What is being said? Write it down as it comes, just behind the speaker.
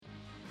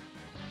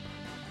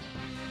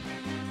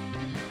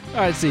All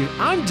right, Steve,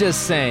 I'm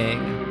just saying,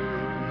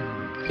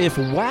 if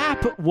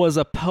WAP was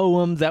a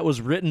poem that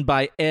was written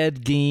by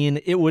Ed Gein,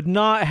 it would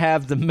not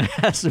have the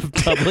massive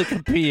public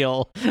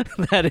appeal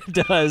that it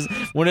does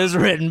when it's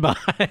written by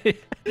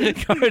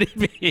Cardi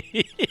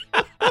B.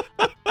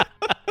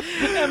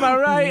 Am I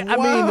right?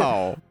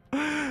 Wow.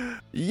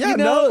 Yeah, you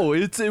know, no,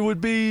 it would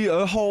be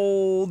a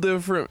whole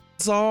different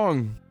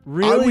song.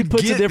 Really I would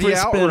puts a get different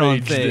the spin on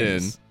outrage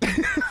things.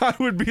 then. I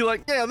would be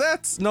like, yeah,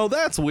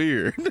 that's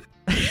weird.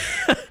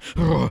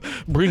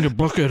 Bring a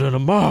bucket and a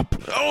mop.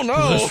 Oh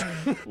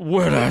no!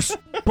 Wet ass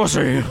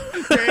pussy.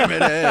 Damn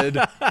it, Ed!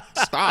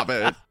 Stop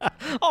it!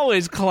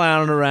 Always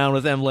clowning around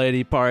with them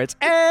lady parts.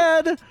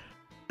 Ed!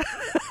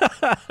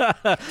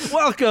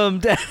 Welcome,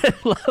 dead and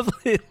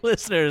lovely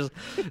listeners,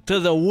 to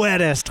the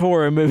wettest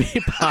horror movie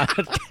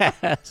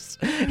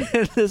podcast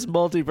in this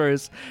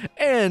multiverse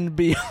and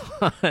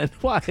beyond.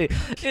 Why,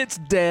 it's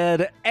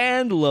Dead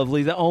and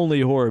Lovely, the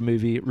only horror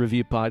movie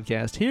review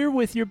podcast, here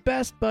with your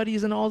best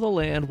buddies in all the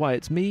land. Why,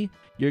 it's me,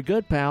 your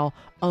good pal,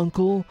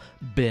 Uncle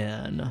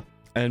Ben.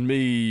 And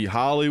me,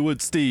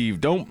 Hollywood Steve.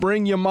 Don't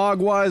bring your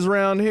mogwais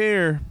around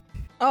here.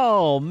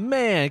 Oh,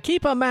 man,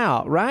 keep them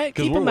out, right?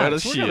 'Cause Keep we're them wet out.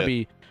 as We're shit. going to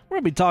be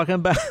talking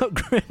about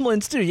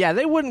Gremlins, too. Yeah,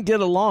 they wouldn't get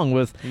along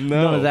with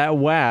none of that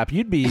WAP.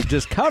 You'd be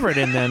just covered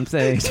in them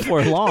things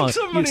for long. You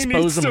Somebody expose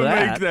needs them to to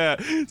make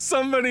that.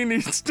 Somebody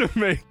needs to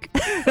make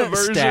a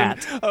version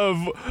Stat.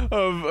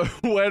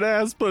 of Wet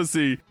Ass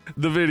Pussy,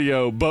 the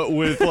video, but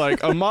with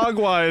like a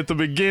mogwai at the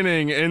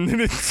beginning, and then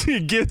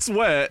it gets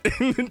wet,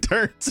 and then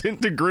turns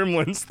into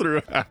Gremlins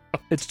throughout.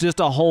 It's just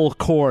a whole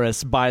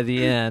chorus by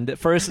the end. At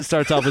first, it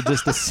starts off with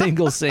just a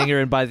single singer,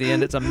 and by the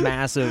end, it's a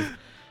massive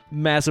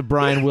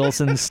Brian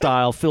Wilson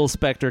style Phil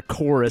Spector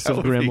chorus of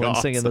That would be Gremlins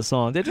awesome. singing the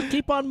song. They just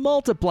keep on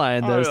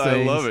multiplying those I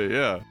things. love it,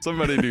 yeah.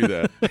 Somebody do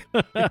that.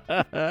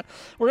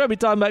 We're going to be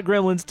talking about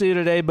Gremlins 2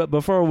 today, but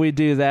before we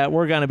do that,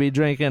 we're going to be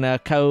drinking a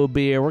cold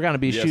beer. We're going to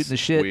be Yes, shooting the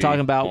shit, we talking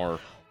about are.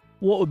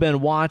 what we've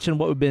been watching,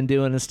 what we've been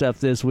doing and stuff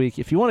this week.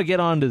 If you want to get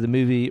on to the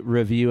movie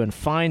review and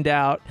find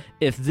out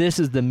if this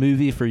is the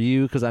movie for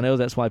you, because I know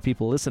that's why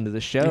people listen to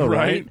the show,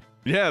 right?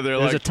 Yeah, they're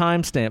There's like, a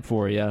timestamp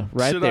for you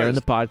right Should there I- in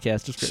the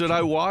podcast description. should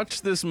I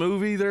watch this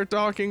movie they're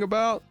talking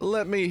about?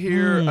 Let me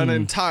hear an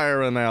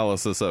entire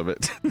analysis of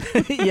it.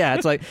 Yeah,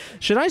 it's like,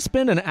 should I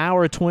spend an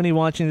hour 20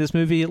 watching this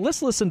movie?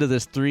 Let's listen to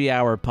this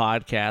 3-hour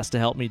podcast to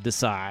help me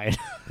decide.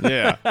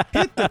 Yeah.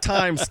 Hit the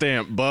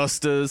timestamp,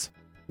 busters.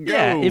 Go.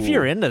 Yeah, if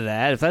you're into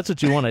that, if that's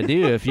what you want to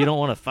do, if you don't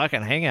want to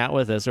fucking hang out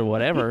with us or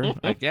whatever,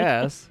 I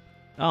guess.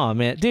 Oh,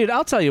 man. Dude,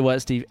 I'll tell you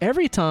what, Steve.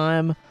 Every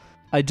time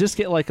I just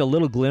get like a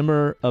little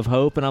glimmer of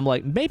hope, and I'm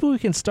like, maybe we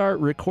can start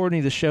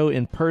recording the show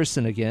in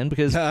person again,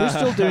 because we're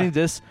still doing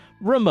this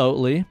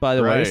remotely, by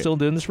the way. We're Right. still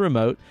doing this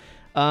remote.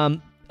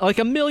 Like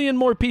 1 million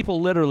more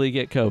people literally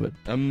get COVID.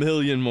 1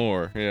 million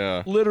more,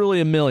 yeah. Literally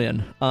 1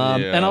 million. Yeah.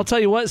 And I'll tell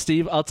you what,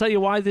 Steve, I'll tell you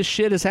why this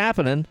shit is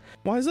happening.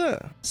 Why is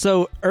that?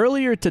 So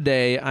earlier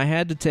today, I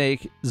had to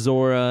take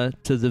Zora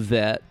to the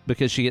vet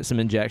because she gets some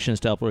injections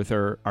to help with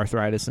her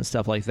arthritis and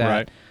stuff like that.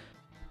 Right.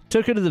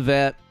 Took her to the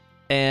vet,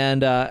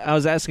 and I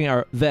was asking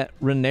our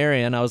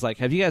veterinarian, I was like,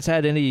 have you guys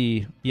had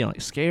any,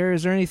 like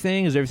scares or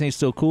anything? Is everything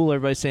still cool?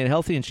 Everybody's staying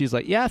healthy? And she's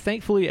like, yeah,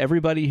 thankfully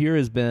everybody here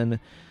has been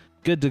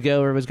good to go.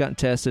 Everybody's gotten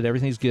tested.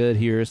 Everything's good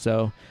here.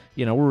 So,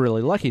 we're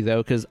really lucky,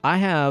 though, because I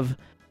have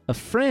a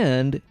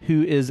friend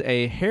who is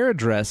a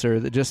hairdresser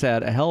that just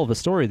had a hell of a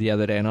story the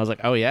other day. And I was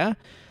like, oh, yeah?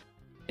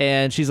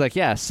 And she's like,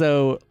 yeah.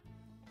 So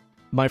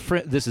my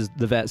friend, this is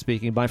the vet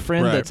speaking, my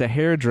friend Right. that's a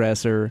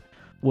hairdresser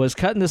was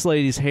cutting this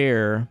lady's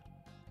hair,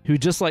 who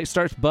just like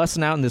starts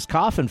busting out in this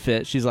coughing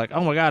fit. She's like,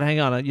 oh my God, hang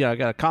on. I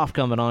got a cough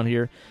coming on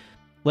here.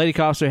 Lady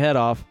coughs her head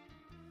off.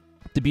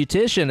 The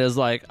beautician is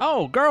like,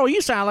 oh, girl,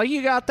 you sound like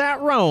you got that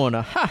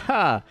Rona. Ha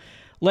ha.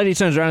 Lady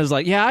turns around and is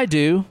like, yeah, I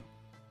do.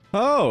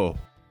 Oh.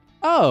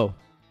 Oh,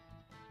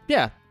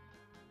 yeah.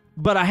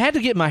 But I had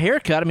to get my hair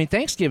cut. I mean,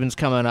 Thanksgiving's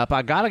coming up.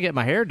 I got to get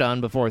my hair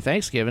done before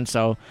Thanksgiving,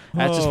 so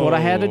that's just what I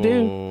had to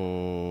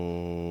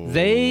do.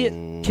 They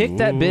kicked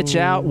that bitch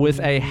out with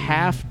a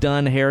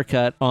half-done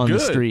haircut on the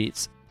Good.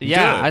 streets.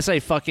 Yeah, Good. I say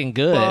fucking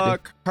good.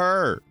 Fuck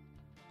her.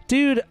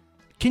 Dude,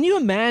 can you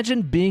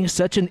imagine being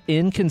such an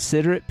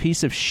inconsiderate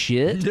piece of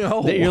shit?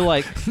 No. That you're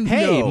like,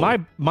 hey, No.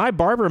 my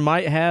barber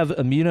might have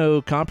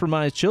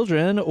immunocompromised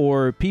children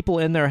or people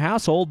in their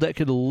household that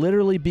could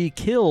literally be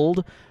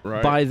killed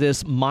Right. by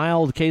this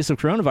mild case of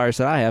coronavirus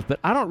that I have, but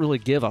I don't really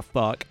give a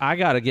fuck. I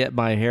got to get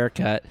my hair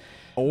cut.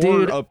 Or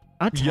Dude, a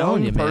I'm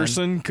telling young you, man.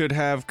 person could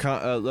have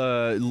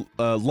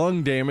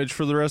lung damage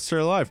for the rest of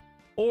their life,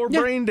 or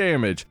Yeah. brain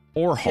damage,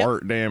 or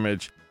heart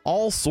damage.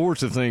 All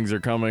sorts of things are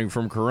coming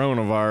from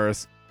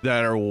coronavirus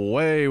that are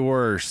way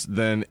worse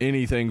than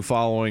anything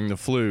following the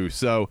flu.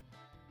 So,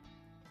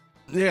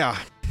 yeah.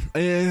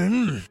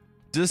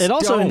 Just It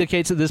also don't.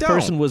 indicates that this Don't.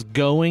 person was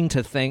going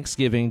to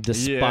Thanksgiving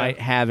despite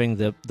having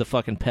the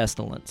fucking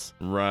pestilence.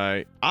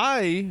 Right.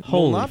 I will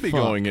Holy not be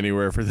fuck. going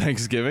anywhere for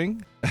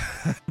Thanksgiving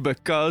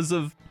because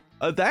of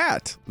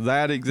that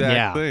exact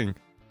Yeah. thing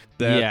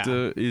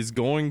that is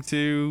going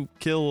to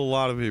kill a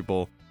lot of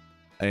people.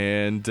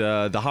 and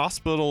the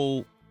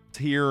hospital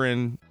here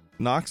in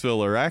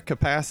Knoxville are at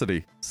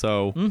capacity.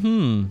 So,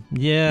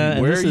 yeah.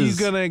 Where are you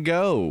gonna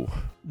go?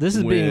 This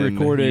is when being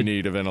recorded. You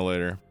need a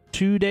ventilator.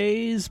 2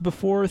 days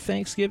before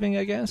Thanksgiving,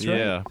 I guess.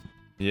 Right?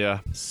 Yeah.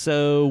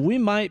 So we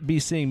might be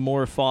seeing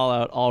more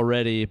fallout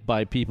already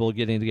by people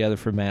getting together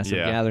for massive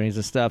gatherings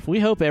and stuff. We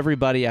hope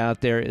everybody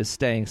out there is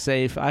staying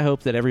safe. I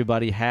hope that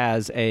everybody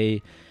has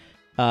a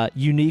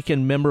unique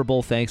and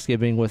memorable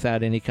Thanksgiving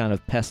without any kind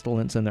of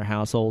pestilence in their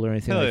household or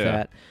anything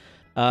that.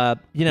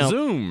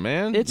 Zoom,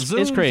 man. It's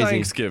Zoom crazy.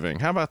 Thanksgiving.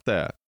 How about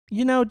that?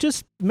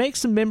 Just make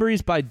some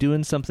memories by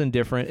doing something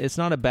different. It's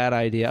not a bad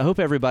idea. I hope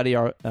everybody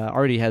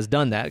already has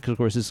done that because, of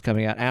course, this is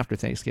coming out after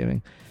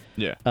Thanksgiving.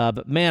 Yeah.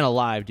 But man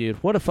alive, dude.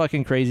 What a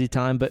fucking crazy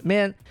time. But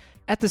man,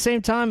 at the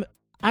same time,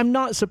 I'm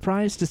not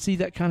surprised to see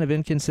that kind of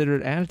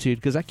inconsiderate attitude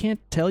because I can't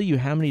tell you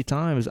how many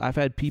times I've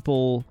had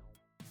people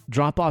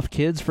drop off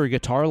kids for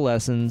guitar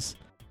lessons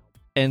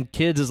and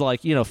kids is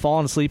like,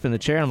 falling asleep in the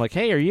chair. I'm like,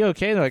 hey, are you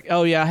okay? They're like,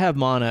 oh, yeah, I have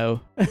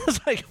mono. It's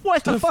like,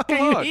 what the fuck are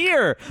you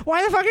here?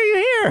 Why the fuck are you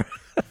here?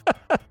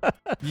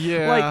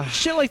 Yeah. Like,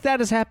 shit like that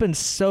has happened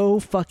so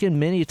fucking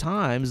many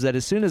times that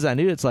as soon as I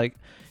knew it's like,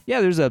 yeah,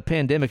 there's a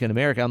pandemic in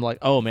America, I'm like,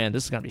 oh, man,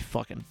 this is going to be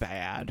fucking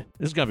bad.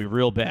 This is going to be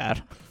real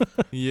bad.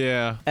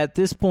 Yeah. At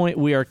this point,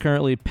 we are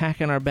currently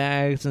packing our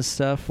bags and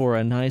stuff for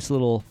a nice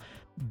little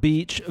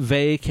beach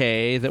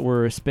vacay that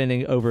we're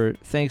spending over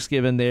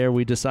Thanksgiving there.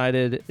 We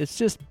decided it's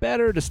just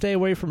better to stay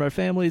away from our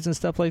families and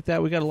stuff like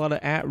that. We got a lot of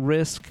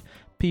at-risk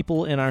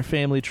people in our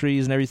family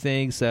trees and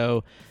everything,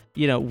 so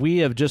we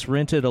have just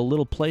rented a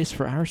little place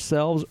for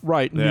ourselves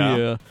right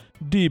near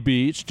D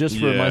Beach, just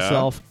for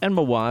myself and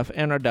my wife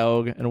and our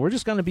dog, and we're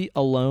just going to be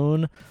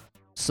alone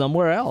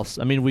somewhere else.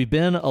 I mean, we've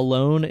been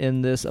alone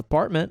in this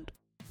apartment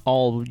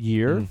all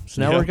year,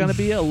 so now we're going to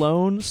be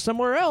alone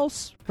somewhere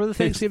else for the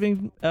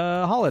Thanksgiving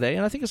holiday,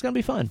 and I think it's going to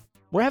be fun.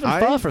 We're having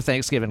fun for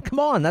Thanksgiving. Come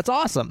on, that's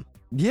awesome.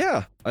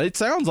 Yeah, it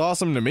sounds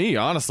awesome to me,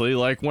 honestly.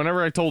 Like,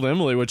 whenever I told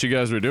Emily what you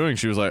guys were doing,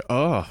 she was like,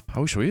 oh, I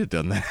wish we had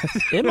done that.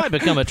 It might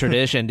become a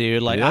tradition,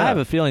 dude. Like, I have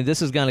a feeling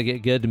this is going to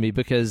get good to me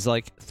because,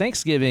 like,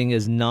 Thanksgiving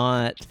is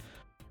not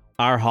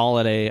our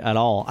holiday at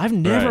all. I've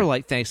never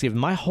liked Thanksgiving.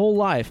 My whole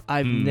life,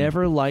 I've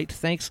never liked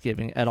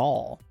Thanksgiving at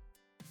all.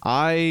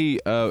 I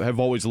have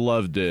always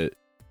loved it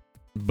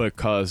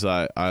because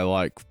I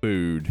like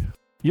food.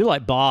 You're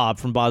like Bob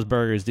from Bob's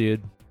Burgers,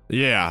 dude.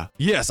 Yeah.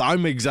 Yes,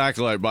 I'm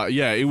exactly like Bob.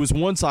 Yeah, it was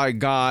once I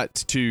got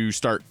to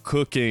start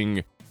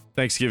cooking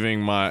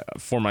Thanksgiving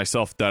for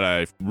myself that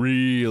I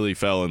really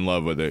fell in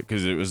love with it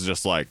because it was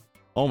just like,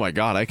 oh my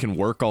God, I can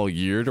work all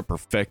year to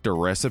perfect a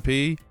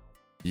recipe.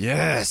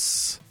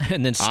 Yes.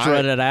 And then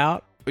strut it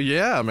out.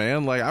 Yeah,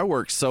 man. Like, I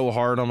worked so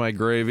hard on my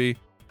gravy.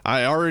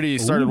 I already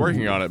started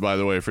working on it, by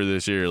the way, for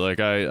this year. Like,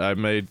 I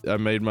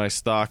made my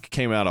stock,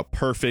 came out a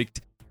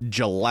perfect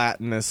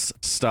gelatinous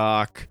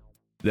stock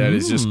that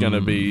is just going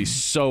to be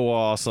so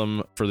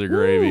awesome for the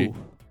gravy.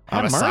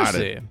 I'm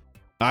excited.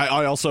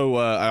 I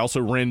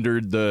also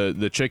rendered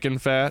the chicken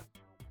fat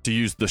to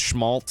use the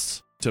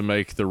schmaltz to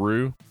make the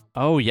roux.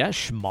 Oh, yeah,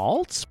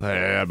 schmaltz?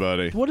 Yeah,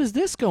 buddy. What is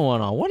this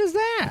going on? What is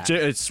that?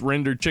 It's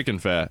rendered chicken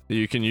fat.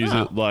 You can use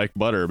it like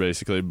butter,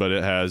 basically, but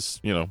it has,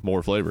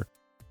 more flavor.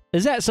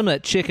 Is that some of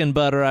that chicken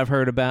butter I've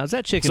heard about? Is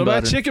that chicken butter? Some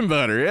of that chicken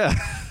butter, yeah.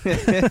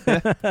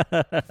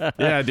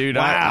 Yeah, dude,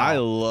 wow. I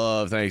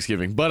love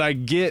Thanksgiving, but I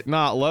get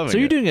not loving it. So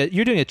you're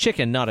doing a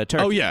chicken, not a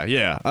turkey. Oh,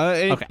 yeah.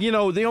 Okay.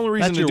 The only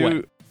reason to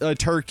do a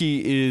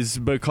turkey is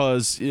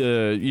because,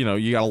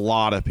 you got a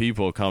lot of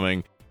people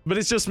coming, but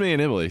it's just me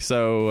and Emily,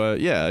 so,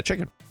 a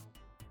chicken.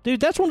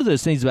 Dude, that's one of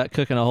those things about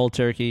cooking a whole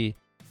turkey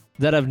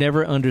that I've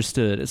never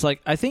understood. It's like,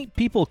 I think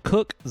people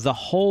cook the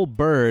whole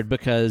bird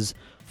because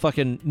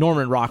fucking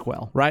Norman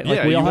Rockwell, right?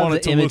 Like, we all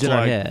have the image in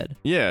our head.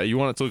 Yeah, you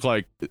want it to look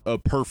like a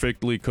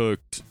perfectly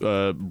cooked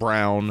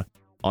brown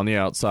on the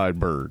outside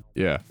bird.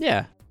 Yeah.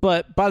 Yeah,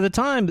 but by the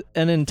time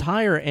an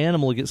entire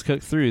animal gets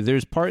cooked through,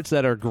 there's parts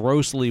that are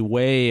grossly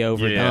way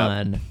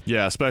overdone.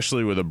 Yeah,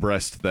 especially with a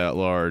breast that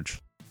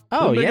large.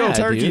 Oh, big old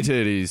turkey dude.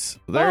 Titties.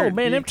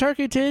 Them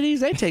turkey titties,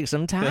 they take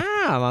some time.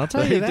 I'll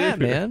tell you that,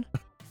 man.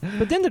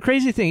 But then the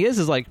crazy thing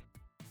is like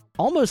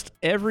almost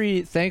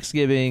every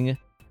Thanksgiving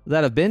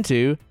that I've been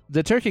to,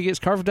 the turkey gets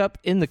carved up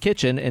in the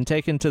kitchen and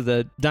taken to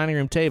the dining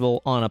room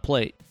table on a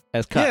plate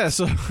as cut. Yeah,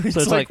 so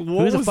it's like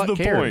who the fuck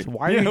cares? Point?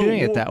 Why are you doing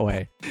it that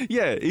way?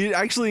 Yeah, it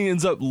actually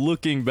ends up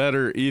looking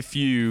better if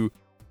you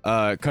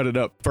cut it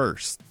up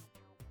first.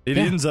 It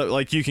ends up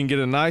like you can get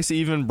a nice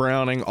even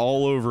browning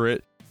all over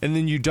it, and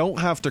then you don't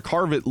have to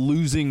carve it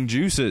losing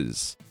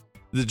juices.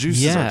 The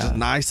juices are just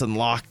nice and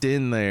locked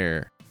in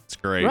there. It's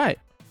great. Right.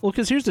 Well,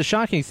 because here's the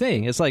shocking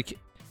thing. It's like,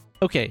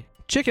 okay,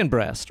 chicken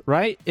breast,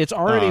 right? It's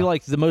already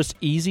like the most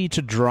easy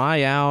to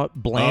dry out,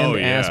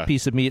 bland-ass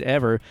piece of meat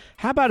ever.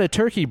 How about a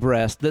turkey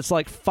breast that's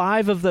like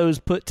 5 of those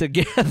put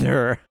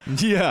together?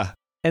 Yeah.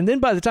 And then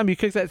by the time you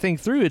cook that thing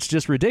through, it's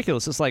just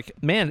ridiculous. It's like,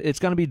 man, it's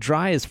going to be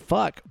dry as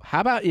fuck.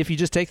 How about if you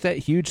just take that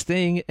huge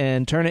thing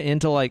and turn it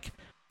into like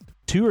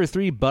 2 or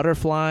 3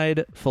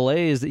 butterflied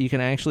fillets that you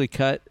can actually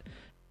cut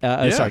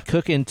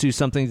cook into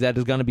something that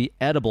is going to be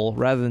edible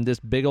rather than this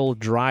big old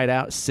dried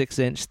out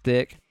 6-inch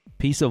thick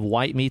piece of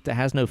white meat that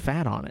has no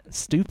fat on it.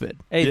 Stupid.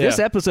 Hey, this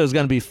episode is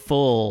going to be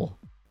full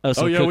of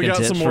some cooking we got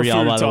tips some more for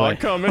y'all, food by the way. talk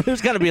coming.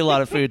 There's going to be a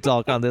lot of food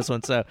talk on this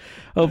one, so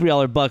hope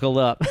y'all are buckled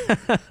up.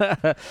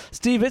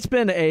 Steve, it's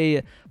been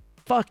a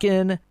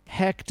fucking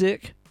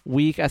hectic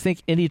week. I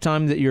think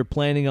anytime that you're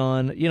planning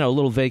on, a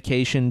little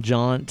vacation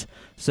jaunt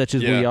such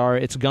as we are,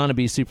 it's going to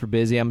be super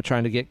busy. I'm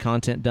trying to get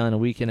content done a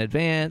week in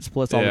advance,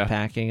 plus all the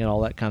packing and all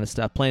that kind of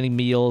stuff, planning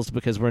meals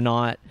because we're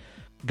not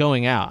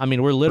going out. I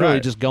mean, we're literally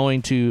just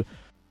going to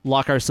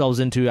lock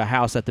ourselves into a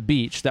house at the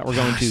beach that we're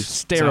going to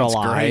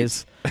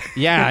sterilize.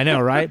 Yeah, I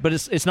know, right? But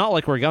it's not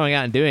like we're going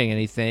out and doing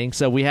anything.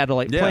 So we had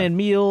to plan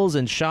meals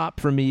and shop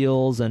for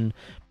meals and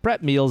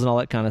prep meals and all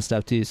that kind of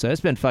stuff too. So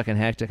it's been fucking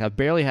hectic. I've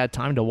barely had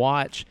time to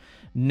watch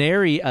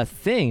nary a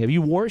thing. Have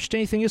you watched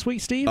anything this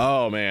week, Steve?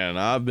 Oh man,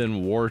 I've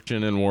been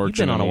watching and watching. You've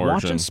been on and a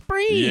watching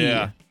spree.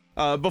 Yeah.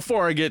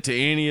 Before I get to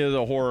any of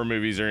the horror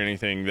movies or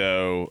anything,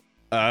 though,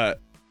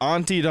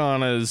 Auntie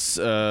Donna's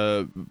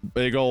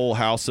big old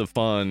House of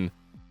Fun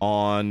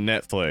on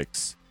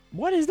Netflix.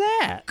 What is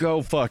that?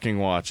 Go fucking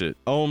watch it.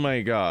 Oh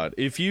my god.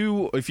 If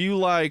you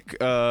like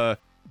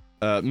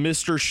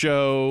Mr.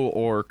 Show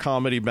or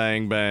Comedy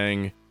Bang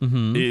Bang,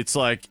 it's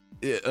like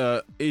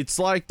that.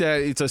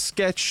 It's a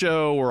sketch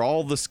show where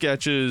all the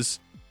sketches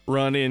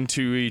run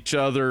into each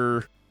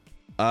other,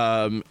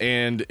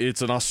 and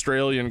it's an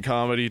Australian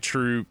comedy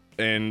troupe,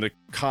 and the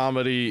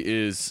comedy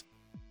is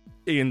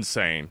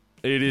insane.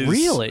 It is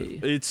really.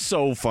 It's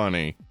so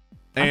funny.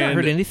 I've not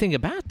heard anything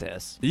about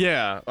this.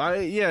 Yeah,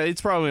 it's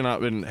probably not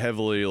been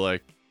heavily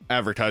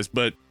advertised,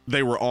 but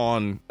they were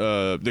on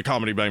the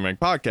Comedy Bang Bang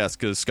podcast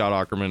because Scott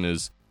Aukerman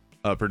is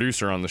a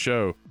producer on the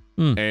show,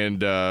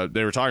 and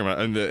they were talking about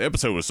it, and the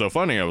episode was so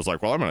funny. I was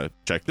like, well, I'm gonna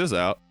check this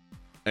out,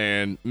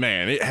 and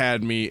man, it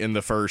had me in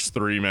the first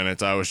 3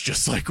 minutes. I was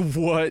just like,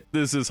 what?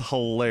 This is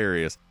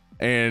hilarious,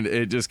 and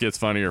it just gets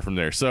funnier from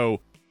there.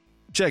 So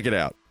check it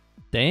out.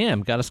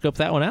 Damn, gotta scope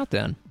that one out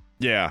then.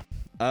 Yeah.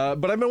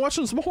 But I've been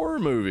watching some horror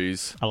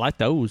movies. I like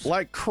those.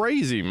 Like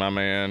crazy, my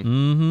man.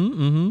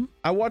 Mm-hmm.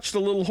 I watched a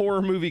little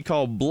horror movie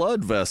called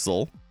Blood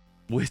Vessel,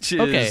 which is...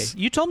 Okay,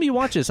 you told me you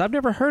watch this. I've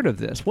never heard of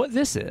this. What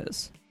this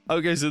is?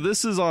 Okay, so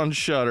this is on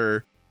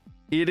Shudder.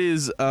 It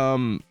is,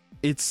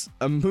 it's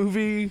a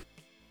movie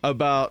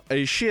about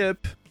a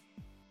ship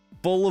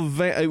full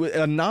of...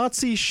 a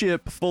Nazi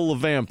ship full of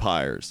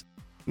vampires.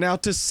 Now,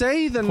 to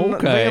say that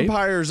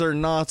vampires are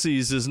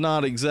Nazis is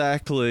not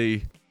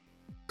exactly...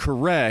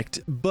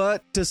 correct,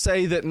 but to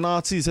say that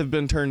Nazis have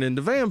been turned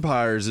into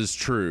vampires is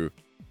true.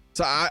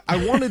 So I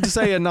wanted to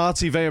say a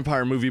Nazi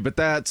vampire movie, but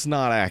that's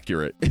not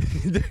accurate.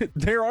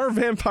 There are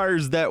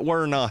vampires that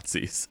were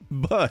Nazis,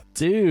 but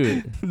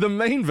dude, the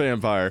main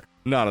vampire,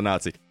 not a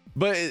Nazi.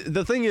 But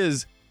the thing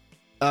is,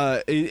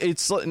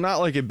 it's not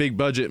like a big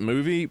budget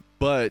movie,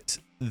 but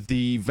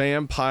the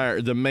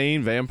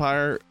main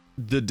vampire,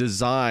 the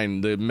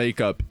design, the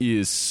makeup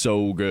is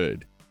so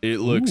good. It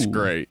looks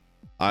great.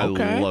 I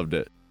loved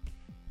it.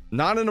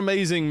 Not an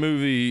amazing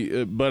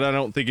movie, but I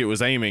don't think it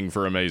was aiming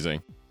for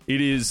amazing. It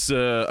is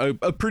a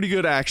pretty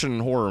good action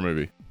horror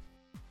movie.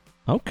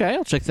 Okay,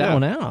 I'll check that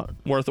one out.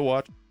 Worth a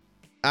watch.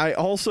 I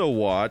also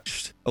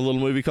watched a little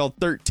movie called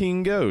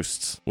 13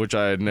 Ghosts, which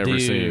I had never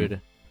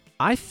seen.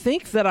 I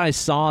think that I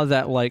saw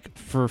that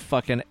for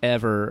fucking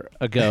ever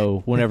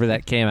ago, whenever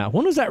that came out.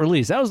 When was that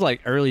released? That was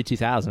early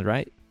 2000s,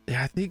 right?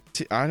 Yeah, I think,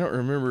 I don't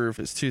remember if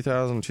it's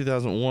 2000,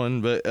 2001,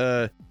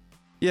 but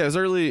yeah, it was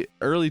early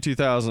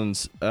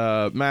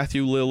 2000s.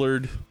 Matthew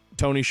Lillard,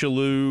 Tony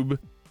Shalhoub,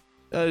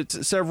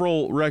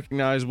 several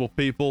recognizable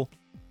people.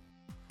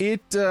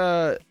 Here's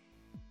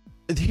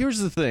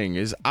the thing: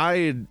 is I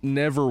had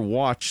never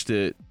watched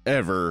it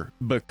ever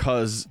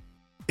because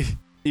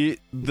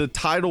the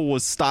title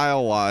was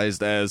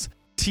stylized as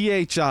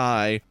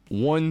THI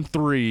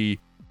 13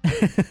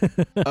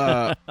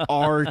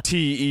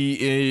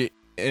 RTEN,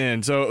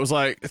 so it was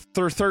like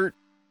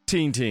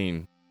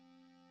 13.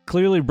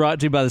 Clearly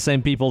brought to you by the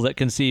same people that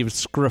conceived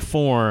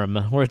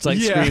Screform, where it's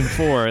Scream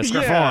 4,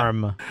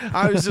 Screform.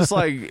 I was just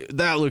like,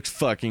 that looks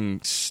fucking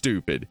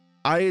stupid.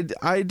 I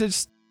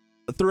just,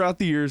 throughout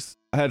the years,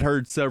 I had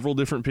heard several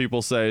different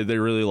people say they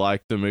really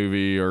liked the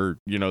movie, or,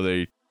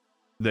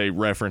 they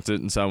reference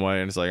it in some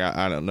way, and it's like,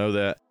 I don't know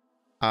that.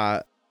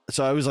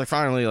 So I was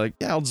finally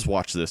yeah, I'll just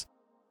watch this.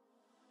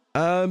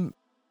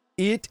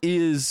 It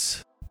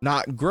is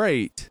not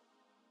great,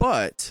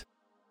 but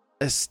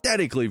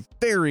aesthetically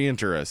very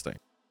interesting.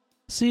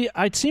 See,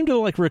 I seem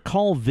to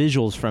recall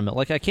visuals from it.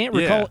 I can't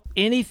recall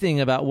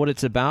anything about what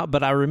it's about,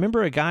 but I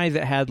remember a guy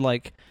that had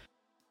like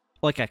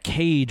a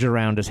cage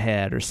around his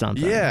head or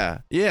something. Yeah.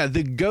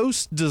 The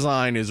ghost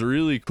design is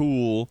really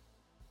cool,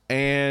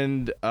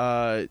 and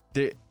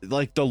the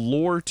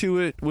lore to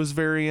it was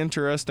very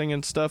interesting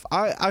and stuff.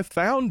 I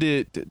found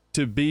it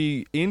to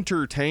be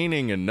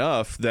entertaining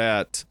enough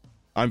that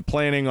I'm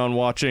planning on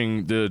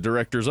watching the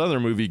director's other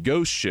movie,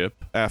 Ghost Ship,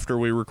 after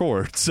we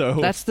record. So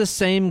That's the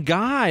same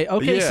guy.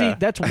 Okay, Yeah. see,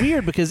 that's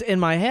weird because in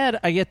my head,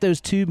 I get those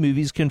two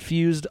movies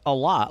confused a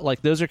lot.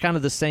 Like, those are kind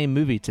of the same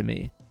movie to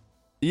me.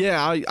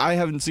 yeah, I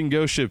haven't seen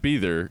Ghost Ship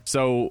either.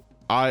 So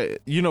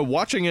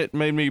watching it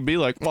made me be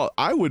like, well,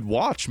 I would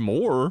watch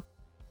more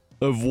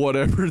of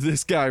whatever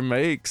this guy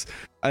makes.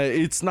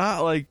 It's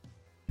not like,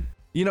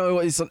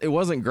 it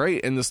wasn't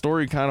great, and the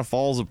story kind of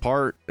falls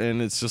apart,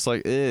 and it's just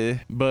like,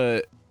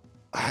 but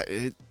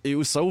it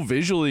was so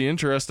visually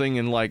interesting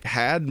and like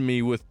had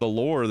me with the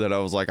lore that I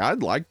was like,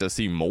 I'd like to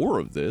see more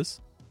of this.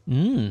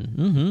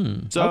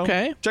 So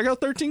Okay. check out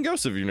 13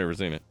 Ghosts if you've never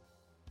seen it.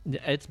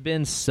 It's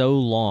been so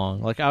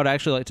long. Like, I would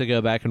actually like to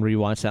go back and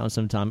rewatch that one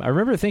sometime. I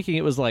remember thinking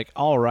it was, like,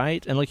 all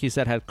right, and like you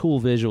said, had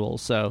cool visuals,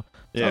 so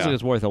sounds like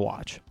it's worth a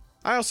watch.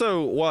 I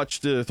also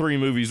watched 3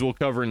 movies we'll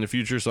cover in the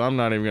future, so I'm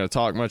not even going to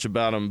talk much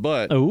about them,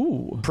 but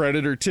Ooh.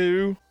 Predator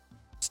 2,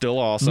 still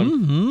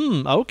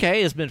awesome.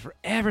 Okay, it's been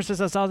forever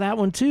since I saw that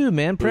one, too,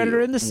 man. Predator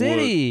in the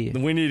City.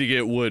 We need to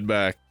get Wood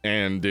back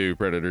and do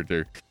Predator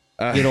 2.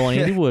 Get old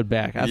Andy Wood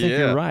back. I think Yeah.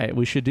 you're right.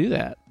 We should do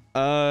that.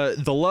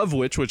 The Love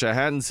Witch, which I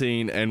hadn't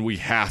seen, and we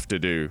have to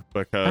do I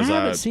because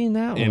haven't seen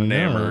that one.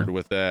 enamored no.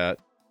 with that.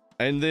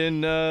 And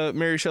then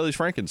Mary Shelley's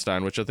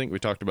Frankenstein, which I think we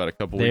talked about a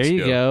couple There weeks ago.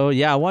 you go.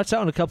 Yeah, I watched that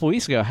one a couple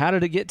weeks ago. How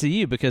did it get to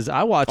you? Because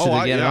I watched it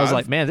again, and I was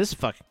like, man, this is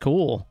fucking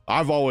cool.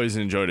 I've always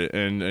enjoyed it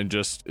and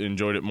just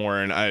enjoyed it more,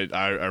 and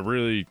I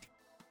really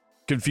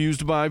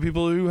confused by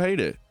people who hate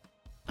it.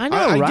 I know,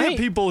 I right? get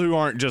people who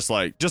aren't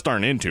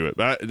aren't into it,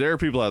 but there are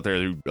people out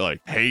there who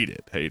like hate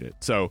it.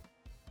 So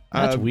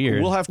That's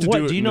weird. We'll have to What,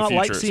 do it do you in the not future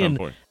like at some seeing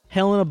point.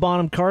 Helena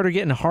Bonham Carter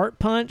getting heart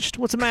punched?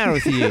 What's the matter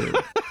with you?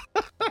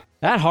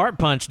 That heart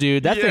punch,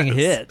 dude, that thing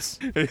hits.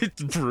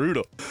 It's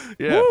brutal.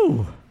 Yeah.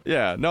 Woo!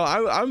 Yeah. No,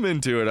 I'm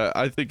into it.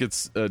 I think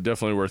it's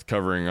definitely worth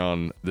covering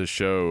on the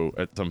show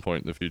at some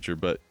point in the future.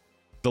 But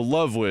The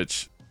Love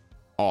Witch,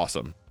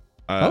 awesome.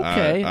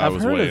 Okay, I I've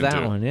was heard way of that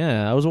into it. one.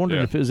 Yeah, I was wondering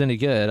Yeah. if it was any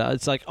good.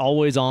 It's like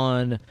always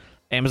on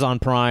Amazon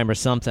Prime or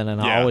something,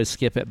 and I Yeah. always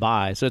skip it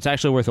by. So it's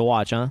actually worth a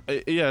watch, huh?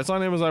 Yeah, it's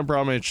on Amazon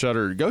Prime and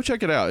Shudder. Go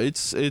check it out.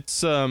 It's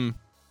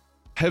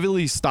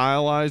heavily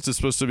stylized. It's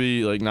supposed to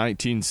be like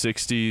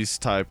 1960s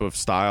type of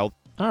style.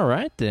 All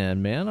right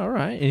then, man. All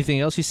right. Anything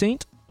else you seen?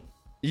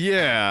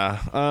 Yeah.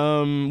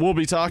 We'll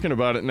be talking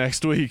about it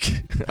next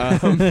week.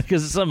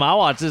 Because it's something I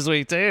watched this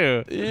week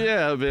too.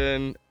 Yeah,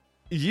 Ben.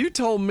 You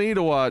told me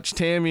to watch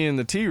Tammy and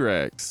the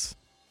T-Rex.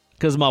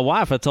 Because my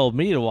wife had told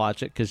me to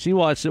watch it because she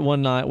watched it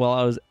one night while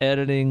I was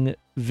editing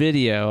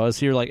video. I was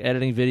here like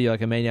editing video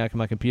like a maniac on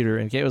my computer,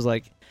 and Kate was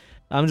like,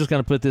 I'm just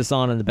going to put this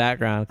on in the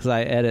background because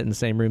I edit in the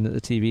same room that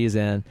the TV's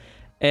in.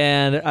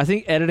 And I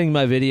think editing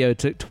my video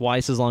took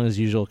twice as long as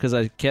usual because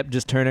I kept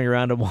just turning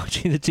around and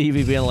watching the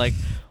TV being like,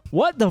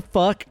 what the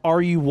fuck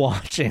are you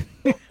watching?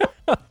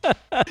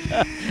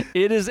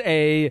 It is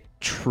a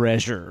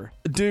treasure.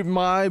 Dude,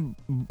 my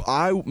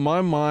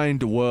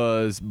mind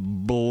was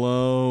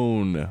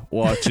blown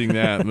watching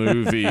that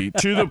movie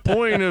to the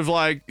point of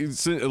like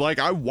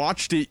I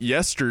watched it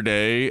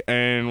yesterday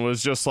and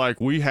was just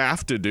like, we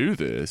have to do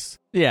this.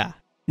 Yeah.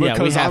 Because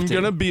we have I'm to.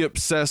 going to be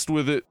obsessed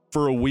with it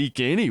for a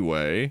week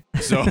anyway.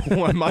 So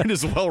I might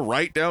as well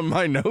write down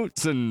my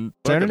notes and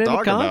turn it into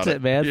talk about content,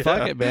 it. man. Yeah.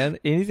 Fuck it, man.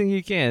 Anything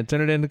you can, turn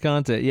it into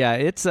content. Yeah,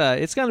 it's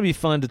going to be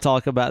fun to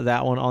talk about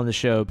that one on the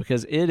show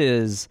because it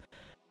is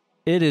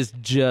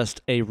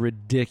just a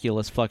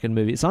ridiculous fucking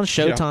movie. It's on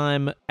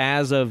Showtime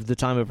as of the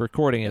time of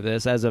recording of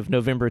this, as of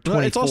November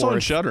 24th. It's also on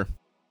Shudder.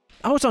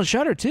 Oh, it's on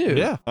Shudder too.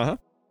 Yeah. Uh-huh.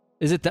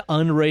 Is it the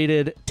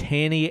unrated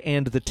Tanny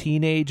and the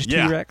Teenage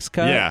T-Rex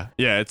cut?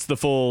 Yeah, it's the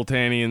full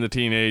Tanny and the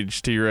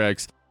Teenage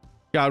T-Rex.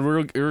 God,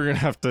 we're gonna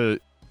have to.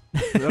 I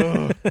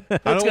don't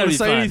want to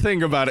say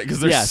anything about it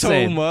because there's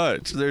so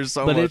much. There's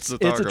so much to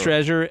talk it's a about.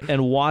 treasure,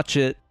 and watch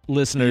it,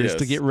 listeners,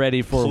 to get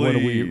ready for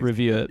when we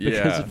review it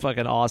because it's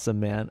fucking awesome,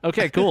 man.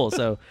 Okay, cool.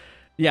 So,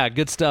 yeah,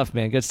 good stuff,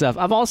 man. Good stuff.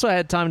 I've also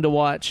had time to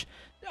watch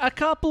a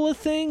couple of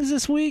things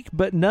this week,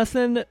 but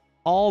nothing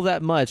all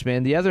that much,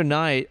 man. The other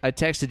night, I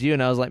texted you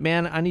and I was like,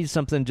 man, I need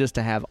something just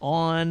to have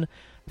on.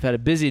 I've had a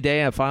busy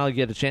day. I finally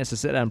get a chance to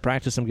sit down and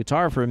practice some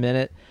guitar for a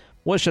minute.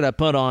 What should I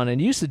put on?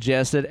 And you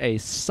suggested a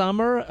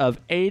Summer of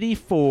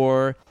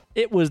 84.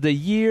 It was the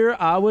year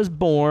I was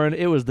born.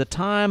 It was the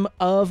time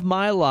of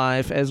my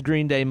life, as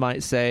Green Day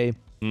might say.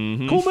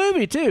 Mm-hmm. Cool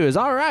movie, too. It's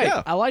all right.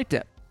 Yeah. I liked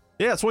it.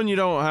 Yeah, it's one you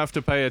don't have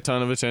to pay a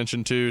ton of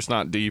attention to. It's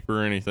not deep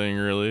or anything,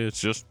 really.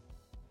 It's just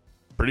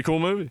a pretty cool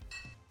movie.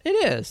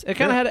 It is. It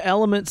kind of had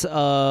elements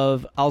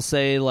of, I'll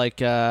say,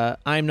 like,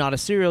 I'm Not a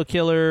Serial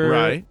Killer.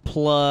 Right.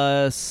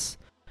 Plus,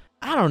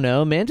 I don't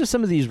know, man, just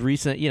some of these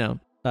recent,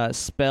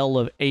 spell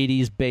of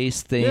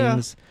 80s-based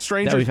things. Yeah.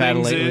 Stranger that we've had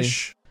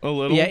Things-ish a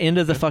little. Yeah,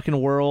 Into the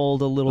Fucking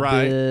World a little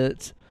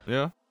bit.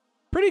 Yeah.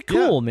 Pretty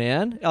cool,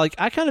 man. Like,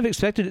 I kind of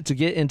expected it to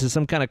get into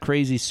some kind of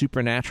crazy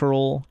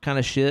supernatural kind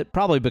of shit,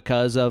 probably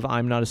because of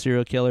I'm Not a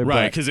Serial Killer.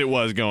 Right, because it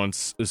was going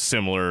a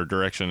similar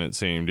direction, it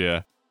seemed,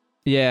 yeah.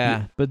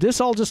 Yeah, but this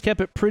all just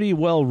kept it pretty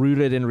well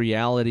rooted in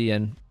reality,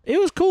 and It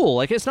was cool.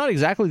 Like, it's not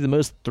exactly the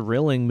most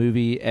thrilling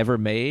movie ever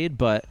made,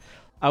 but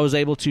I was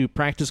able to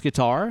practice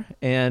guitar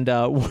and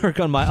work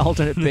on my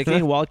alternate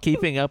picking while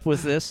keeping up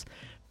with this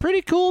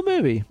pretty cool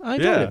movie. I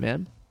enjoyed it,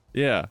 man.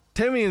 Yeah.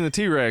 Tammy and the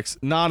T-Rex,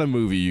 not a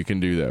movie you can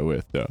do that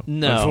with, though.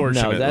 No,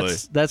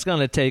 that's going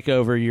to take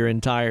over your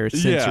entire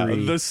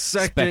sensory the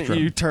second spectrum.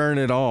 you turn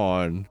it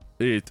on,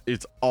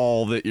 it's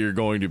all that you're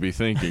going to be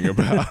thinking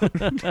about.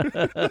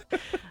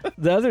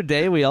 The other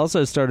day, we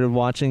also started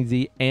watching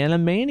the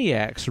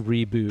Animaniacs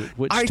reboot,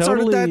 which I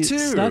started totally that too.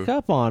 snuck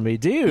up on me.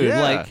 Dude,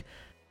 Yeah. like,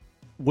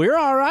 we're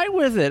all right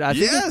with it. I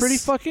think it's pretty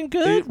fucking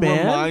good, man.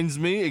 It reminds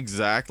me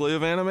exactly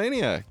of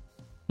Animaniac.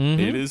 Mhm.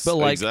 It is But,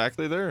 like,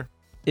 exactly there.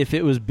 if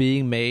it was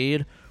being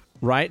made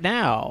right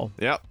now.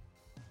 Yep.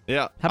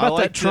 Yeah. How about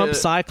that Trump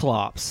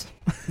Cyclops?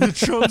 The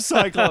Trump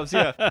Cyclops,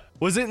 yeah.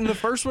 Was it in the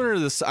first one or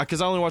the...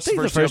 Because I only watched I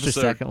think the first or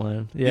episode. second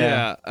one.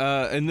 Yeah.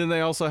 And then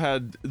they also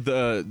had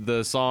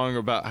the song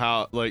about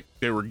how, like,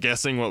 they were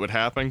guessing what would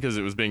happen because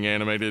it was being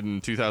animated in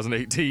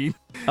 2018.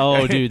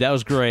 Oh, dude, that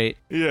was great.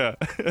 Yeah.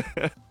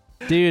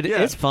 Dude,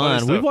 Yeah, it's funny fun.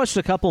 stuff. We've watched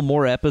a couple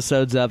more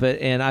episodes of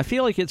it, and I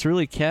feel like it's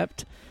really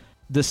kept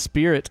the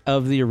spirit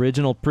of the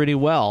original pretty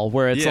well,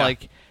 where it's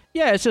like,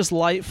 yeah, it's just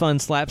light, fun,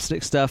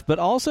 slapstick stuff, but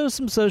also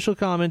some social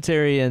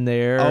commentary in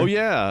there. Oh,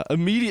 yeah.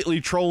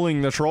 Immediately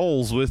trolling the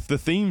trolls with the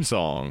theme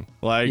song.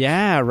 Like,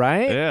 yeah,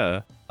 right?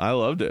 yeah. I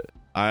loved it.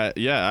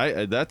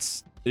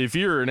 That's... If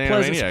you're an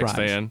Pleasant Animaniacs surprise.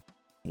 fan,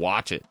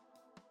 watch it.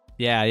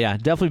 Yeah,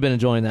 definitely been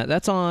enjoying that.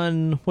 That's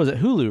on, was it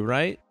Hulu,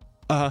 right?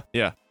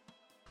 Yeah.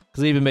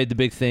 Because they even made the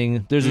big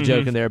thing. There's a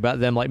joke in there about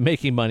them like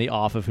making money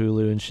off of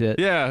Hulu and shit.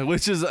 Yeah,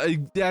 which is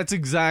that's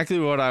exactly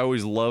what I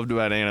always loved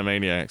about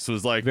Animaniacs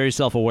was like Very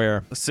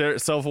self-aware.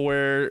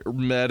 self-aware,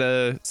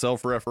 meta,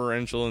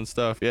 self-referential and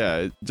stuff.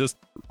 Yeah, just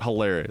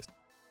hilarious.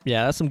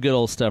 Yeah, that's some good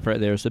old stuff right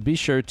there. So be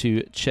sure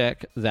to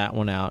check that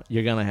one out.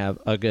 You're gonna have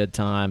a good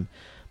time.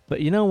 But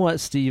you know what,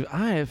 Steve?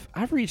 I've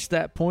reached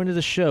that point of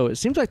the show. It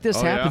seems like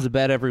this happens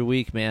about every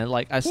week, man.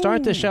 Like I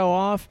start the show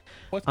off,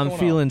 I'm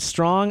feeling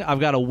strong. I've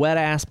got a wet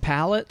ass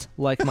palate.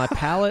 Like my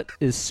palate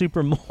is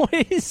super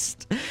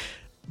moist.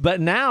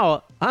 But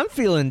now I'm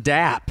feeling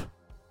dap.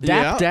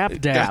 Dap. I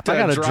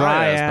got a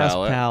dry ass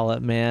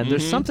palate, man.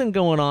 There's something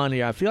going on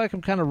here. I feel like I'm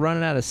kind of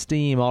running out of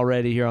steam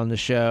already here on the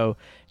show.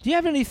 Do you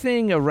have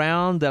anything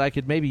around that I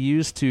could maybe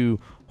use to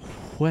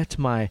wet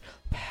my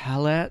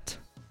palate?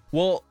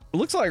 Well, it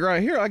looks like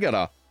right here I got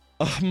a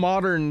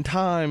Modern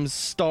Times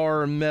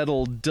Star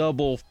Metal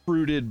Double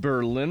Fruited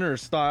Berliner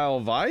Style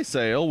Weiss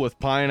Ale with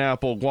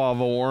pineapple,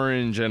 guava,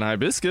 orange, and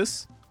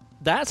hibiscus.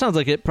 That sounds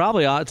like it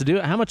probably ought to do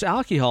it. How much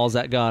alcohol's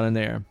that got in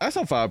there? That's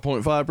a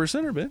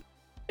 5.5%, man.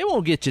 It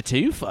won't get you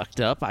too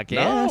fucked up, I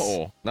guess.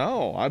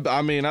 No.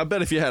 I mean, I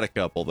bet if you had a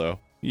couple, though,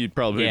 you'd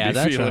probably be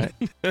that's feeling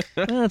right.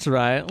 That's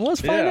right. Well,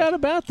 let's find out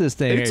about this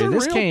thing. It's here. a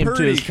This real came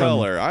pretty to us from-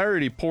 color. I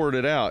already poured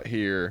it out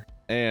here,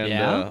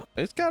 and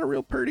it's got a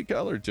real pretty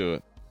color to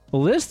it.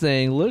 Well, this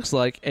thing looks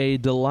like a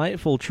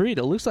delightful treat.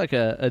 It looks like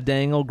a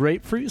dang old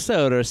grapefruit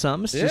soda or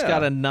something. It's just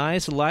got a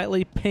nice,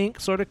 lightly pink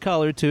sort of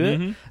color to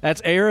it.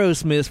 That's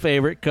Aerosmith's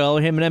favorite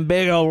color. Him and them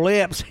big old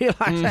lips. He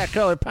likes that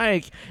color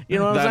pink. You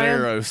know what I'm saying?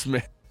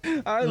 Aerosmith.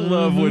 I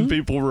love when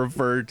people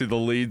refer to the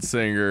lead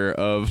singer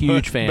of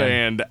Huge a fan.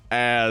 band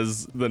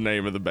as the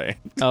name of the band.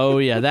 Oh,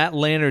 yeah. That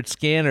Leonard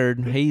Skinner,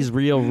 he's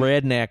real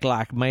redneck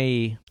like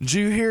me. Did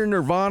you hear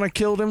Nirvana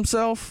killed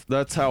himself?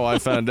 That's how I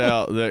found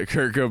out that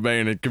Kurt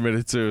Cobain had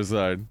committed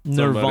suicide.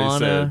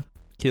 Nirvana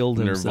killed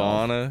himself.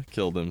 Nirvana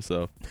killed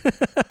himself.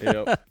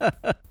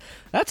 Yep.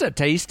 That's a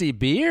tasty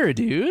beer,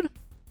 dude.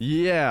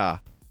 Yeah.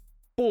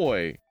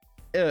 Boy.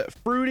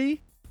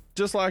 Fruity,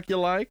 just like you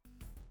like.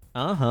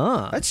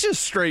 Uh-huh. That's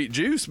just straight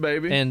juice,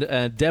 baby. And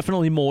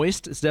definitely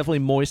moist. It's definitely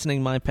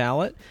moistening my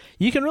palate.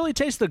 You can really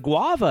taste the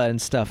guava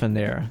and stuff in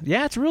there.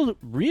 Yeah, it's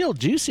real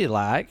juicy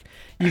like.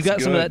 You've got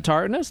some of that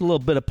tartness, a little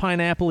bit of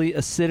pineapple-y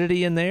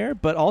acidity in there,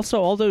 but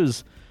also all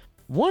those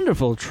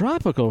wonderful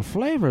tropical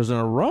flavors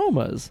and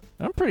aromas.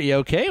 I'm pretty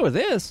okay with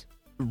this.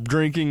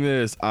 Drinking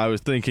this, I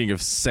was thinking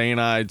of St.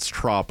 Ides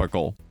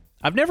Tropical.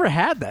 I've never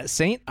had that.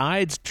 St.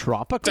 Ides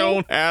Tropical?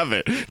 Don't have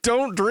it.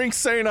 Don't drink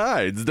St.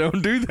 Ides.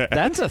 Don't do that.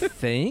 That's a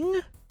thing?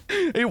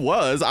 It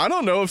was. I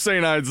don't know if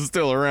St. Ides is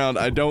still around.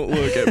 I don't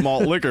look at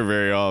malt liquor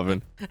very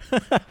often.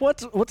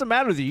 What's the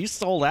matter with you? You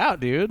sold out,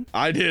 dude.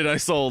 I did. I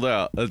sold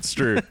out. That's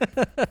true.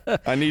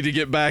 I need to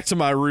get back to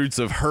my roots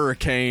of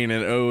Hurricane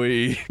and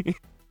OE.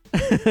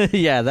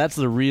 Yeah, that's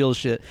the real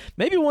shit.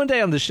 Maybe one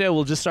day on the show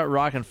we'll just start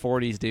rocking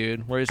 40s,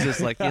 dude, where it's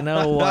just like, you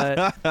know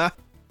what?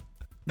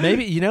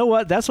 Maybe, you know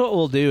what? That's what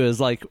we'll do is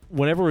like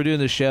whenever we're doing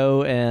the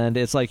show and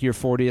it's like your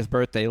 40th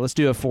birthday, let's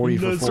do a 40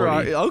 for 40. That's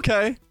right.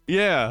 Okay.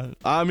 Yeah.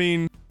 I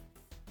mean,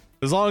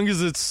 as long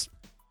as it's...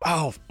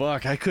 Oh,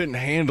 fuck. I couldn't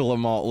handle a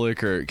malt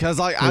liquor because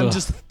I'm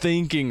just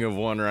thinking of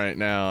one right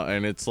now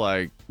and it's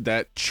like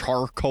that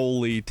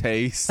charcoal-y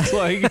taste.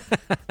 Like,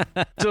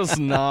 just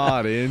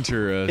not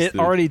interested. It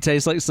already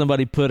tastes like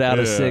somebody put out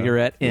a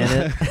cigarette in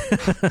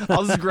it.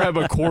 I'll just grab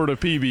a quart of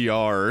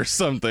PBR or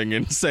something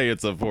and say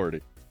it's a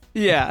 40.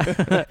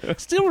 Yeah.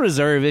 Still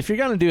Reserve. If you're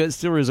going to do it,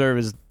 Still Reserve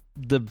is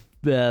the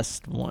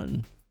best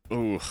one,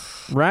 Ooh.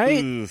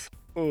 right?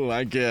 Oh,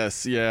 I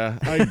guess. Yeah,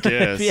 I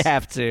guess. If you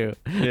have to.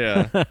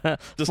 Yeah.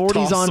 Just 40s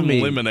toss on some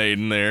me. lemonade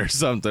in there or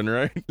something,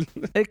 right?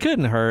 It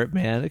couldn't hurt,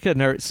 man. It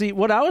couldn't hurt. See,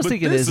 what I was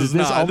thinking this is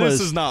not, almost,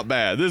 this is not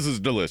bad. This is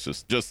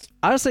delicious. Just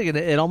I was thinking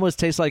it almost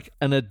tastes like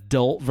an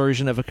adult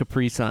version of a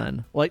Capri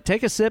Sun. Like,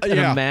 take a sip and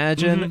Yeah.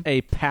 imagine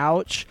a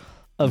pouch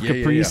of Yeah,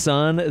 Capri yeah.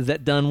 Sun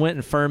that done went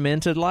and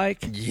fermented like.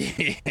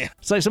 yeah.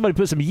 It's like somebody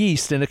put some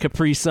yeast in a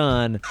Capri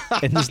Sun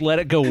and just let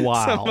it go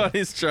wild.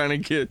 Somebody's trying to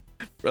get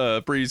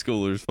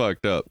preschoolers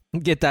fucked up.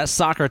 Get that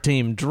soccer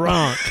team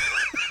drunk.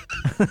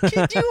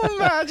 Could you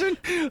imagine?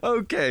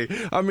 Okay,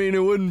 I mean, it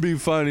wouldn't be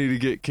funny to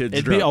get kids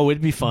It'd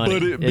drunk. be funny.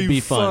 But it'd be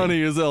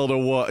funny as hell to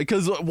watch,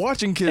 because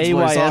watching kids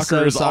play AYSO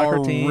soccer is soccer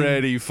team.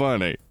 already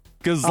funny.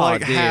 Because Oh,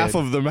 like dude. half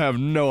of them have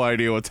no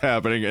idea what's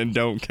happening and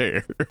don't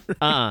care.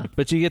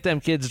 But you get them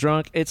kids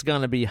drunk, it's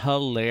gonna be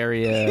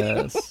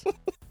hilarious.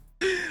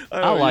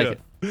 I Oh, like yeah.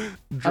 it.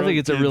 I Drunk think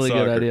it's a kid really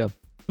soccer. good idea.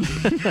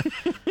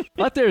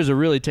 That there is a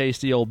really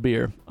tasty old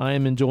beer. I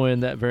am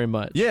enjoying that very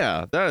much.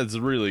 Yeah, that is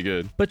really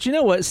good. But you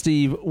know what,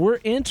 Steve? We're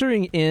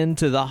entering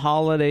into the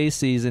holiday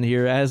season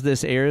here. As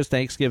this airs,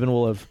 Thanksgiving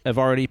will have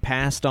already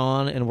passed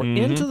on, and we're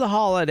into the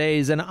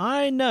holidays. And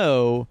I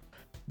know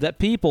that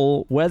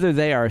people, whether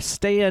they are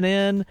staying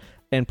in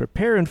and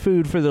preparing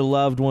food for their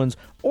loved ones,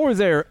 or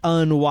they're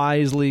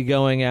unwisely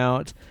going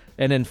out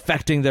and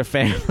infecting their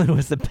family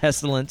with the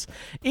pestilence,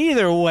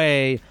 either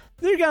way,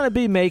 they're going to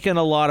be making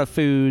a lot of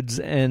foods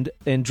and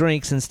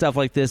drinks and stuff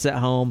like this at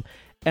home.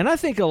 And I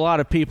think a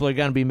lot of people are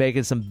going to be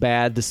making some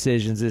bad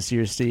decisions this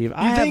year, Steve.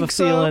 I have a think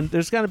so? feeling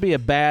there's going to be a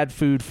bad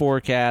food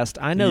forecast.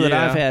 I know that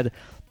Yeah. I've had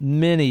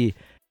many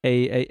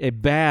a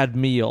bad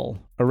meal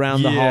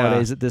around the Yeah.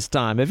 holidays at this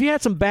time. Have you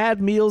had some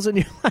bad meals in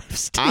your life,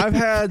 Steve? I've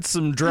had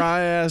some dry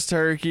ass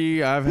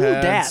turkey. I've Ooh,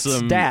 had dats,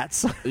 some.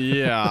 dats.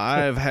 Yeah,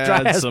 I've had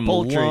Dry-ass some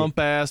poultry. lump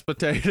ass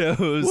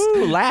potatoes.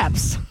 Ooh,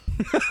 laps.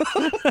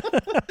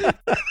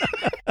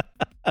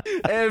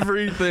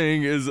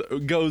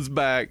 Everything goes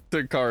back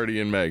to Cardi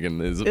and Megan.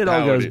 It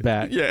all goes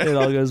back. Yeah, It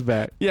all goes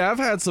back. yeah. I've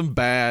had some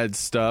bad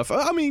stuff.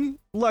 I mean,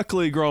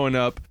 luckily growing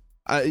up,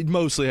 I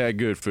mostly had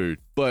good food,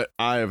 but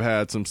I have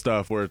had some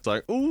stuff where it's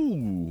like,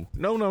 ooh,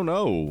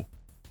 no.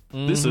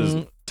 This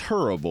is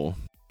terrible.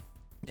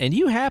 And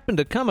you happen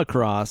to come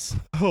across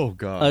Oh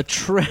God. a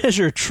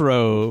treasure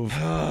trove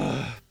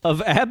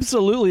of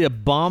absolutely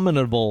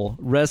abominable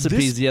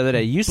recipes This the other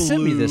day. You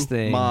sent me this Blew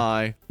thing.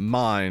 my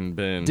mind,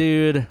 Ben.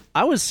 Dude,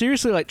 I was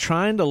seriously like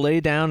trying to lay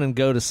down and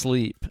go to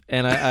sleep.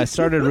 And I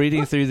started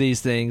reading through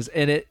these things,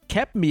 and it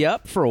kept me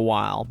up for a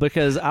while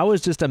because I was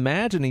just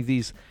imagining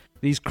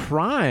these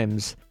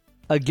crimes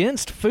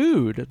against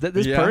food that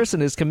this Yeah.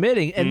 person is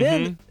committing. And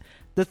then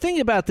the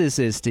thing about this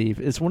is, Steve,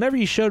 is whenever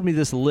you showed me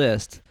this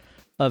list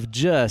of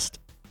just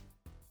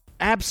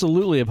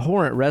absolutely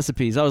abhorrent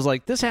recipes, I was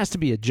like, this has to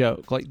be a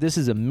joke. Like, this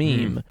is a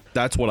meme.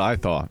 That's what I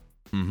thought.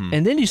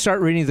 And then you start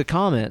reading the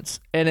comments,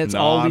 and it's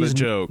all Not a these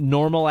joke.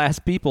 normal-ass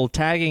people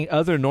tagging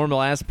other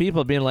normal-ass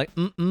people, being like,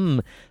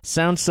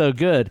 sounds so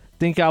good.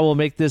 Think I will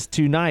make this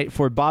tonight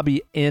for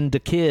Bobby and the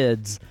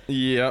kids.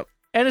 Yep.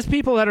 And it's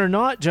people that are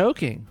not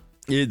joking.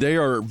 Yeah, they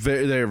are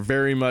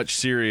very much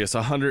serious.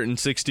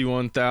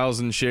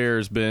 161,000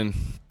 shares, Ben.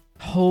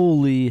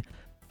 Holy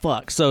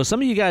fuck. So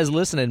some of you guys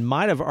listening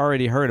might have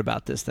already heard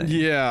about this thing.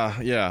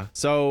 Yeah.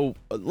 So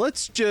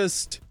let's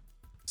just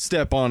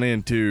step on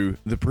into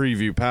the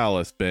preview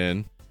palace,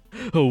 Ben.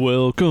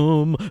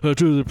 Welcome to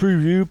the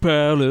Preview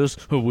Palace.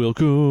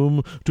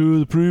 Welcome to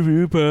the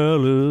Preview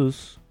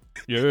Palace.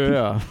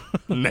 Yeah.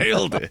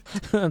 Nailed it.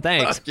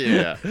 Thanks. Fuck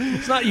yeah.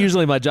 It's not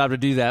usually my job to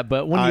do that,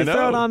 but when I you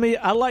throw it know. on me,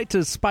 I like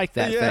to spike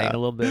that Yeah. thing a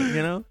little bit,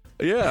 you know?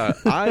 Yeah.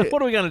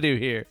 What are we going to do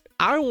here?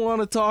 I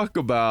want to talk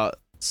about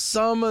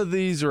some of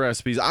these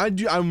recipes.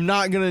 I'm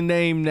not going to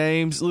name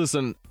names.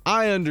 Listen,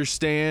 I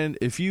understand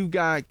if you've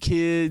got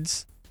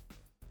kids,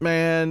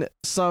 man,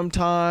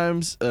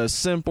 sometimes a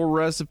simple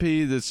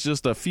recipe that's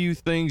just a few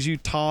things you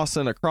toss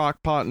in a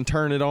crock pot and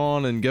turn it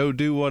on and go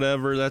do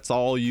whatever, that's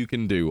all you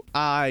can do.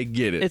 I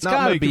get it. It's not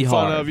gotta making be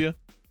fun hard. of you.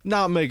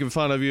 Not making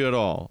fun of you at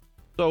all.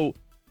 So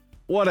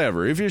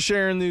whatever. If you're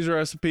sharing these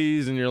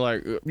recipes and you're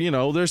like,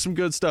 there's some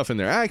good stuff in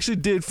there. I actually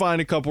did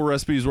find a couple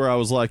recipes where I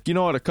was like, you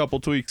know what, a couple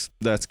tweaks,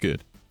 that's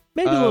good.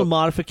 Maybe a little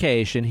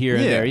modification here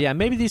and yeah. there. Yeah,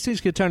 maybe these things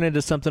could turn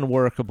into something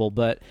workable,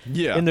 but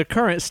Yeah. in their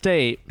current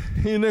state,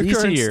 In their these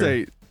current here,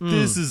 state,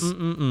 this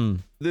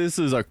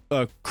is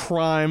a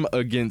crime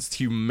against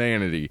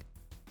humanity.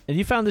 and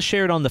you found this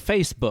shared on the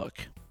Facebook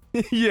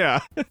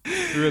Yeah.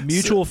 through a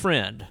mutual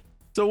friend.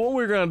 So what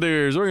we're gonna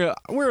do is we're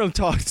gonna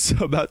talk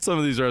about some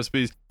of these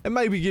recipes and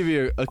maybe give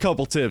you a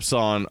couple tips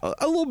on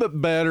a little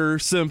bit better,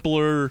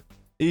 simpler,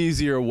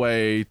 easier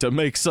way to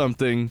make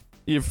something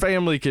your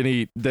family can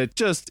eat that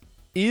just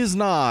is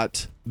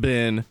not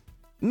been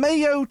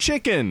mayo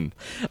chicken.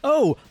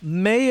 Oh,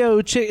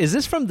 mayo chicken. Is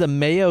this from the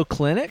Mayo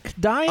Clinic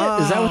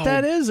diet? Is that what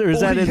that is? Or is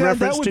that in yeah, that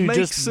reference would to make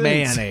just sense.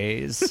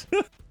 mayonnaise?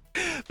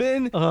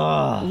 Then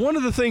one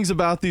of the things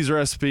about these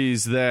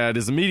recipes that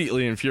is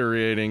immediately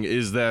infuriating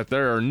is that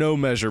there are no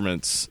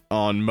measurements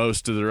on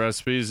most of the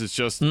recipes. It's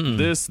just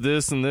this,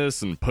 and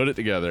this, and put it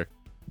together.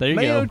 There you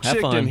Mayo go. Have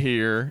chicken fun.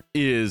 here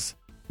is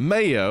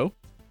mayo,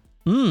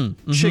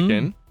 Mm-hmm.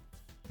 chicken,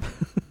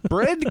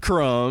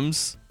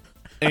 breadcrumbs,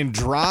 and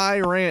dry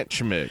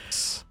ranch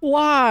mix.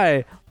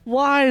 Why?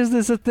 Why is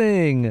this a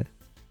thing?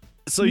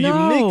 So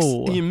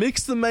No. you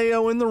mix the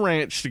mayo and the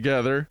ranch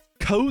together,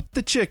 coat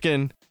the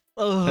chicken,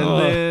 Ugh.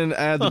 and then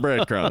add the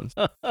breadcrumbs.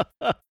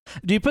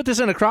 Do you put this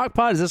in a crock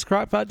pot? Is this a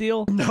crock pot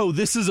deal? No,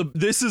 this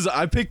is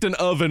I picked an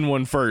oven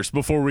one first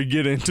before we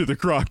get into the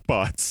crock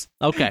pots.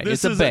 Okay,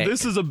 This it's a bake.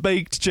 This is a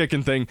baked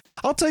chicken thing.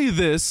 I'll tell you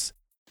this,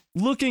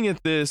 looking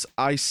at this,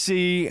 I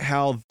see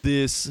how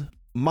this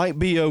might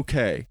be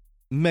okay.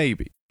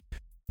 Maybe.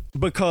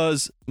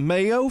 Because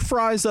mayo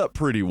fries up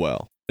pretty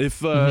well.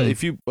 If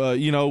you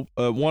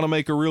want to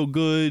make a real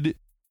good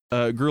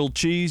grilled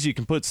cheese, you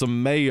can put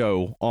some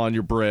mayo on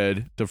your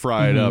bread to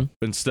fry it up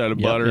instead of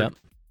butter.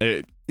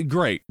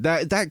 Great.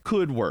 That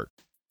could work.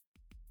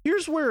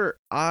 Here's where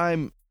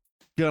I'm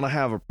gonna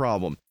have a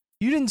problem.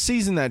 You didn't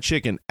season that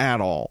chicken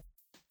at all.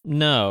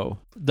 No,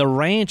 the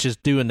ranch is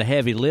doing the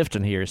heavy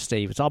lifting here,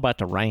 Steve. It's all about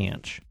the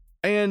ranch.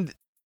 And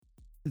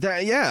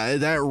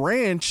that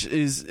ranch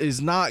is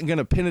not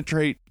gonna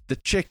penetrate the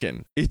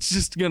chicken. It's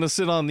just gonna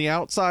sit on the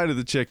outside of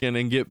the chicken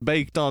and get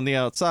baked on the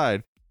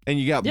outside. And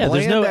you got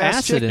There's no bland-ass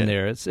acid chicken. in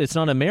there. It's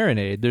not a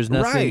marinade. There's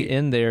nothing Right.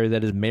 in there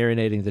that is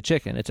marinating the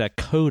chicken. It's a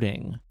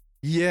coating.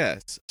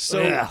 Yes.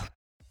 So Ugh.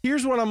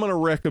 here's what I'm going to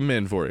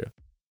recommend for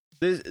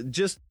you.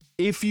 Just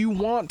if you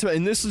want to,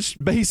 and this is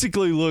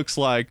basically looks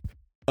like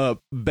a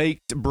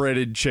baked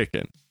breaded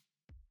chicken.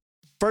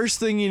 First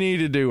thing you need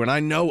to do, and I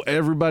know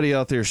everybody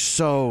out there is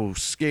so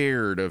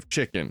scared of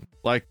chicken.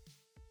 Like,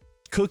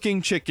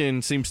 cooking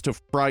chicken seems to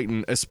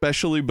frighten,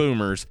 especially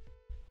boomers,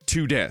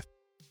 to death.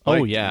 Oh,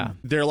 Like, yeah.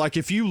 They're like,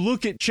 if you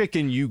look at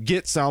chicken, you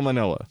get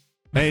salmonella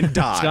and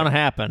die. It's going to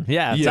happen.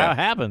 Yeah, it's Yeah. how it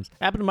happens.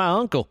 Happened to my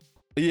uncle.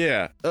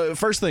 Yeah.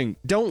 First thing,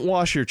 don't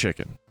wash your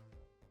chicken.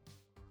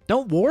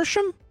 Don't wash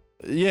them?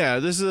 Yeah,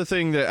 this is a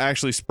thing that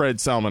actually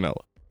spreads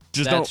salmonella.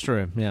 Just That's don't.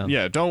 true, yeah.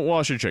 Yeah, don't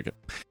wash your chicken.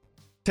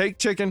 Take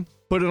chicken,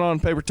 put it on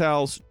paper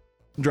towels,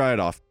 dry it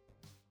off.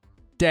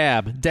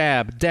 Dab,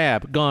 dab,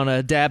 dab.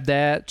 Gonna dab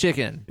that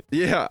chicken.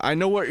 Yeah, I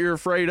know what you're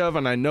afraid of,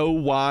 and I know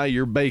why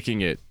you're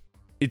baking it.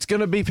 It's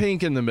gonna be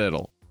pink in the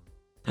middle.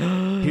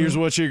 Here's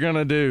what you're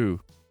gonna do.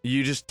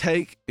 You just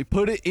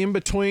put it in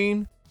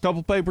between a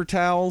couple paper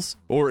towels,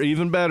 or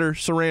even better,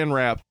 saran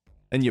wrap,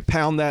 and you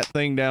pound that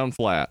thing down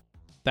flat.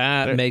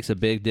 That There- makes a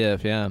big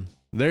diff, yeah.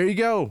 There you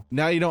go.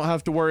 Now you don't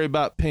have to worry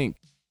about pink.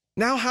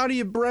 Now, how do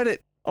you bread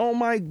it? Oh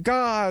my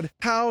God.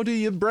 How do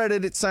you bread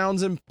it? It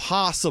sounds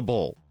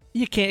impossible.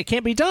 It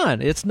can't be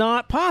done. It's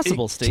not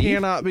possible, It Steve.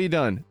 cannot be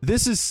done.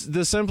 This is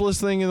the simplest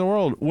thing in the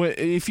world.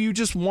 If you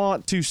just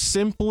want to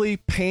simply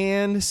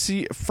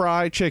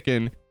fry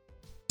chicken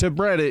to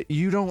bread it,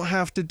 you don't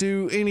have to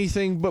do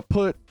anything but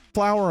put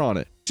flour on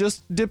it.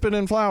 Just dip it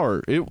in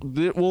flour.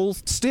 It will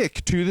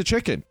stick to the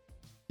chicken.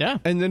 Yeah.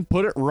 And then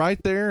put it right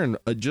there and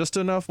just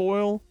enough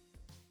oil.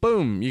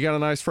 Boom, you got a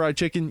nice fried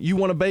chicken. You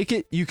want to bake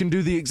it? You can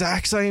do the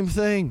exact same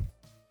thing.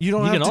 You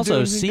don't You have can to also do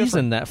anything season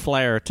different. that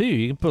flour, too.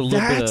 You can put a little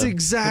bit That's of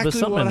exactly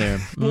something what in there.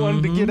 I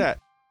wanted to Mhm. get at.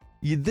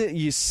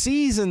 You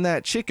season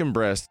that chicken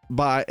breast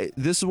by,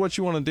 this is what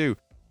you want to do.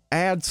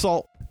 Add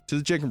salt to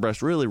the chicken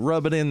breast, really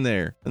rub it in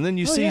there. And then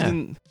you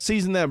season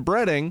that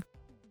breading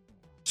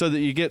so that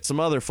you get some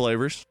other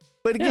flavors.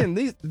 But again,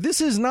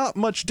 this is not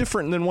much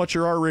different than what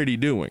you're already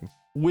doing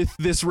with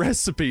this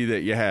recipe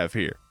that you have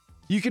here.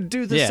 You could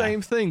do the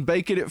same thing,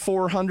 bake it at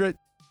 400,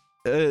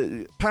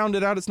 pound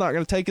it out. It's not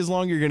going to take as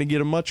long. You're going to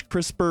get a much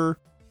crisper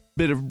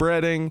bit of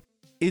breading.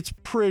 It's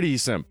pretty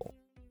simple.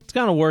 It's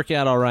going to work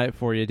out all right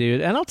for you,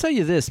 dude. And I'll tell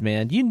you this,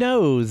 man. You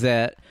know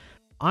that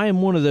I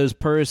am one of those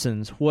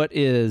persons what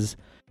is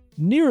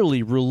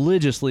nearly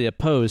religiously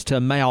opposed to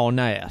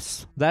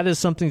mayonnaise. That is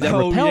something that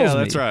repels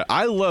me. That's right.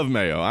 I love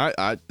mayo.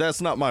 I that's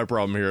not my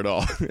problem here at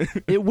all.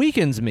 It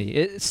weakens me.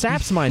 It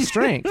saps my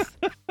strength.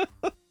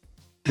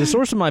 The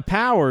source of my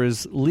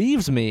powers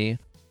leaves me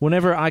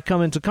whenever I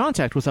come into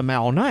contact with a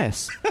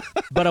mayonnaise.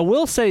 But I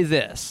will say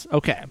this,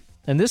 okay,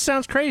 and this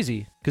sounds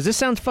crazy, because this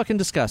sounds fucking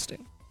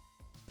disgusting.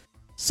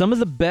 Some of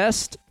the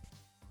best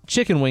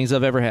chicken wings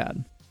I've ever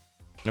had.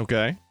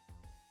 Okay.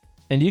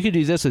 And you can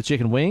do this with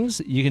chicken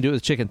wings. You can do it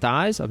with chicken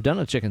thighs. I've done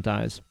it with chicken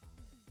thighs.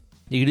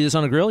 You can do this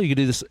on a grill. You can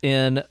do this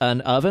in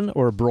an oven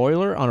or a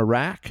broiler on a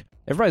rack.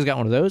 Everybody's got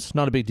one of those.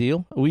 Not a big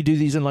deal. We do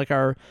these in like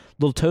our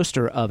little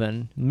toaster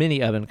oven,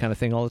 mini oven kind of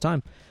thing all the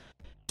time.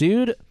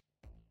 Dude,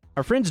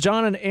 our friends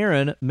John and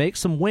Aaron make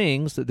some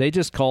wings that they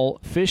just call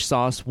fish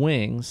sauce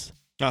wings.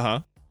 Uh-huh.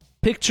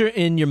 Picture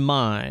in your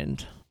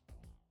mind,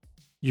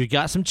 you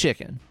got some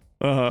chicken.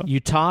 Uh-huh. You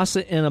toss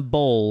it in a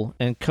bowl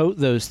and coat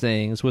those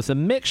things with a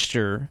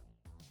mixture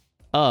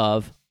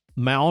of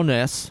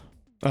mayonnaise,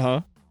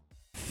 Uh-huh.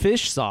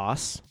 fish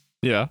sauce.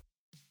 Yeah.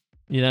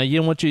 You know,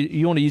 you want to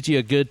use you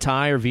a good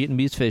Thai or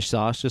Vietnamese fish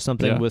sauce, just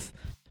something Yeah. with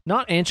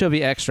Not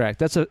anchovy extract.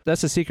 That's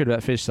a secret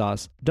about fish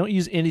sauce. Don't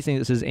use anything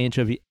that says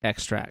anchovy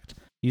extract.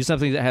 Use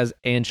something that has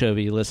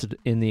anchovy listed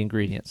in the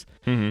ingredients.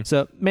 Mm-hmm.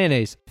 So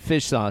mayonnaise,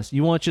 fish sauce.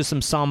 You want just some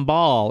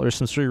sambal or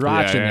some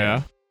sriracha in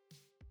there.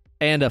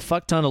 And a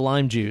fuck ton of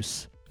lime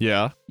juice.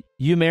 Yeah.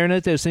 You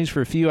marinate those things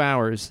for a few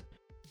hours.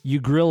 You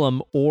grill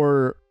them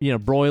or,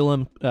 broil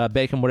them,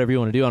 bake them, whatever you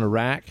want to do on a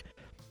rack.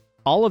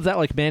 All of that,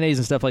 like mayonnaise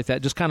and stuff like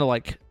that, just kind of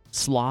like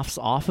sloughs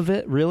off of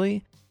it,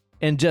 really,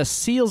 and just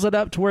seals it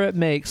up to where it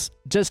makes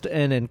just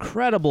an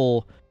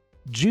incredible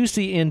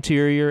juicy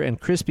interior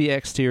and crispy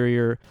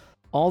exterior.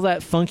 All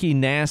that funky,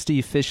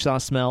 nasty fish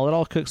sauce smell, it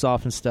all cooks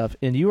off and stuff,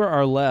 and you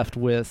are left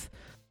with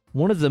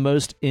one of the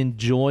most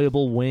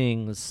enjoyable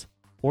wings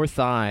or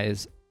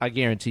thighs I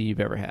guarantee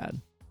you've ever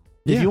had.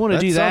 If you want to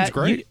do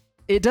that,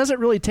 it doesn't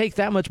really take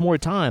that much more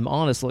time,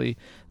 honestly,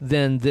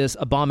 than this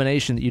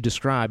abomination that you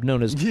described,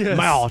 known as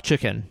Mao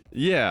chicken.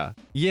 Yeah,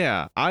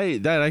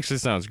 that actually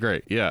sounds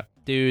great. Yeah,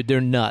 dude,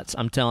 they're nuts.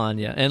 I'm telling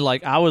you. And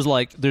I was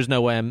like, there's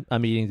no way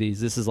I'm eating these.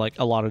 This is like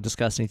a lot of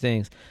disgusting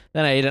things.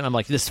 Then I ate it, and I'm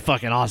like, this is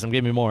fucking awesome.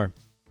 Give me more.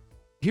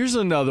 Here's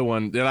another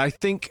one that I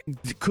think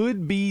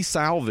could be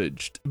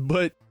salvaged,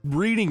 but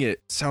reading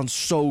it sounds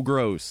so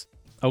gross.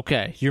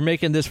 Okay, you're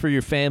making this for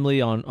your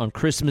family on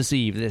Christmas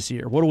Eve this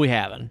year. What are we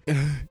having?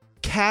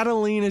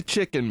 Catalina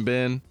chicken,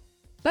 Ben.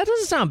 That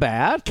doesn't sound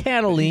bad.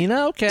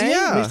 Catalina, okay.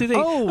 Yeah.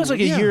 It's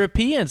like a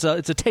European, so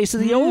it's a taste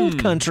of the old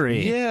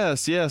country.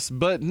 Yes,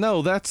 but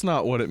no, that's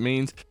not what it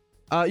means.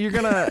 You're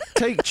going to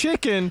take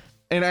chicken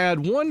and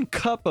add 1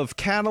 cup of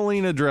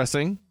Catalina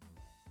dressing.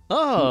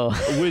 Oh.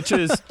 Which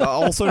is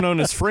also known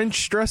as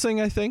French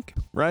dressing, I think,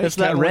 right? It's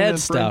that red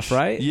stuff,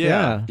 right?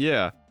 Yeah.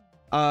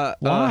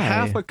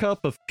 Half a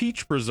cup of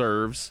peach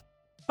preserves.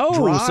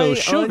 Oh, so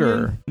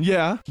sugar.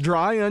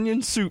 Dry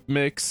onion soup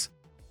mix,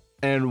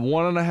 and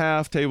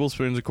 1.5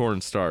 tablespoons of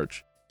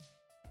cornstarch.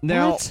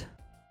 Now, what?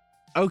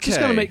 Okay. Just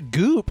gonna make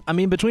goop. I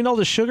mean, between all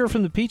the sugar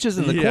from the peaches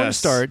and the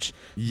cornstarch,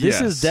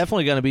 this is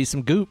definitely gonna be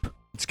some goop.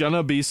 It's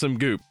gonna be some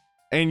goop.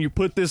 And you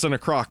put this in a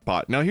crock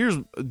pot. Now, here's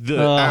the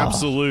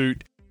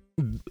absolute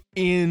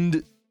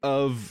end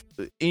of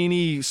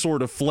any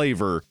sort of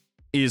flavor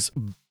is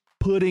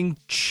putting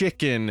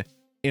chicken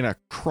in a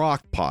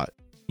crock pot.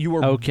 You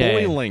are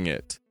boiling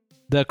it.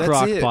 The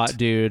crock pot,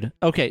 dude.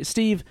 Okay,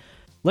 Steve,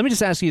 let me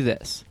just ask you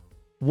this.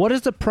 What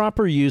is the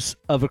proper use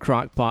of a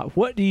crock pot?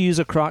 What do you use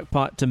a crock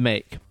pot to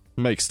make?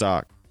 Make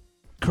stock.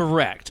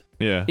 Correct.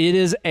 Yeah. It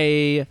is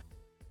a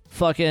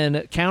fucking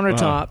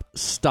countertop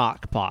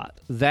stock pot.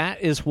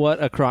 That is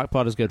what a crock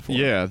pot is good for.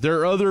 Yeah, there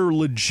are other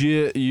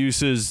legit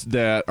uses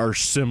that are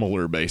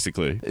similar,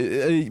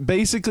 basically.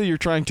 Basically, you're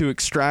trying to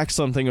extract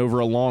something over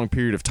a long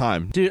period of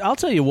time. Dude, I'll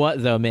tell you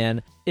what, though,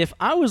 man. If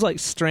I was,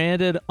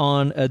 stranded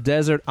on a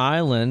desert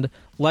island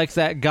like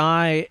that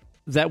guy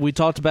that we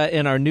talked about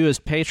in our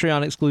newest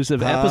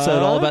Patreon-exclusive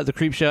episode all about the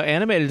Creepshow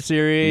animated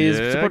series,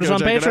 support us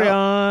on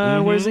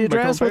Patreon. Where's the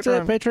address? What's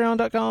it?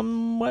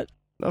 Patreon.com. What?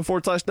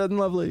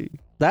 /DeadandLovely.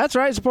 That's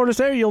right. Support us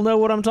there. You'll know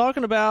what I'm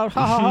talking about.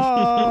 Ha ha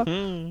ha.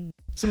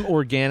 Some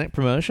organic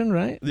promotion,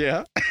 right?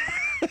 Yeah.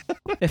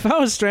 If I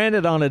was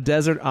stranded on a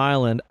desert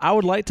island, I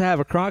would like to have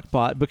a crock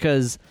pot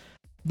because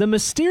the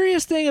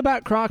mysterious thing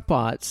about crock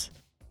pots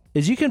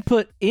is you can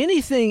put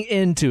anything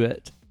into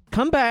it,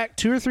 come back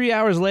 2 or 3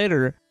 hours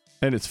later,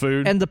 and it's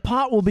food, and the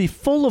pot will be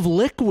full of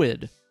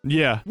liquid.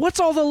 Yeah. What's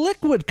all the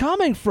liquid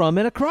coming from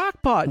in a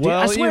crock pot? Dude, well,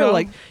 I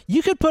swear,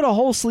 you could put a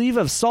whole sleeve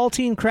of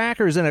saltine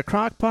crackers in a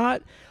crock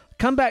pot,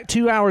 come back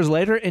 2 hours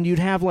later, and you'd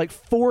have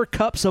 4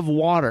 cups of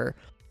water.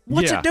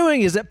 What's it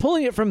doing? Is it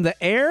pulling it from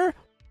the air?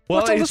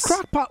 What's all this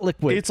crock pot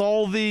liquid? It's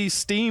all the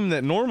steam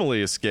that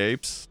normally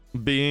escapes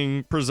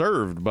being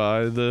preserved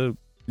by the,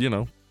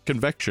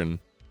 convection.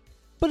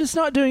 But it's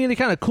not doing any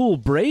kind of cool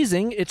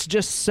braising. It's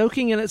just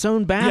soaking in its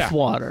own bath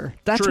water.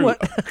 That's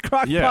what a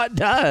crock pot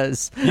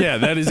does. Yeah,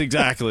 that is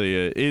exactly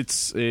it.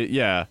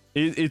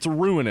 It's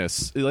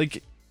ruinous.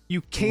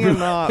 You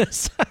cannot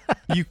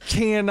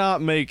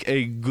make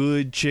a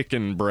good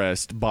chicken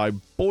breast by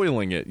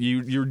boiling it.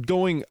 You're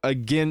going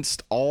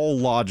against all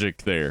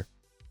logic there.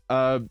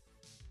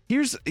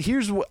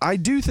 Here's what I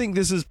do think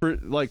this is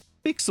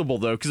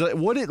fixable though, because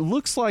what it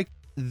looks like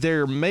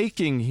they're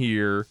making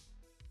here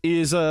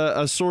is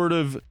a sort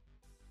of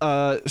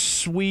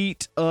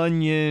sweet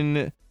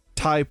onion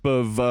type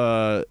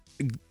of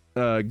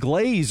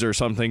glaze or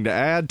something to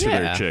add to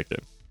their chicken.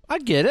 I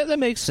get it. That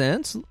makes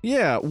sense.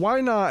 Yeah, why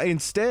not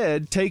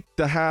instead take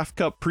the half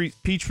cup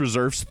peach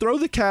preserves, throw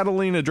the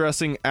Catalina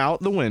dressing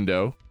out the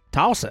window,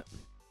 toss it.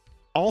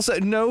 Also,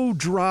 no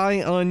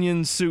dry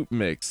onion soup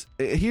mix.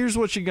 Here's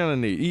what you're gonna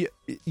need: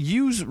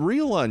 use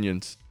real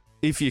onions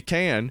if you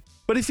can.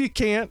 But if you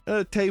can't,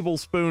 a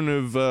tablespoon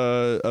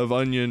of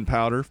onion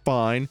powder,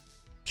 fine.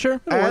 Sure.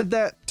 Add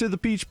that to the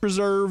peach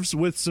preserves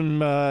with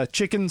some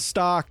chicken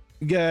stock.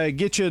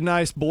 Get you a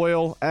nice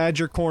boil. Add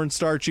your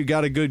cornstarch. You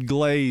got a good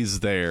glaze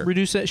there.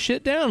 Reduce that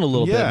shit down a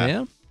little bit,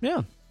 man.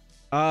 Yeah.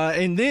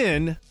 And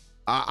then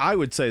I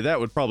would say that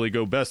would probably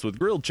go best with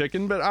grilled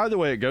chicken. But either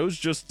way it goes,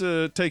 just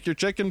take your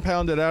chicken,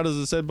 pound it out, as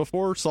I said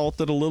before,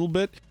 salt it a little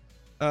bit.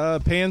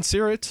 pan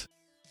sear it,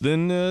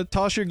 then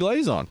toss your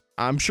glaze on.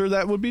 I'm sure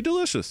that would be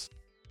delicious.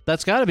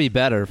 That's got to be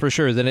better for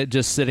sure than it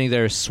just sitting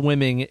there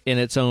swimming in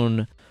its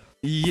own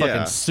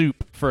fucking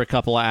soup for a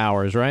couple of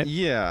hours, right?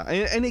 Yeah,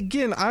 and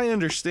again, I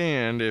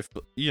understand if,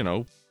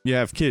 you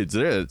have kids.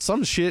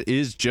 Some shit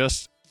is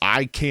just,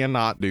 I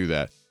cannot do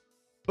that.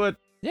 But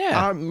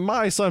yeah,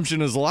 my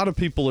assumption is a lot of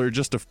people are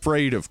just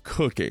afraid of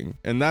cooking,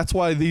 and that's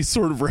why these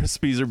sort of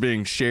recipes are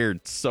being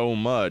shared so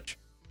much.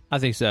 I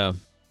think so.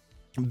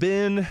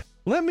 Ben,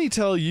 let me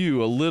tell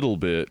you a little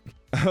bit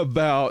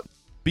about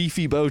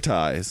beefy bow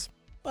ties.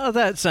 Well,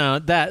 that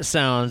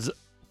sounds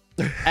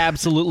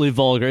absolutely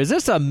vulgar. Is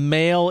this a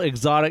male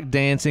exotic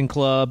dancing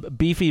club?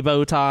 Beefy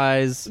bow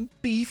ties.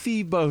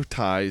 Beefy bow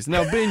ties.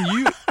 Now, Ben,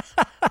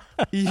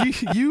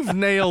 you've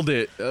nailed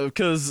it,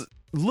 because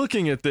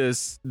looking at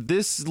this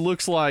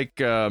looks like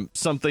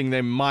something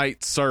they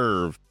might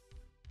serve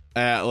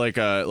at like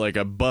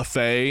a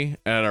buffet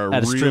at a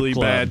really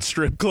bad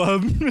strip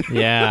club.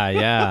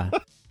 Yeah.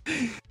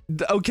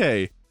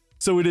 Okay,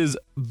 so it is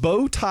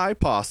bow tie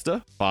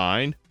pasta.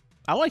 Fine.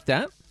 I like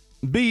that.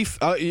 Beef.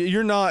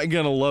 You're not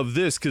gonna love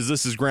this because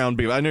this is ground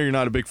beef. I know you're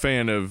not a big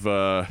fan of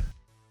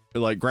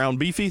like ground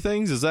beefy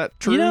things. Is that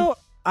true?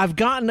 I've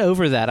gotten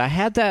over that. I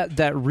had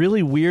that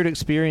really weird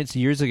experience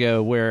years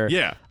ago where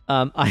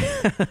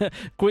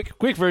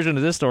quick version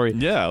of this story.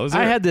 Yeah,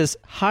 I had this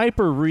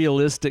hyper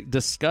realistic,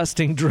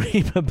 disgusting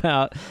dream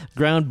about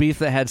ground beef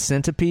that had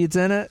centipedes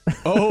in it.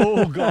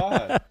 Oh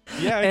God!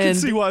 Yeah, I can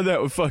see why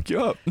that would fuck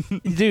you up,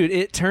 dude.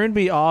 It turned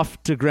me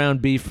off to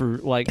ground beef for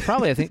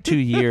probably I think 2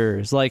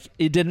 years.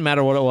 It didn't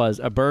matter what it was,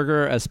 a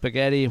burger, a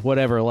spaghetti,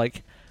 whatever.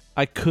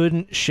 I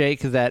couldn't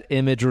shake that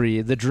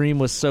imagery. The dream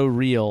was so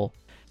real.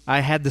 I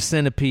had the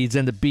centipedes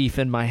and the beef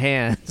in my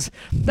hands.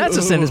 That's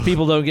a sentence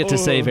people don't get to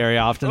say very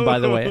often, by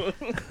the way.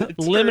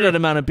 Limited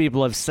amount of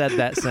people have said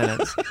that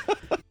sentence.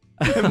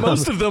 And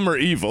most of them are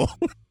evil.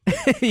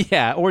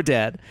 Yeah, or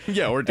dead.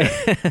 Yeah, or dead.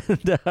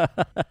 And,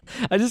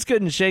 I just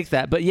couldn't shake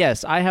that. But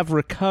yes, I have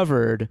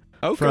recovered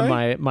from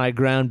my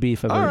ground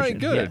beef aversion. All right,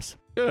 good. Yes.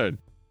 Good.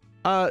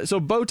 So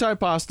bow tie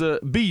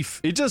pasta,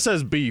 beef. It just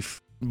says beef,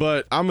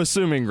 but I'm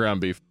assuming ground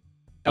beef.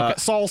 Okay.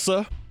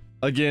 Salsa,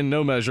 again,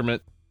 no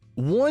measurement.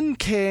 1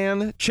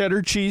 can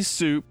cheddar cheese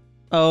soup.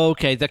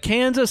 Okay, the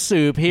cans of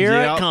soup. Here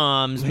it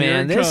comes,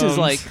 man. This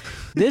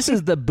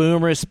is the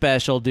boomer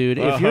special, dude.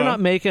 If you're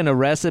not making a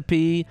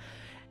recipe,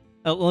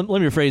 let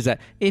me rephrase that.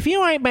 If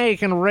you ain't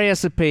making a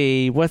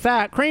recipe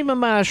without cream of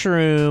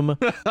mushroom,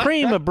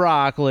 cream of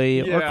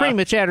broccoli, or cream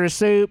of cheddar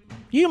soup,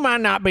 you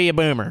might not be a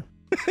boomer.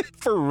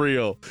 For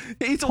real.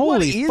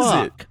 Holy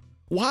fuck. It?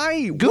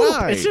 Why? Goop.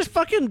 Why? It's just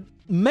fucking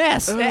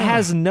mess. Ugh. It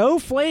has no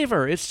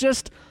flavor. It's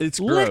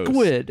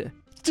liquid. Gross.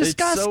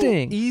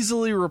 Disgusting. It's so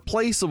easily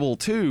replaceable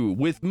too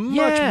with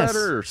much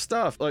better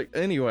stuff.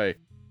 Anyway.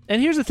 And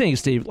here's the thing,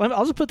 Steve.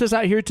 I'll just put this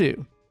out here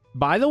too.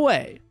 By the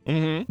way,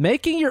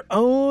 making your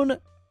own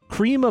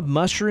cream of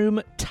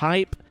mushroom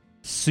type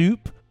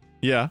soup.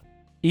 Yeah.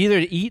 Either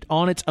to eat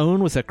on its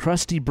own with a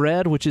crusty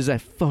bread, which is a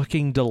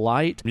fucking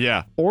delight.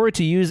 Yeah. Or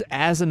to use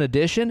as an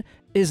addition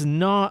is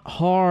not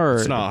hard.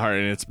 It's not hard,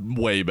 and it's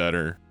way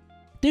better.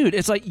 Dude,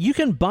 it's like you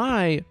can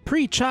buy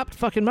pre-chopped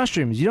fucking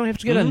mushrooms. You don't have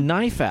to get a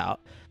knife out.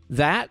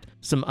 That,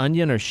 some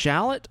onion or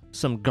shallot,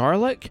 some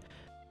garlic,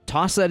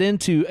 toss that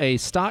into a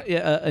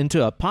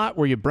pot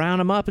where you brown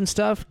them up and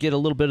stuff, get a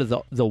little bit of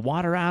the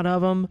water out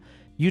of them.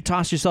 You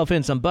toss yourself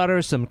in some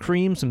butter, some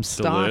cream, some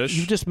stock. Delish.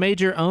 You've just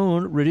made your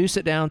own, reduce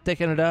it down,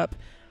 thicken it up.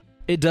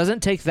 It doesn't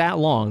take that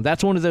long.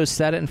 That's one of those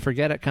set it and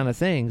forget it kind of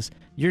things.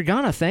 You're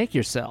going to thank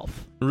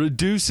yourself.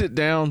 Reduce it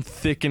down,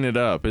 thicken it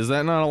up. Is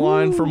that not a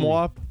line from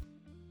WAP?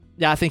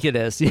 Yeah, I think it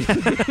is. Yeah.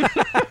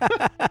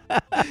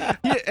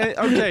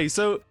 Okay,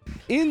 so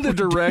in the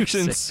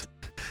directions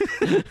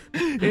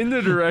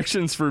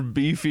for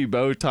beefy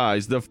bow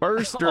ties, the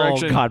first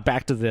direction... Oh, God,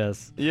 back to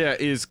this. Yeah,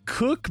 is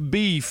cook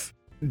beef,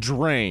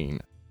 drain.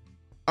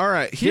 All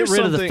right, get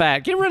rid of the fat.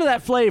 Get rid of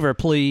that flavor,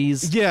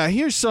 please. Yeah,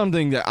 here's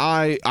something that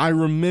I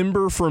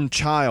remember from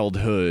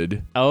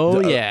childhood. Oh,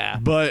 yeah.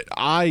 But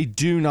I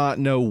do not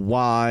know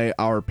why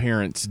our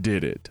parents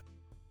did it.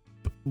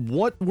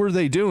 What were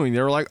they doing?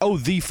 They were like, oh,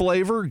 the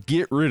flavor?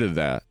 Get rid of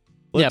that.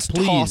 Let's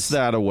toss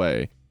that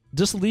away.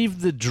 Just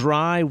leave the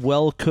dry,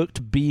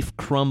 well-cooked beef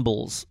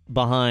crumbles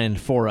behind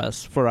for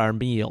us for our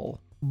meal.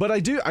 But I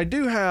do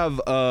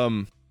have...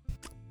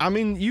 I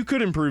mean, you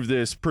could improve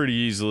this pretty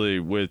easily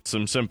with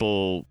some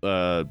simple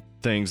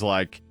things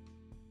like,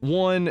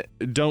 1,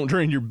 don't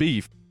drain your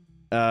beef.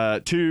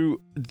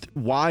 2,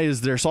 why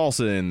is there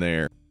salsa in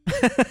there?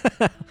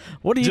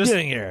 What are you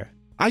doing here?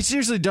 I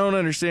seriously don't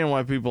understand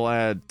why people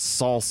add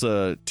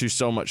salsa to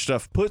so much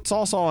stuff. Put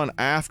salsa on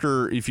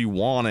after if you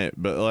want it,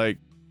 but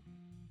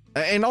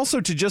and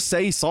also to just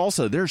say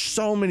salsa, there's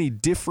so many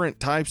different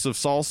types of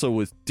salsa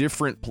with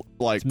different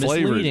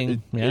flavors.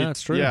 Yeah,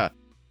 that's true. Yeah.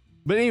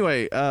 But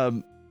anyway,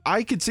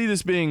 I could see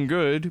this being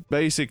good.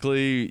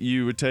 Basically,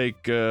 you would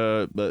take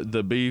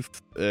the beef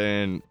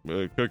and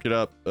cook it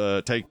up.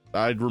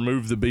 I'd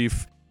remove the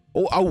beef,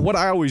 What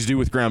I always do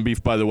with ground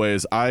beef, by the way,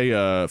 is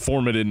I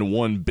form it into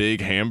one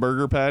big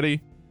hamburger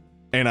patty,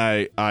 and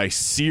I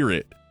sear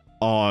it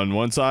on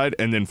one side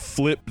and then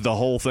flip the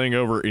whole thing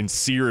over and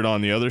sear it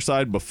on the other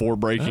side before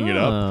breaking it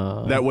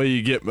up. That way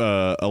you get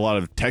a lot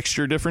of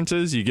texture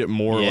differences. You get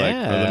more like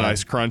the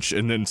nice crunch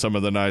and then some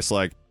of the nice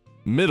like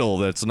middle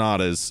that's not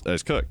as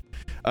cooked.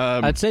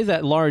 I'd say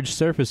that large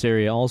surface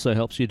area also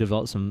helps you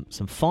develop some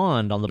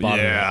fond on the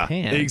bottom of the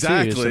pan.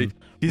 Exactly.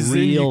 Too, some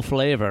real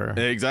flavor.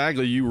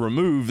 Exactly. You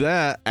remove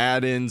that,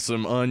 add in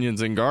some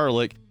onions and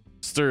garlic,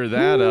 stir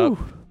that up.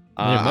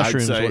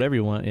 Mushrooms, whatever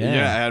you want. Yeah,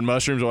 add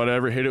mushrooms,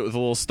 whatever. Hit it with a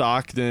little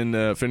stock,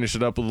 then finish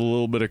it up with a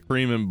little bit of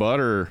cream and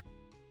butter.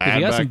 If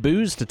you got some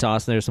booze to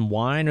toss in there, some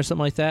wine or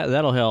something like that,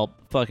 that'll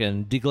help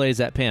fucking deglaze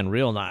that pan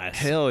real nice.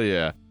 Hell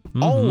yeah.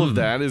 Mm-hmm. All of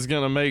that is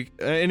going to make,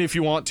 and if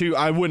you want to,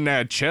 I wouldn't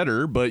add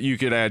cheddar, but you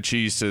could add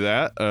cheese to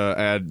that.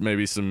 Add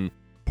maybe some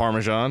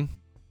Parmesan.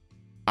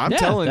 I'm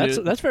telling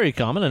you. That's very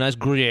common. A nice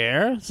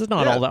Gruyere. This is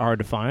not all that hard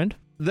to find.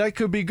 That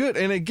could be good.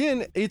 And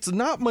again, it's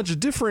not much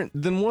different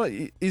than what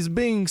is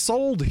being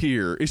sold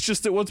here. It's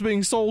just that what's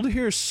being sold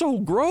here is so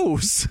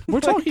gross.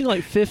 We're talking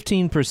like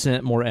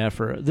 15% more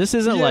effort. This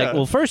isn't like,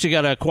 well, first you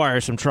got to acquire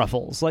some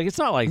truffles. Like, it's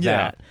not like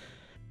that.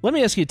 Let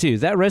me ask you, too,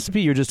 that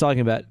recipe you're just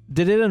talking about,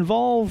 did it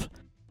involve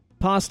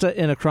pasta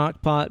in a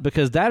crock pot?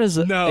 Because that is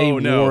a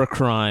war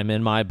crime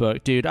in my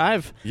book, dude.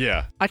 I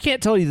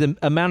can't tell you the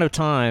amount of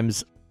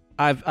times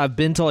I've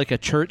been to like a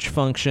church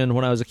function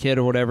when I was a kid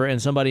or whatever,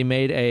 and somebody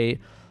made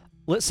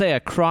let's say a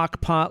crock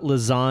pot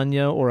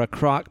lasagna or a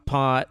crock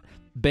pot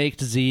baked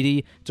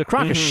ziti. It's a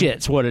crock of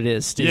shit's what it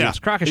is, Steve. It's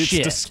a crock of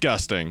shit. It's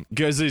disgusting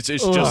because it's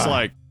just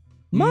like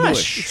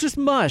mush. It's just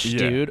mush,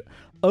 dude.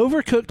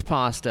 Overcooked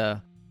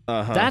pasta.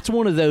 That's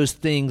one of those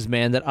things,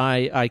 man, that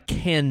I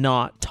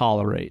cannot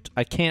tolerate.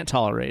 I can't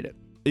tolerate it.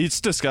 It's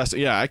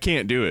disgusting. Yeah, I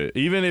can't do it.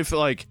 Even if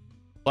like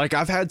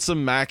I've had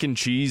some mac and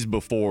cheese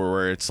before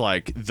where it's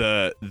like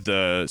the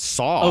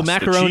sauce. Oh,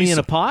 macaroni in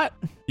a pot?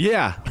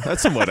 Yeah,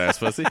 that's somewhat ass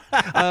pussy.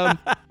 The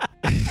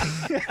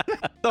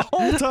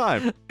whole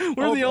time.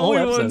 We're the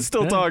only ones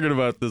still talking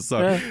about this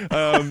song.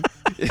 Yeah.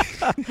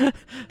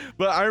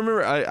 But I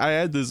remember I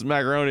had this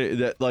macaroni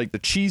that like the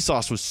cheese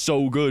sauce was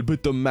so good,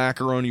 but the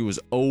macaroni was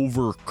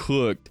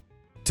overcooked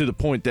to the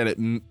point that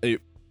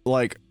it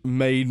like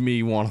made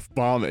me want to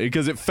vomit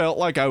because it felt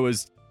like I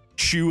was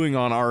chewing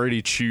on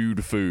already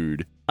chewed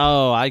food.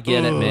 Oh, I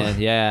get it,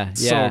 man. Yeah.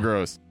 So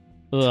gross.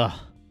 Ugh.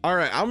 All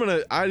right,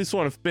 I just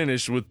want to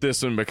finish with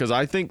this one because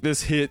I think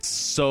this hits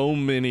so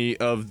many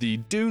of the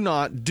do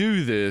not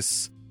do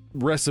this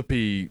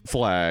recipe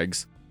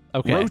flags.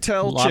 Okay. Rotel chicken.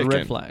 A lot of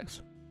red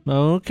flags.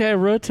 Okay,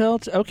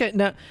 Rotel. Okay,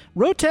 now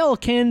Rotel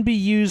can be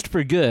used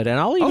for good, and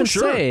I'll even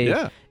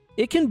say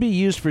it can be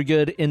used for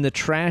good in the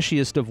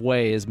trashiest of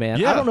ways, man.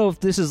 Yeah. I don't know if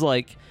this is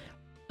like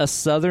a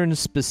Southern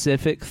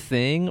specific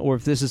thing or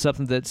if this is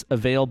something that's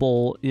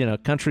available,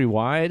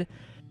 countrywide.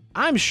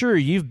 I'm sure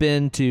you've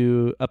been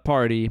to a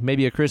party,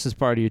 maybe a Christmas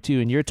party or two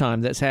in your time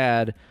that's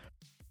had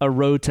a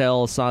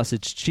Rotel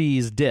sausage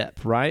cheese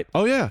dip, right?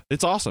 Oh, yeah.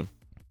 It's awesome.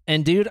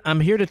 And, dude, I'm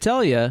here to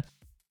tell you,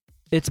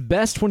 it's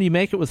best when you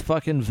make it with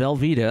fucking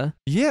Velveeta.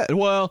 Yeah,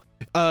 well,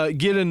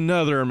 get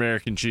another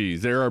American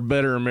cheese. There are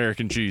better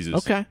American cheeses.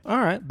 Okay, all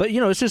right. But,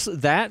 it's just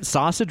that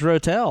sausage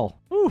Rotel.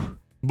 Ooh.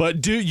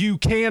 But you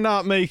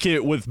cannot make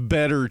it with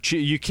better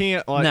cheese. You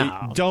can't,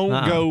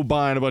 don't go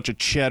buying a bunch of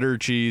cheddar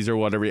cheese or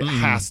whatever. It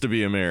has to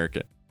be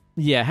American.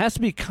 Yeah, it has to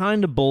be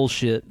kind of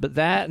bullshit. But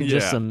that and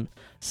just some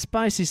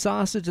spicy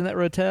sausage in that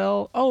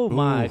Rotel. Oh,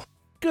 my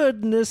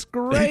goodness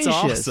gracious. It's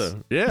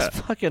awesome. Yeah.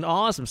 It's fucking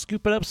awesome.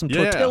 Scooping up some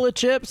tortilla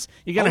chips.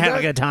 You're going to have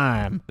a good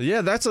time.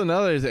 Yeah, that's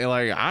another thing.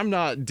 Like, I'm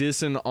not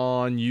dissing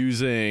on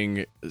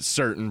using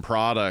certain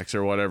products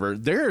or whatever.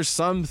 There are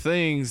some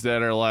things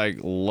that are like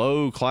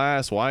low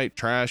class, white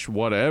trash,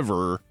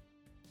 whatever,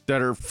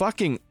 that are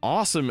fucking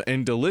awesome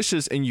and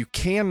delicious, and you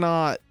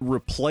cannot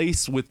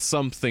replace with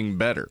something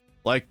better.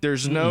 Like,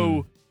 there's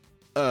no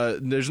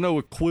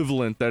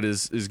equivalent that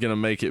is going to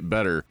make it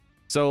better.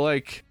 So,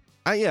 like,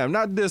 I'm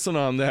not dissing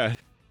on that.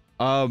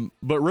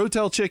 But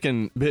Rotel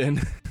chicken,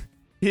 Ben,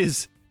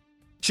 is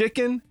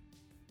chicken,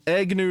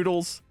 egg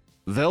noodles,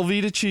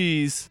 Velveeta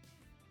cheese,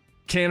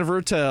 can of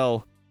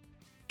Rotel,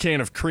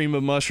 can of cream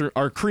of mushroom,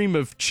 or cream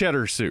of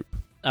cheddar soup.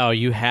 Oh,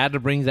 you had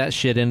to bring that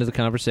shit into the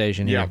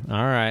conversation here. Yeah.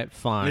 All right,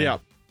 fine. Yeah.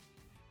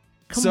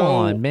 Come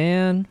on,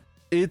 man.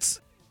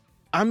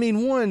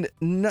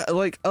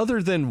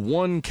 Other than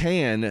one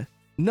can,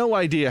 no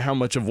idea how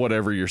much of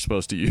whatever you're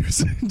supposed to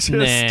use.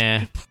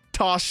 Just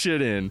toss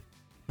shit in.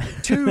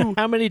 2,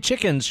 how many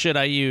chickens should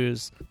I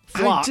use?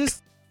 Flock.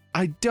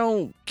 I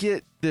don't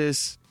get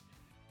this.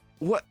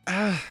 What?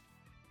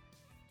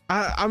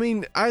 I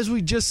mean, as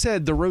we just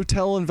said, the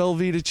Rotel and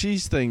Velveeta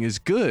cheese thing is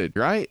good,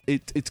 right?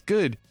 It's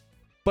good,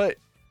 but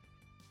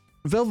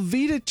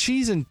Velveeta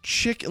cheese and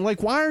chicken,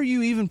 like, why are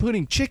you even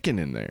putting chicken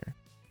in there?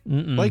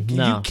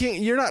 You can't.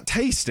 You're not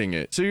tasting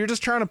it, so you're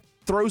just trying to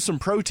throw some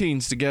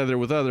proteins together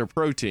with other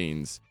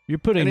proteins. You're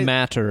putting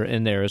matter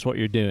in there is what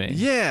you're doing.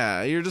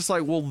 Yeah, you're just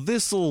like, well,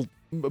 this'll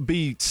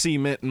be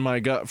cement in my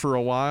gut for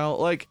a while.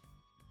 Like,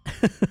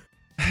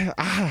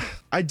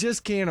 I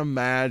just can't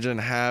imagine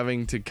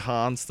having to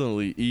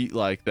constantly eat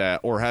like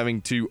that, or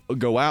having to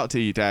go out to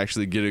eat to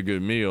actually get a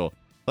good meal.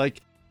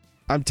 Like,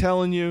 I'm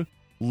telling you,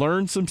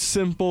 learn some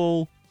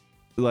simple,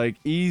 like,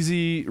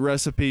 easy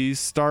recipes.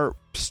 Start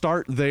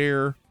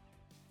there.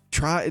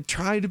 Try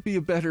to be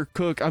a better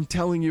cook. I'm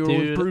telling you,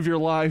 it'll improve your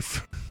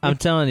life. I'm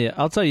telling you,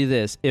 I'll tell you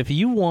this. If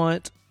you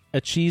want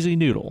a cheesy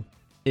noodle,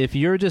 if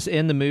you're just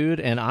in the mood,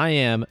 and I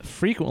am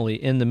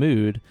frequently in the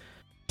mood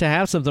to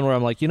have something where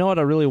I'm like, you know what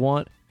I really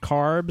want?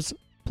 Carbs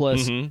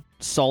plus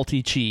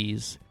salty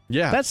cheese.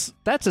 Yeah.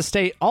 That's a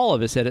state all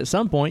of us hit at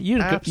some point. You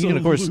can,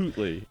 of course,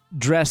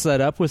 dress that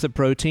up with a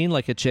protein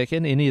like a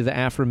chicken, any of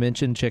the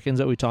aforementioned chickens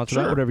that we talked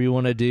about, whatever you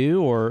want to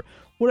do, or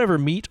whatever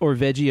meat or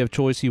veggie of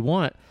choice you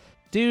want.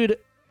 Dude,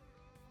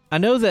 I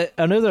know that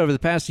over the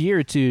past year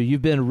or two,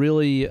 you've been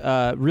really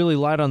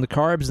light on the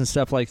carbs and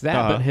stuff like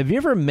that, but have you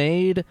ever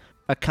made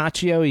a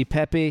cacio e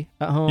pepe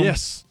at home?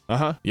 Yes.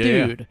 Yeah,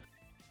 dude. Yeah.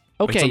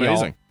 Okay, it's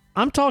amazing. y'all.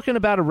 I'm talking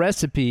about a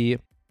recipe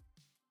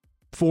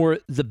for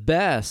the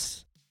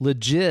best,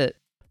 legit,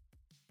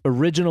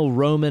 original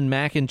Roman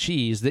mac and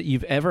cheese that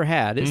you've ever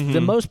had. It's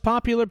the most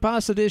popular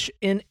pasta dish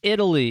in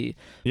Italy.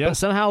 Yeah. But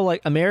somehow,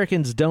 like,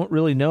 Americans don't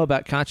really know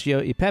about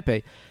cacio e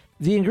pepe.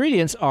 The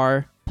ingredients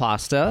are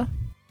pasta,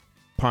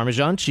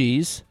 Parmesan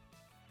cheese,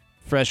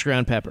 fresh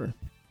ground pepper.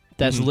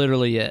 That's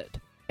literally it.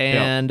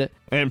 And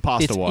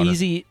pasta water. It's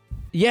easy.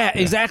 Yeah,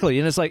 exactly.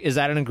 And it's like, is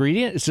that an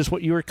ingredient? It's just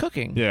what you were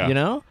cooking. Yeah. You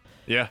know?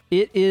 Yeah.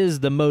 It is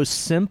the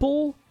most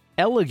simple,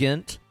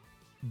 elegant,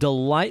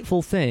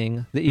 delightful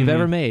thing that you've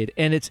ever made.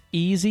 And it's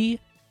easy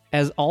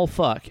as all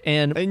fuck.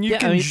 And you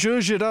can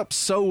zhuzh it up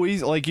so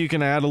easy. Like, you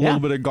can add a little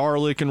bit of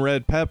garlic and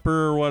red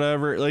pepper or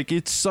whatever. Like,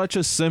 it's such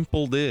a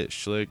simple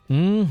dish. Like,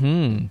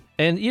 And,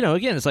 you know,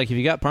 again, it's like, if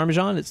you got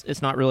Parmesan,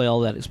 it's not really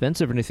all that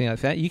expensive or anything like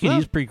that. You can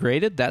use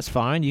pre-grated. That's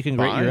fine. You can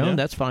grate your own. Yeah.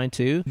 That's fine,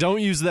 too.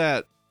 Don't use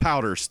that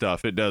powder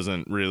stuff. It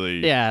doesn't really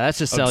that's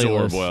just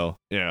cellulose. Absorb well.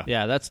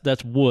 Yeah,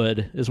 that's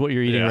wood is what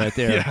you're eating right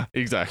there. Yeah,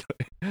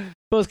 exactly.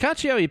 But with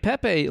cacio e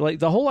pepe, like,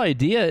 the whole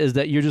idea is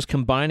that you're just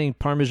combining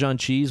Parmesan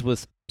cheese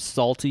with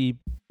salty,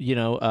 you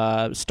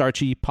know,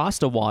 starchy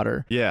pasta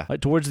water. Yeah. Like,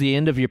 towards the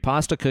end of your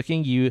pasta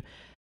cooking, you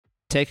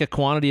take a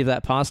quantity of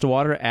that pasta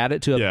water, add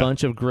it to a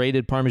bunch of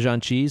grated Parmesan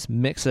cheese,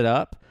 mix it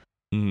up.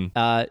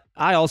 I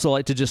also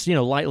like to just, you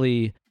know,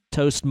 lightly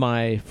toast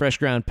my fresh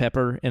ground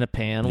pepper in a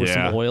pan with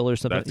some oil or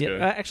something.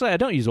 Actually, I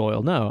don't use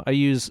oil. No, I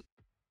use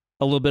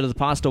a little bit of the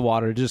pasta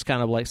water to just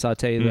kind of like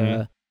saute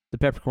the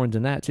peppercorns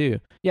in that too.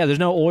 Yeah, there's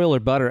no oil or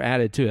butter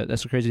added to it.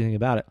 That's the crazy thing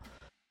about it.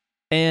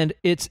 And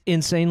it's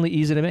insanely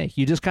easy to make.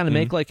 You just kind of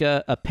make like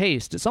a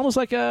paste. It's almost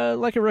like a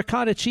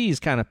ricotta cheese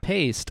kind of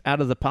paste out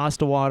of the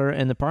pasta water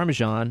and the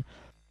Parmesan.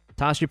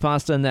 Toss your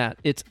pasta in that.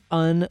 It's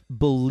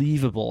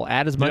unbelievable.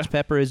 Add as much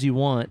pepper as you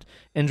want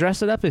and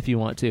dress it up if you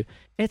want to.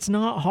 It's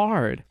not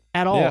hard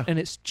at all, and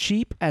it's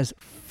cheap as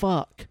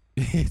fuck.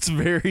 It's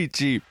very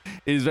cheap.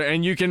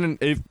 And you can,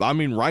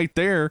 right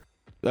there,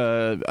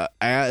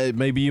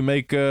 maybe you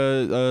make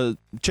a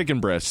chicken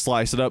breast,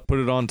 slice it up, put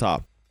it on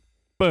top.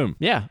 Boom.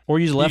 Yeah, or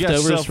use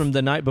leftovers from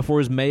the night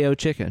before's mayo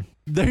chicken.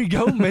 There you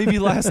go. Maybe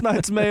last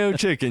night's mayo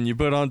chicken you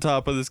put on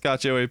top of this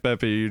cacio e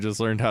pepe you just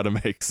learned how to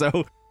make.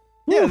 So,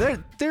 yeah,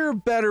 there are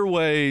better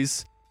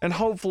ways, and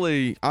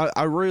hopefully,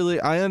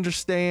 I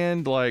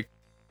understand, like,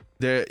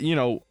 that, you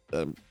know,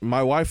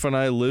 my wife and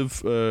I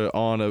live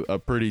on a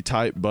pretty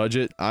tight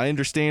budget. I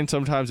understand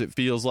sometimes it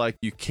feels like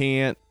you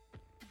can't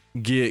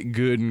get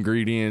good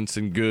ingredients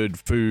and good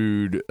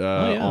food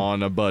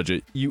on a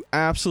budget. You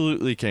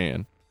absolutely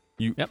can.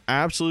 You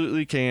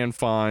absolutely can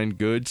find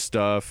good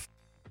stuff.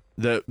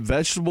 The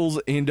vegetables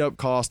end up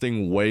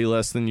costing way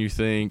less than you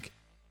think.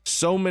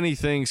 So many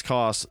things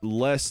cost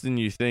less than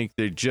you think.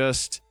 They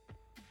just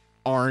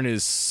aren't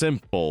as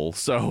simple.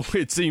 So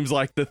it seems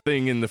like the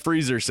thing in the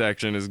freezer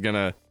section is going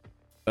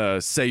to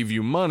save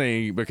you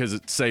money because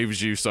it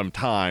saves you some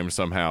time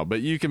somehow. But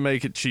you can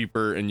make it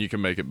cheaper and you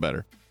can make it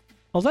better.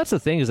 Well, that's the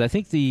thing, is I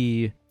think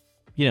the,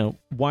 you know,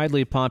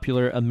 widely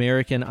popular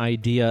American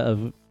idea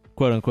of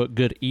quote unquote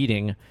good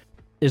eating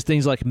is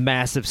things like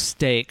massive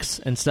steaks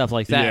and stuff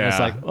like that. Yeah. And it's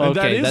like,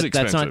 okay,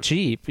 that's not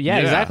cheap. Yeah,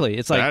 exactly.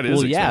 It's like,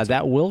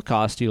 that will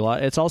cost you a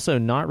lot. It's also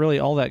not really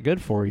all that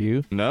good for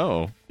you.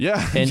 No.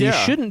 Yeah. And you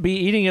shouldn't be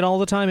eating it all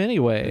the time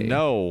anyway.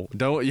 No.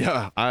 Don't.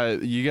 Yeah.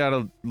 You got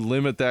to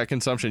limit that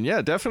consumption.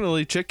 Yeah,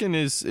 definitely. Chicken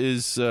is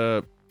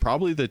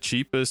probably the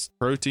cheapest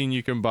protein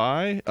you can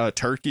buy.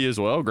 Turkey as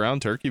well.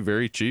 Ground turkey,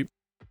 very cheap.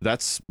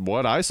 That's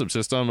what I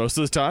subsist on most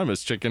of the time,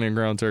 is chicken and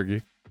ground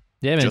turkey.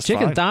 Yeah, man, just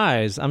chicken fine.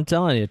 Thighs. I'm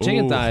telling you,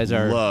 chicken thighs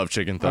love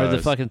chicken thighs. are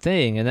the fucking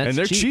thing, and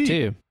they're cheap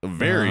too.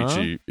 Very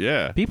cheap.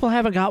 Yeah, people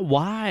haven't got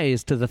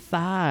wise to the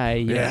thigh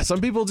yet. Yeah,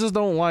 some people just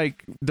don't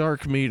like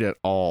dark meat at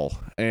all.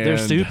 And they're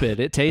stupid.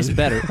 It tastes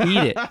better.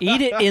 Eat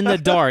it in the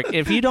dark.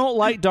 If you don't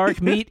like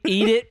dark meat,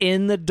 eat it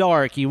in the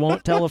dark. You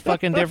won't tell a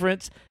fucking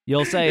difference.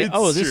 You'll say,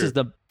 this is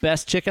the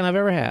best chicken I've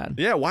ever had.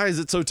 Yeah, why is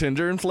it so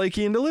tender and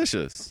flaky and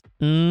delicious?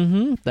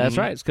 That's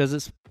right. It's because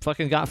it's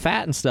fucking got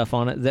fat and stuff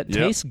on it that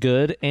tastes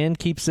good and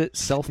keeps it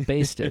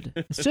self-basted.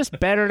 It's just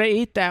better to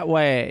eat that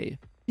way.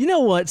 You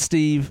know what,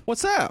 Steve?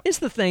 What's that? It's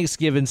the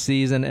Thanksgiving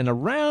season, and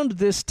around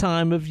this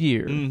time of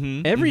year,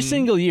 every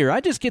single year,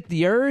 I just get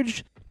the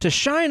urge to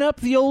shine up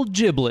the old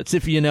giblets,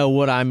 if you know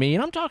what I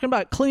mean. I'm talking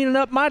about cleaning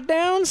up my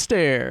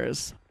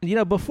downstairs. You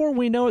know, before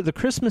we know it, the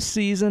Christmas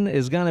season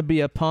is going to be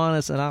upon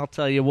us, and I'll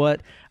tell you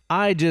what,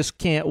 I just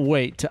can't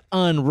wait to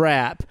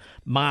unwrap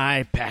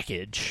my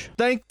package.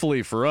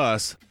 Thankfully for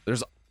us,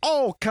 there's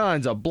all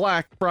kinds of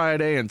Black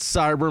Friday and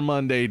Cyber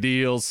Monday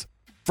deals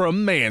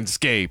from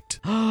Manscaped.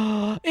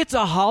 It's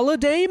a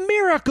holiday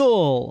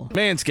miracle.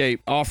 Manscaped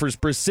offers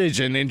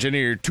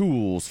precision-engineered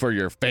tools for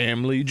your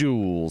family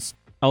jewels.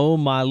 Oh,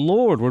 my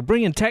Lord, we're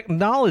bringing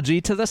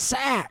technology to the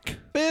sack.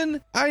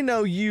 Ben, I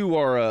know you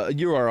are a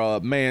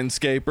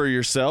manscaper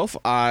yourself.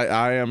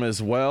 I am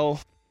as well.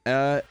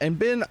 And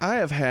Ben, I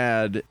have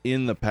had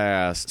in the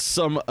past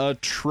some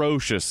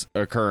atrocious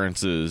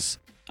occurrences.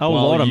 Oh,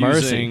 while Lord of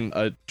using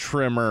mercy. a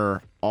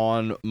trimmer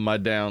on my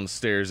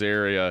downstairs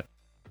area.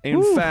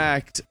 In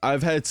fact,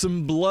 I've had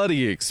some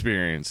bloody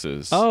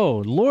experiences.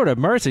 Oh, Lord of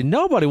mercy.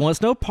 Nobody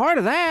wants no part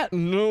of that.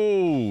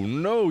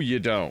 No, you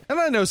don't. And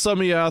I know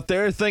some of you out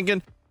there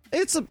thinking,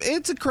 it's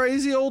a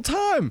crazy old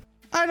time.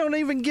 I don't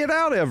even get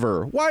out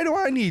ever. Why do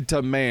I need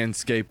to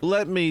manscape?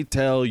 Let me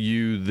tell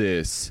you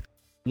this.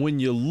 When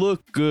you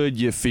look good,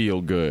 you feel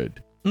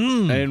good.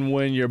 And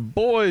when your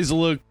boys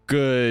look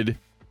good,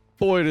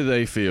 boy, do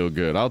they feel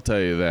good. I'll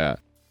tell you that.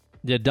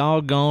 You're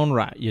doggone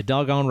right. You're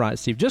doggone right,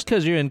 Steve. Just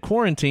because you're in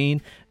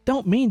quarantine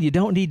don't mean you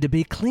don't need to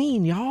be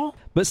clean, y'all.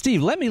 But,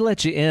 Steve, let me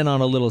let you in on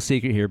a little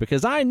secret here,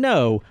 because I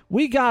know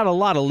we got a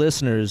lot of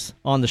listeners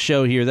on the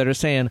show here that are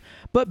saying,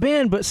 but,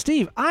 Ben, but,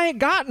 Steve, I ain't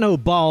got no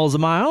balls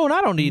of my own. I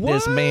don't need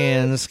this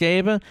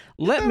manscaping.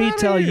 Let me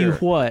tell you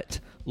what,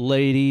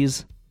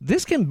 ladies,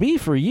 this can be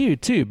for you,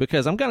 too,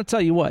 because I'm going to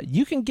tell you what,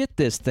 you can get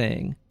this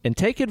thing and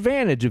take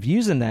advantage of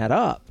using that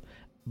up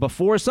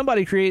before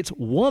somebody creates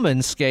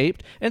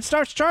Womanscaped and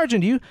starts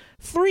charging you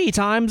 3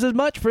 times as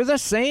much for the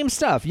same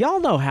stuff.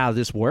 Y'all know how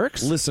this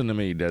works. Listen to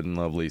me, Dead and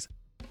Lovelies.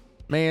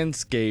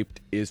 Manscaped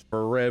is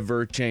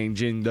forever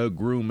changing the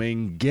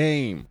grooming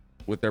game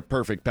with their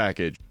Perfect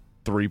Package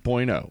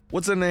 3.0.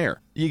 What's in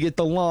there? You get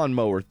the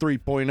Lawnmower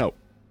 3.0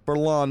 for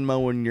lawn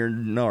mowing your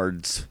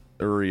nards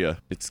area.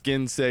 It's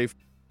skin safe.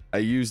 I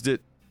used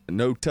it.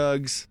 No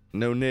tugs,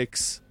 no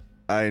nicks.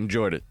 I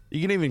enjoyed it. You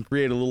can even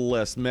create a little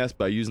less mess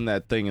by using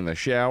that thing in the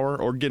shower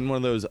or getting one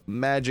of those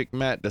Magic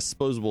Mat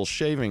disposable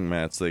shaving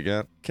mats they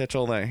got. Catch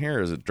all that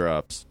hair as it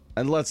drops.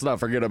 And let's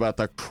not forget about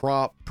the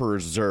Crop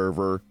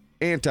Preserver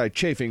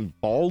anti-chafing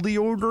ball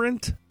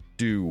deodorant.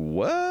 Do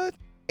what?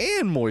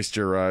 And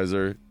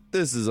moisturizer.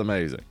 This is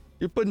amazing.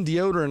 You're putting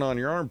deodorant on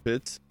your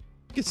armpits.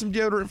 Get some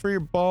deodorant for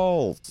your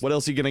balls. What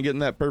else are you going to get in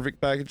that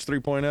Perfect Package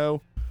 3.0?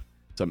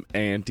 Some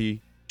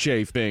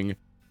anti-chafing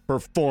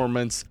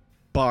performance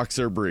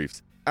boxer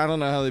briefs. I don't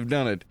know how they've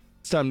done it.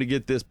 It's time to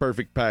get this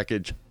Perfect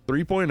Package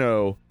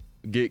 3.0.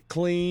 Get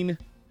clean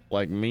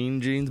like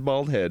Mean Gene's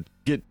bald head.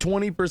 Get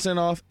 20%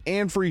 off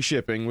and free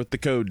shipping with the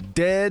code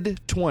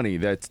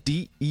DEAD20. That's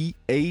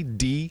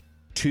DEAD20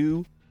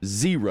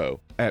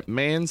 at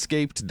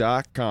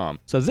manscaped.com.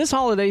 So this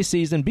holiday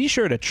season, be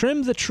sure to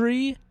trim the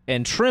tree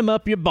and trim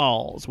up your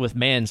balls with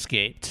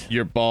Manscaped.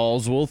 Your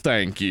balls will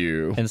thank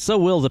you. And so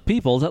will the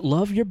people that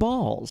love your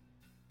balls.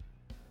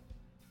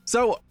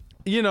 So,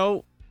 you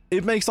know,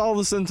 it makes all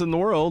the sense in the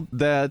world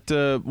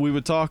that we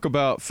would talk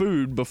about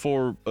food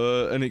before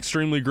an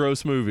extremely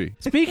gross movie.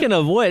 Speaking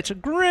of which,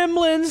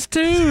 Gremlins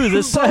 2,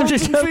 the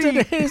subject of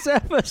today's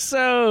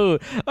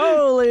episode.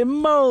 Holy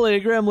moly,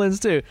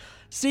 Gremlins 2.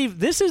 Steve,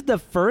 this is the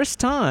first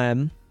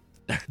time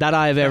that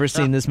I have ever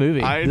seen this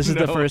movie. This is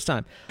the first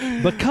time.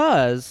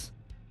 Because,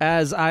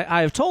 as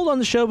I have told on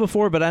the show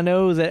before, but I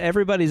know that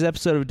everybody's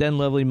episode of Dead and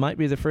Lovely might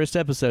be the first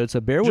episode, so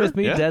bear with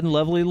me, Dead and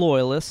Lovely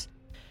loyalists.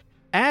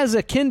 As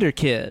a kinder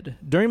kid,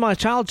 during my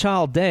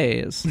child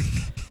days,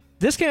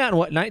 this came out in,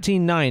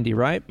 1990,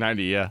 right?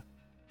 90, yeah.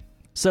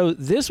 So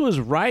this was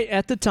right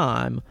at the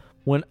time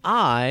when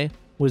I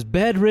was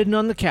bedridden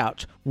on the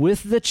couch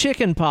with the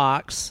chicken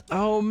pox.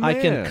 Oh, man.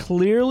 I can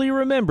clearly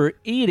remember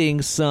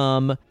eating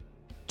some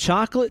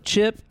chocolate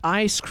chip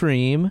ice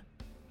cream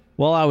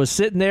while I was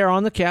sitting there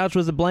on the couch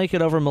with a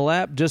blanket over my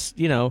lap, just,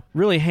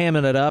 really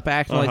hamming it up,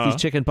 acting like these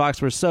chicken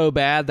pox were so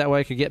bad, that way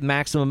I could get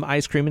maximum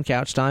ice cream and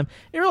couch time.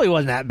 It really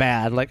wasn't that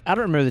bad. Like, I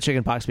don't remember the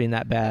chicken pox being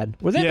that bad.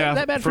 Were they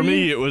that bad for you? For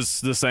me, it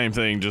was the same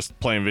thing, just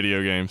playing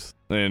video games.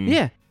 And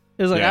yeah.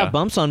 It was like, I have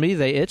bumps on me.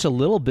 They itch a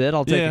little bit.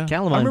 I'll take a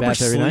calamine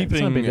bath every night. I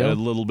remember sleeping a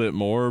little bit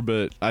more,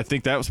 but I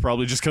think that was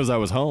probably just because I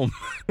was home.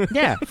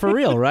 Yeah, for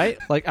real, right?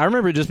 Like, I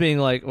remember just being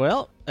like,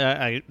 well,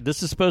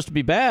 this is supposed to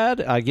be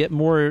bad. I get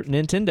more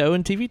Nintendo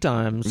and TV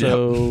time,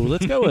 so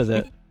let's go with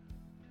it.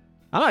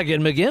 I might get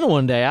them again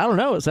one day. I don't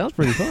know. It sounds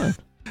pretty fun.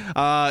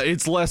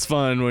 It's less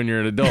fun when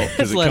you're an adult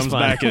because it less comes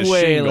fun. back as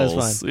way shingles.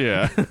 less fun.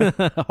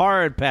 Yeah.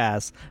 Hard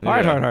pass.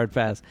 Hard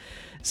pass.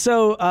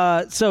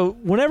 So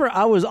whenever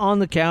I was on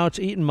the couch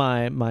eating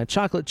my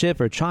chocolate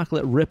chip or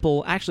chocolate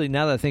ripple, actually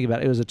now that I think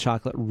about it, it was a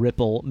chocolate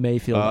ripple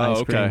Mayfield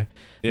ice cream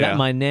that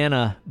my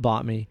Nana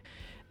bought me.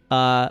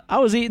 I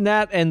was eating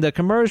that, and the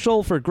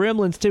commercial for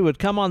Gremlins 2 would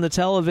come on the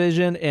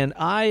television, and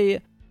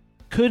I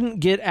couldn't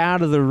get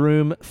out of the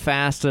room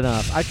fast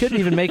enough. I couldn't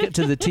even make it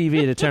to the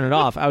TV to turn it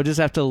off. I would just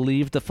have to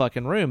leave the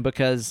fucking room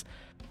because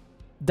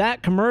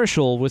that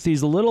commercial with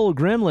these little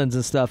gremlins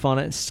and stuff on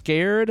it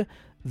scared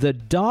the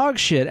dog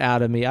shit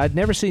out of me. I'd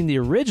never seen the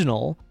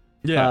original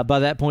by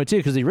that point, too,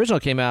 because the original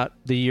came out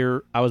the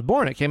year I was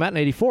born. It came out in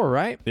 84,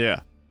 right?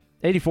 Yeah.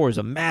 84 is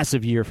a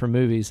massive year for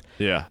movies.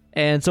 Yeah.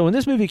 And so when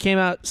this movie came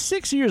out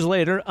 6 years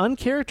later,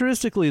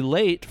 uncharacteristically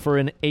late for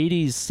an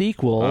 80s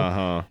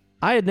sequel,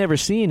 I had never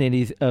seen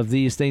any of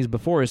these things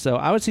before, so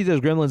I would see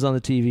those gremlins on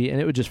the TV,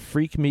 and it would just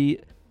freak me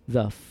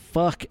the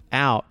fuck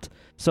out.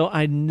 So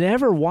I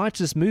never watched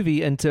this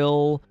movie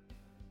until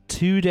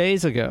 2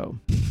 days ago.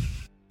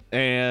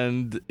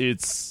 And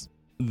it's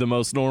the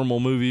most normal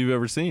movie you've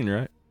ever seen,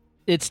 right?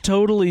 It's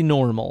totally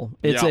normal.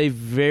 It's a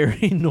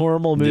very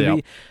normal movie.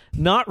 Yep.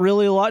 Not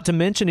really a lot to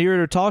mention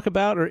here or talk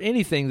about or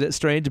anything that's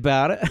strange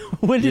about it.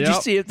 When did you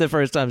see it the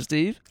first time,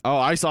 Steve? Oh,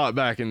 I saw it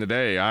back in the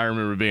day. I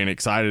remember being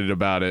excited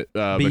about it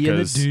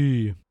because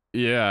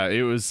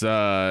it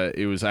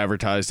was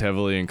advertised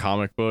heavily in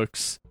comic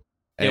books.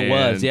 It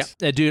was,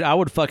 yeah. Dude, I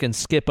would fucking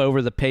skip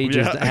over the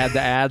pages that had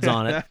the ads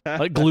on it.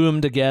 Like glue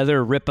them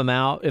together, rip them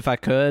out if I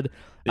could.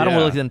 I don't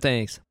want to look at them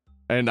things.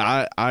 And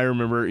I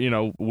remember,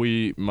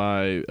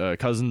 my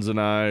cousins and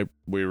I,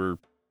 we were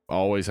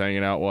always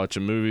hanging out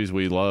watching movies.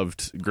 We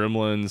loved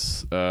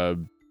Gremlins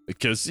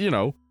because,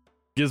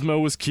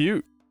 Gizmo was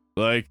cute.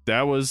 Like,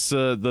 that was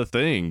the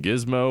thing.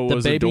 Gizmo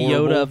was the baby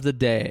adorable. Yoda of the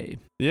day.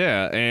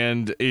 Yeah,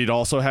 and it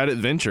also had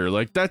adventure.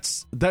 Like, that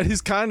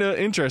is kind of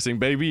interesting.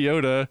 Baby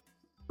Yoda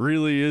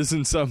really is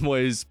in some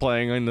ways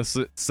playing on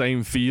the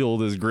same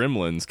field as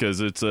Gremlins because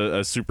it's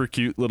a super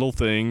cute little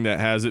thing that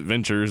has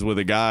adventures with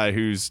a guy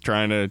who's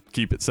trying to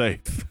keep it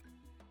safe.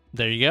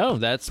 There you go.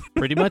 That's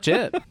pretty much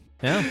it.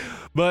 Yeah.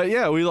 But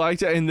yeah, we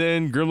liked it. And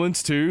then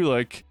Gremlins 2,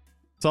 like,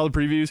 saw the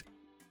previews.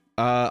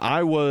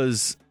 I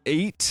was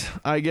 8,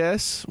 I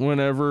guess,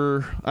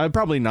 whenever I'm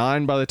probably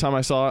 9 by the time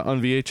I saw it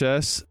on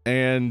VHS,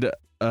 and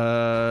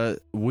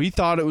we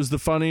thought it was the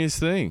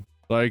funniest thing.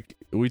 Like,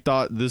 we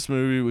thought this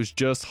movie was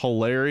just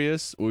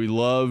hilarious. We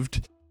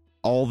loved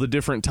all the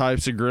different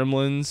types of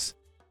gremlins.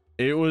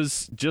 It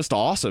was just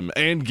awesome.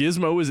 And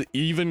Gizmo is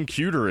even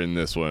cuter in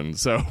this one.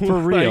 So for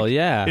real,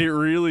 yeah. It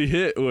really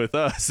hit with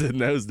us in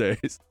those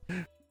days.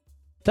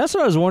 That's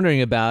what I was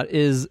wondering about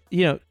is,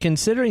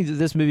 considering that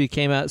this movie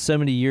came out so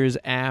many years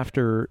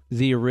after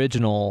the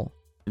original.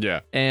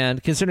 Yeah.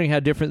 And considering how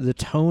different the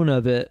tone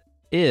of it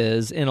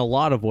is in a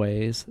lot of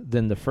ways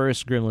than the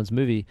first Gremlins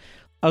movie,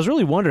 I was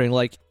really wondering,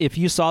 like, if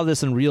you saw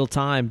this in real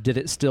time, did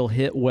it still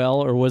hit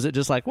well, or was it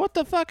just like, what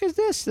the fuck is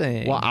this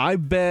thing? Well, I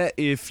bet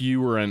if you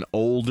were an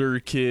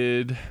older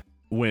kid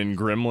when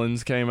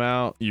Gremlins came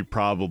out, you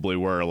probably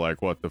were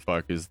like, what the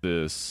fuck is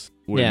this?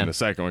 When the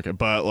second one came.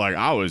 But, like,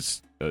 I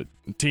was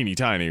teeny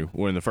tiny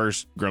when the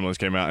first Gremlins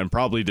came out and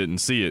probably didn't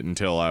see it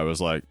until I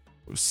was, like,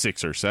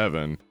 6 or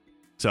 7.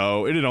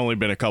 So it had only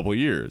been a couple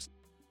years.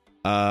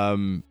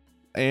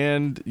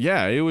 And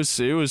yeah, it was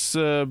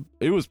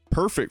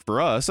perfect for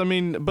us. I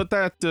mean, but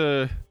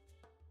that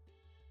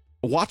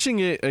watching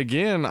it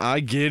again,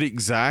 I get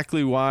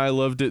exactly why I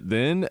loved it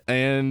then,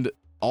 and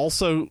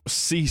also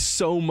see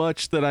so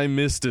much that I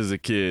missed as a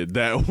kid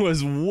that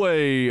was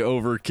way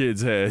over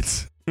kids'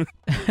 heads.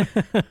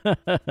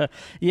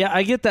 Yeah,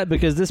 I get that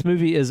because this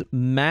movie is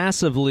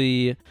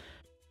massively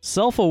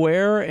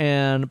self-aware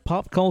and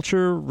pop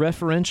culture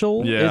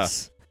referential. Yeah.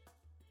 It's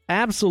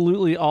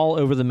absolutely all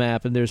over the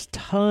map, and there's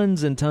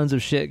tons and tons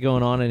of shit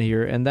going on in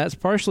here, and that's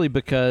partially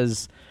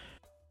because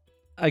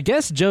I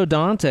guess Joe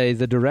Dante,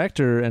 the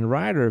director and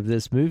writer of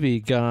this movie,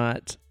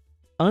 got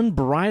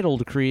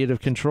unbridled creative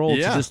control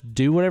to just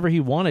do whatever he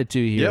wanted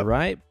to here,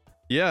 right?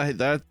 Yeah,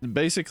 that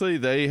basically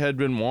they had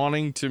been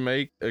wanting to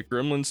make a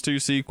Gremlins 2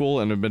 sequel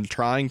and have been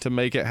trying to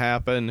make it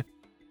happen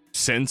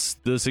since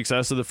the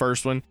success of the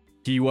first one.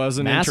 He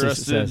wasn't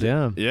interested.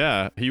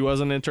 Success, he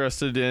wasn't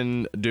interested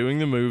in doing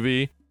the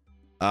movie.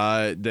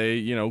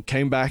 They,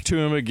 came back to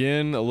him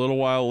again a little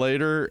while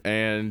later,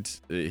 and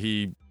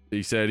he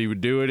said he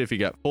would do it if he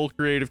got full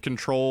creative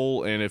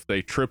control and if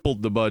they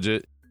tripled the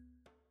budget.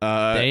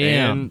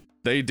 And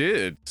they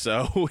did.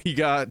 So he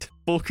got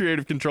full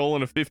creative control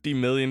and a $50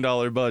 million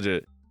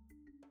budget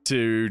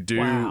to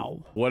do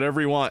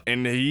whatever he want.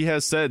 And he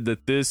has said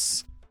that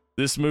this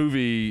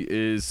movie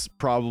is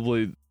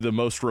probably the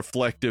most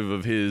reflective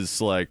of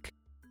his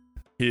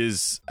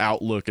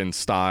outlook and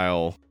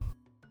style.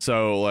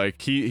 So,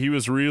 like, he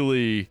was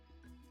really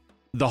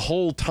the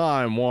whole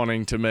time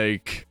wanting to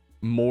make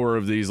more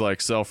of these,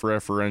 like,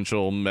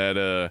 self-referential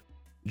meta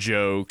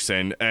jokes.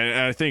 And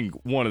I think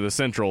one of the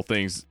central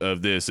things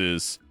of this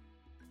is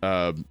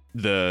when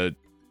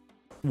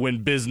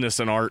business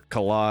and art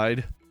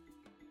collide.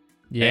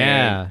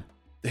 Yeah.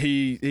 And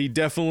he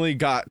definitely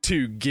got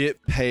to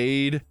get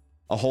paid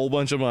a whole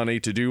bunch of money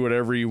to do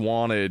whatever he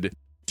wanted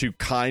to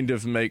kind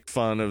of make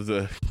fun of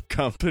the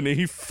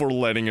company for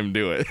letting him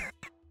do it.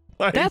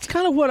 Like, That's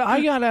kind of what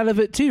I got out of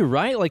it too,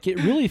 right? Like, it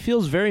really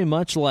feels very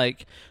much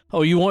like,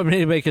 oh, you want me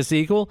to make a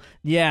sequel?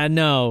 Yeah,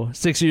 no.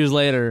 6 years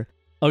later,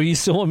 oh, you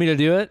still want me to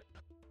do it?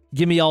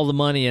 Give me all the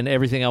money and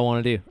everything I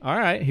want to do. All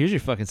right, here's your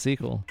fucking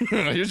sequel.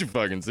 here's your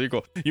fucking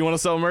sequel. You want to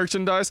sell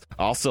merchandise?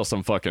 I'll sell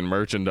some fucking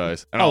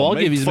merchandise. And I'll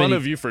make give you as fun many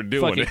of you for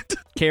doing fucking it.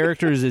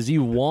 characters as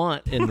you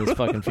want in this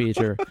fucking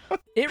feature.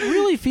 It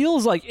really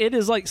feels like it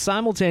is like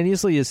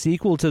simultaneously a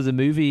sequel to the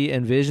movie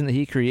and vision that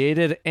he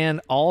created, and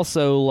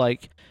also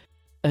like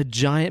a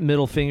giant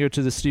middle finger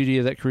to the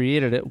studio that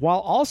created it, while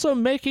also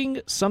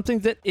making something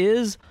that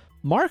is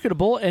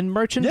marketable and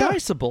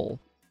merchandisable.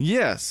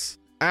 Yes,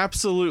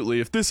 absolutely.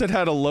 If this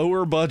had a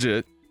lower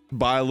budget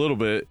by a little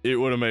bit, it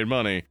would have made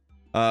money.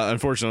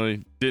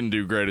 Unfortunately, didn't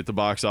do great at the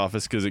box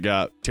office because it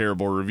got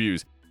terrible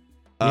reviews.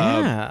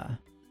 Yeah.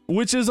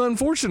 Which is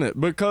unfortunate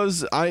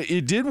because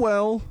it did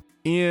well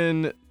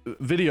in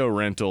video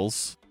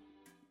rentals.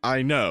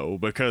 I know,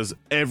 because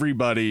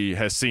everybody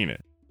has seen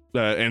it.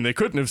 And they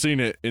couldn't have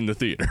seen it in the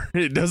theater.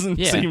 It doesn't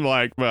seem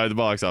like by the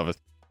box office.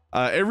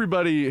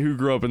 Everybody who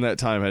grew up in that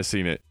time has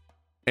seen it.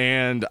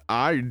 And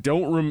I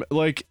don't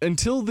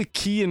until the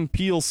Key and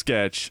Peele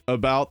sketch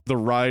about the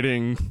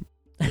writing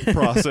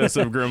process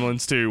of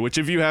Gremlins 2, which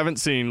if you haven't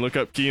seen, look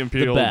up Key and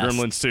Peele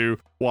Gremlins 2,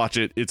 watch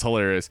it. It's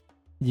hilarious.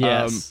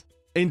 Yes.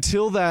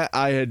 Until that,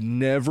 I had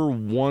never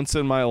once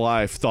in my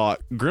life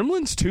thought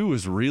Gremlins 2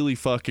 was really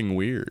fucking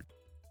weird.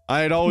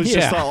 I had always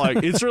just thought,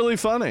 like, it's really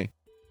funny.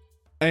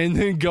 And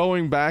then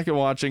going back and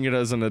watching it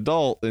as an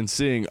adult and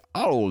seeing,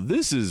 oh,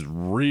 this is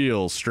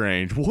real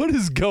strange. What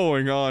is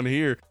going on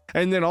here?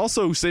 And then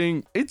also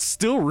seeing it's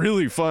still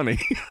really funny.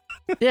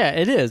 Yeah,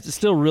 it is. It's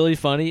still really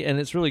funny, and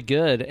it's really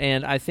good.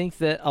 And I think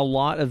that a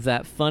lot of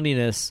that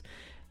funniness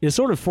is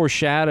sort of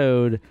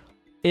foreshadowed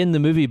in the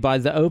movie by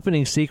the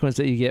opening sequence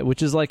that you get,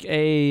 which is like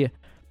I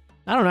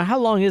don't know, how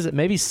long is it?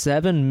 Maybe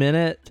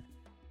 7-minute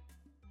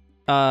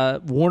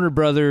Warner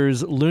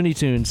Brothers Looney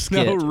Tunes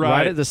skit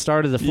right at the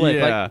start of the flick.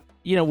 Yeah. Like,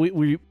 you know,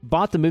 we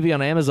bought the movie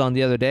on Amazon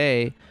the other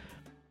day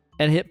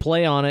and hit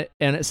play on it,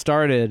 and it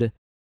started,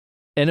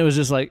 and it was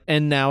just like,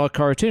 and now a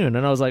cartoon.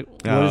 And I was like,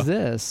 what is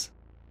this?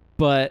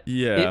 But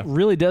it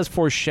really does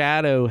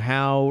foreshadow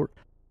how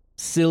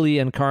silly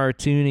and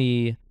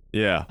cartoony,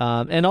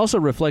 and also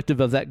reflective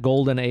of that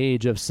golden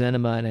age of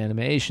cinema and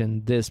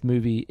animation this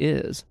movie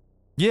is.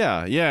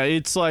 Yeah,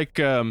 it's like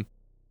it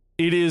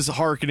is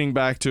hearkening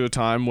back to a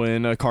time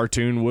when a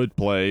cartoon would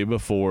play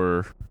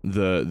before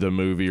the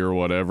movie or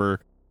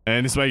whatever,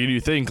 and it's making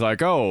you think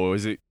like, oh,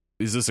 is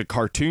this a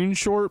cartoon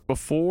short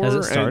before? Has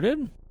it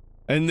started?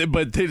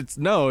 But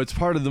it's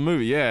part of the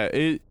movie. Yeah,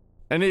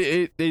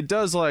 it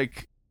does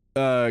like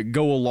go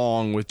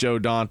along with Joe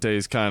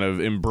Dante's kind of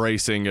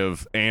embracing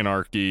of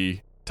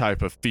anarchy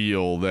type of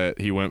feel that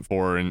he went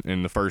for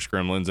in the first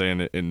Gremlins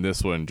and in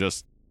this one,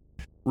 just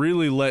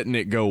really letting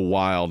it go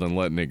wild and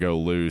letting it go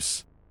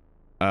loose.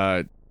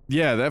 That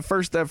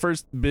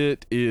first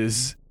bit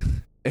is,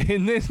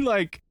 and then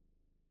like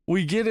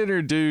we get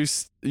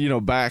introduced,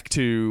 back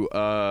to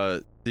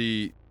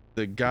the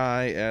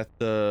guy at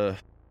the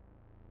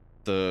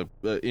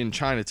in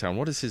Chinatown.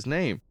 What is his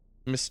name?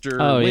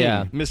 Mr. Wing.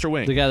 Yeah. Mr.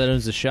 Wing. The guy that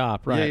owns the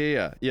shop, right?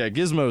 Yeah.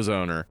 Gizmo's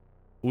owner.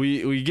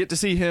 We get to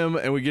see him,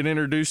 and we get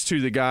introduced to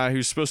the guy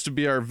who's supposed to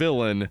be our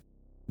villain,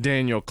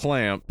 Daniel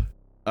Clamp.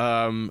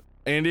 And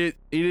it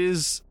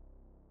is,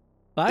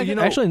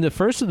 actually in the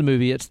first of the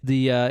movie, it's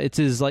it's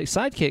his like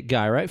sidekick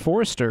guy, right?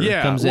 Forrester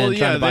comes in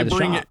trying to buy the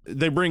shop.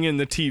 They bring in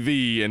the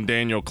TV, and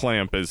Daniel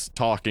Clamp is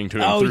talking to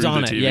him through he's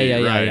on the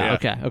TV.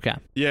 Yeah. Okay.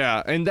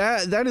 Yeah, and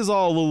that is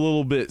all a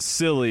little bit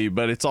silly,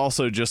 but it's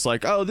also just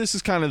like, oh, this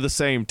is kind of the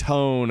same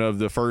tone of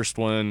the first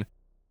one,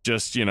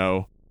 just,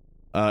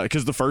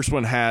 because the first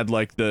one had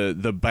like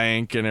the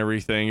bank and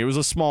everything. It was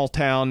a small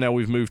town. Now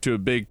we've moved to a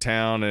big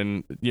town,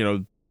 and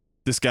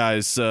this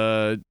guy's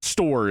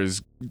store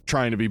is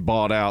trying to be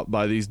bought out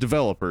by these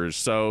developers.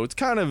 So it's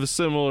kind of a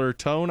similar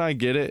tone. I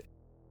get it.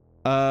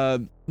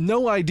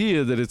 No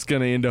idea that it's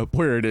going to end up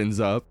where it ends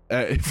up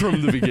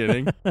from the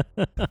beginning.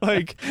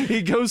 Like,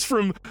 he goes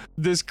from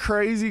this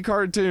crazy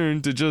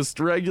cartoon to just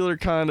regular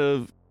kind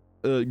of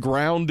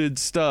grounded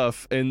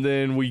stuff. And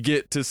then we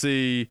get to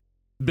see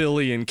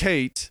Billy and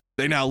Kate.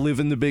 They now live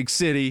in the big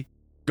city,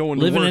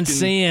 living in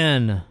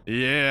sin.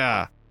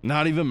 Yeah.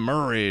 Not even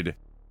married.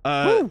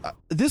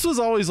 This was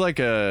always like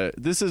a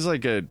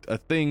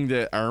thing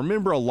that I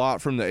remember a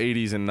lot from the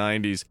 80s and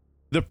 90s.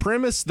 The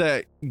premise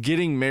that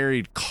getting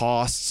married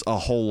costs a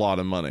whole lot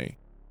of money.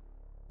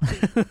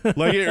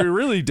 Like, it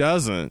really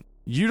doesn't.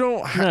 You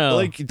don't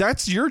like,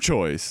 that's your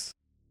choice.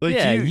 Like,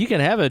 you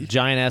can have a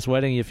giant ass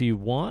wedding if you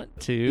want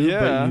to,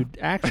 but you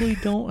actually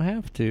don't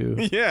have to.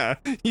 Yeah,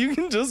 you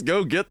can just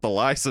go get the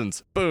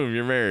license. Boom,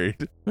 you're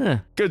married.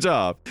 Good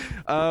job.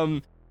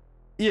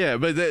 Yeah,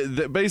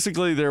 but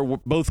basically they're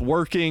both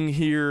working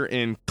here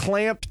in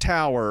Clamp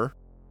Tower.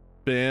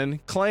 Ben,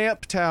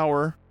 Clamp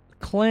Tower.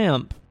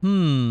 Clamp.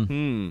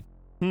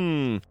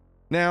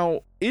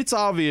 Now, it's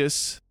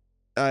obvious,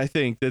 I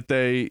think, that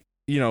they,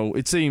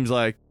 it seems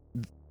like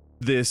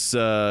this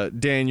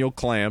Daniel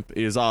Clamp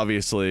is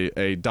obviously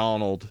a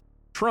Donald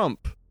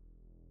Trump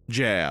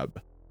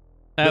jab.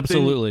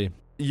 Absolutely.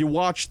 You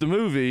watch the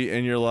movie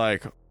and you're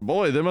like,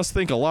 boy, they must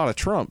think a lot of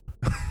Trump.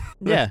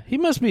 Yeah, he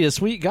must be a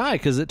sweet guy,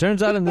 because it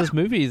turns out in this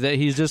movie that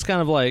he's just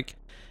kind of like,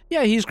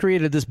 yeah, he's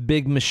created this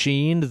big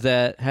machine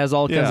that has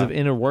all kinds of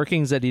inner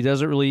workings that he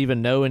doesn't really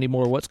even know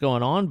anymore what's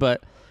going on,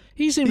 but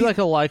he seems like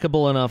a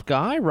likable enough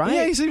guy, right?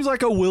 Yeah, he seems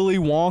like a Willy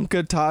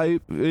Wonka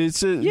type.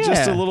 It's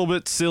just a little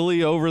bit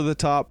silly, over the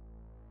top.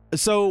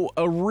 So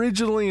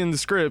originally in the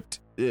script,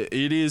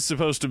 it is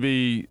supposed to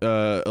be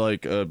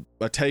like a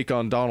take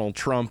on Donald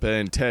Trump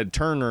and Ted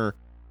Turner,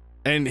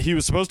 and he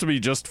was supposed to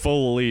be just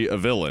fully a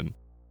villain.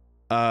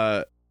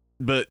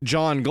 But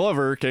John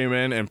Glover came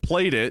in and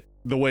played it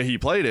the way he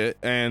played it,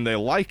 and they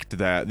liked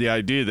that, the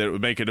idea that it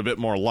would make it a bit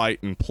more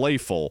light and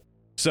playful.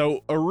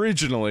 So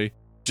originally,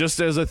 just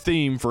as a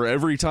theme for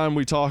every time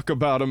we talk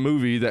about a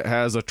movie that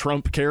has a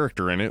Trump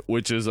character in it,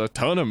 which is a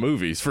ton of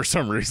movies for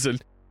some reason,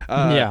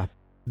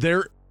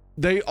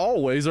 they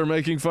always are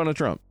making fun of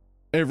Trump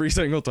every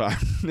single time.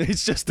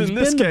 It's just in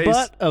this case, been the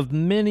butt of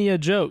many a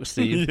joke,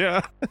 Steve.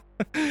 Yeah,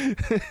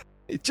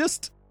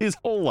 just his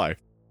whole life.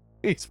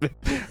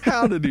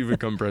 How did he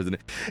become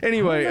president?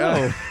 Anyway,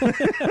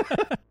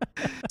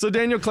 so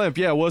Daniel Clamp,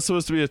 was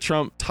supposed to be a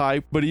Trump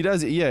type, but he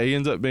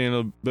ends up being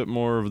a bit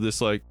more of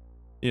this, like,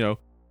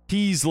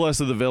 he's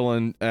less of the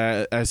villain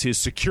as his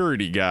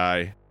security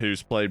guy,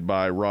 who's played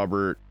by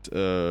Robert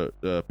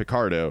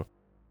Picardo.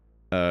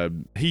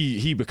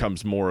 He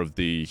becomes more of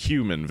the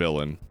human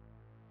villain,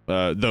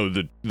 though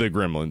the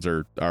gremlins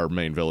are our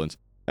main villains.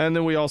 And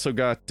then we also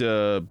got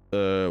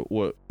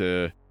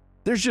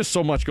there's just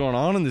so much going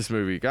on in this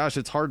movie. Gosh,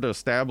 it's hard to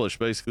establish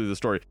basically the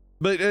story.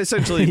 But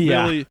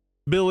essentially,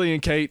 Billy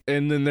and Kate,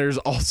 and then there's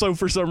also,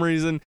 for some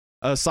reason,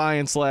 a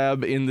science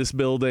lab in this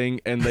building,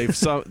 and they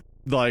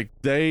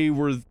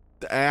were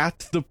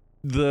at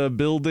the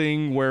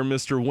building where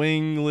Mr.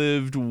 Wing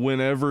lived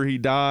whenever he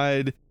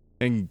died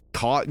and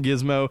caught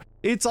Gizmo.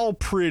 It's all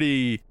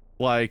pretty,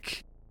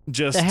 like,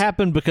 just... It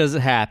happened because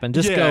it happened.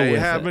 Just go with it. It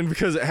happened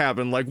because it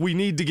happened. Like, we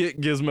need to get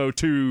Gizmo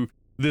to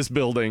this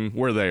building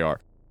where they are.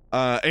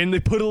 And they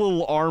put a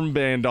little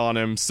armband on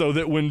him so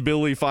that when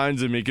Billy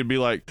finds him, he could be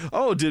like,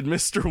 oh, did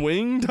Mr.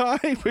 Wing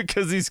die?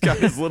 Because he's got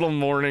his little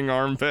mourning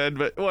armband,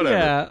 but whatever.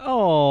 Yeah,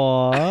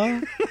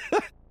 aww.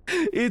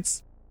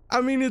 It's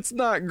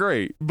not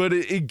great, but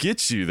it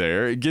gets you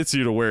there. It gets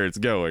you to where it's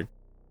going.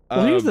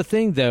 Well, here's the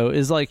thing, though,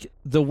 is like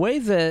the way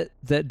that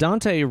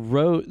Dante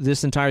wrote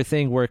this entire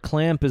thing, where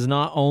Clamp is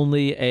not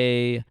only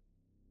a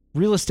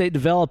real estate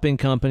developing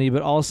company,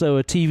 but also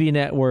a TV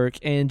network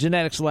and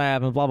genetics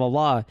lab and blah, blah,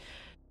 blah.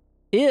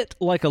 It,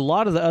 like a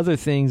lot of the other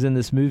things in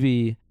this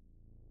movie,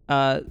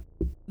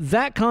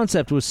 that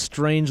concept was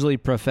strangely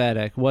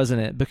prophetic,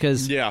 wasn't it?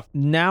 Because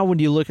now when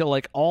you look at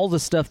like all the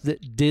stuff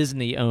that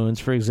Disney owns,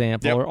 for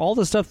example, or all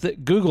the stuff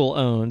that Google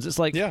owns, it's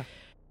like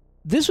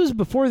this was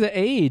before the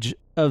age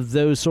of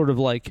those sort of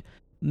like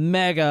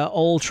mega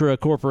ultra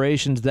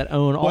corporations that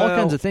own all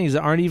kinds of things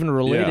that aren't even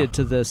related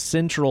to the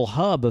central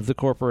hub of the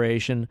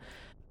corporation.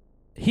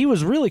 He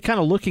was really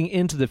kind of looking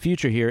into the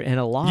future here in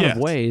a lot of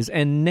ways,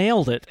 and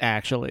nailed it,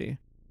 actually.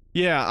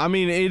 Yeah, I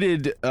mean,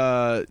 it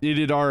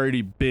had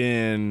already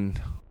been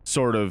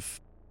sort of...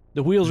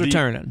 The wheels were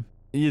turning.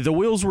 Yeah, the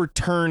wheels were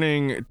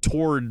turning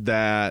toward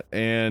that,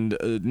 and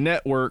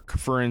Network,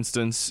 for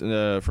instance,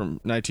 from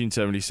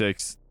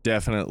 1976,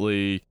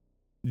 definitely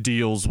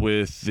deals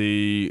with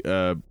the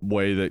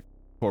way that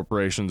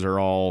corporations are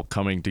all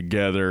coming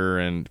together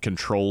and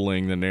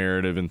controlling the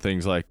narrative and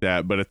things like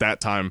that. But at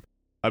that time,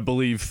 I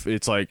believe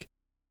it's like,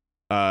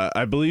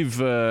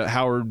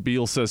 Howard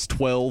Beale says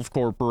 12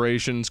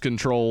 corporations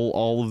control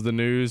all of the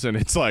news, and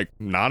it's like,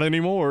 not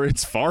anymore.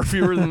 It's far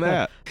fewer than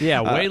that.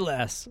 Way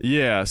less.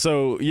 Yeah,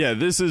 so,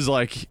 this is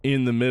like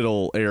in the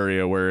middle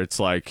area where it's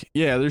like,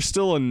 there's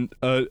still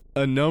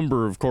a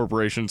number of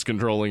corporations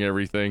controlling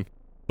everything,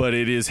 but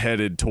it is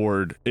headed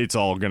toward it's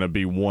all going to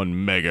be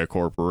one mega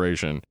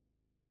corporation.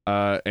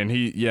 And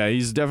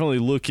he's definitely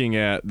looking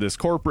at this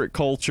corporate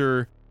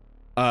culture,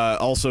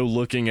 also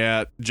looking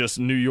at just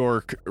New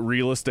York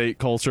real estate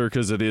culture,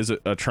 because it is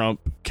a Trump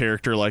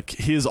character. Like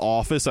his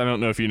office, I don't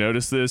know if you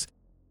noticed this,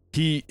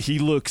 he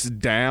looks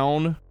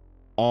down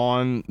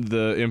on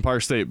the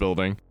Empire State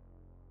Building.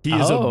 He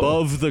is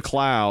above the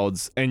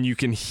clouds, and you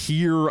can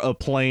hear a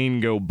plane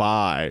go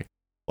by.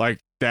 Like,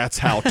 that's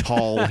how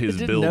tall his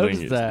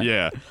building is. That.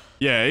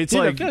 Yeah, it's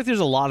I feel like there's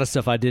a lot of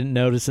stuff I didn't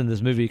notice in this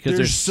movie, because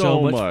there's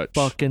so much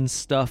fucking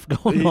stuff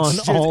going on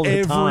all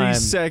the time. Every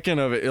second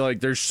of it,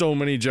 like, there's so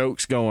many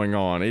jokes going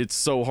on. It's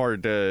so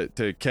hard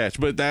to catch.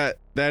 But that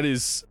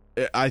is,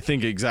 I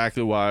think,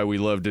 exactly why we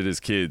loved it as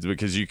kids,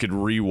 because you could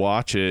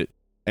rewatch it,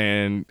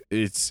 and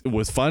it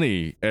was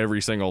funny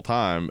every single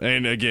time.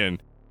 And again,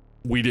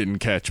 we didn't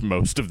catch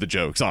most of the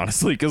jokes,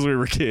 honestly, because we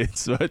were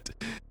kids. But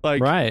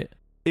like, right,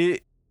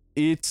 it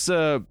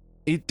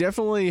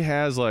definitely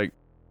has like.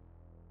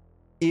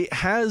 It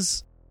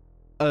has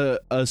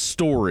a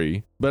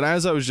story, but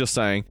as I was just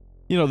saying,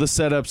 the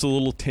setup's a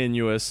little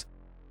tenuous.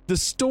 The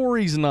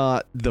story's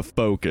not the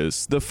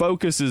focus. The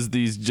focus is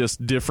these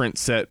just different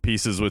set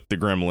pieces with the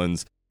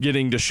Gremlins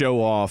getting to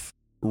show off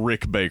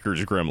Rick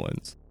Baker's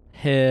Gremlins.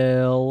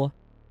 Hell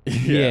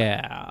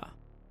yeah.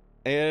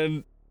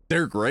 And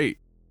they're great.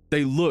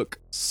 They look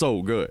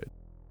so good.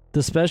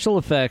 The special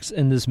effects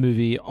in this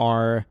movie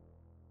are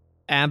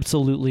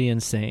absolutely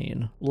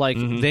insane. Like,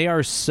 they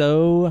are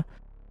so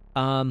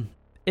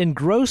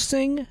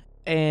engrossing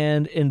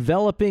and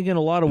enveloping in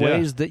a lot of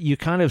ways that you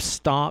kind of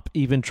stop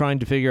even trying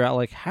to figure out,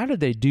 like, how did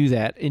they do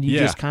that? And you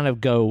just kind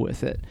of go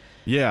with it.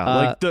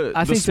 Yeah, like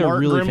I think they're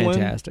really Gremlin,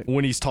 fantastic.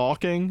 When he's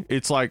talking,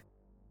 it's like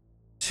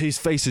his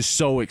face is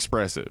so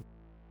expressive.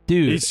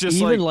 Dude, it's just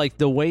even like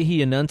the way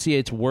he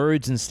enunciates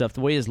words and stuff,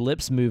 the way his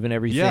lips move and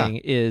everything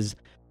is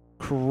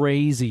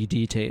crazy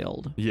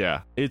detailed.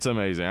 Yeah, it's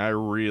amazing. I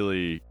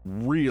really,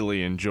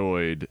 really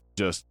enjoyed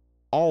just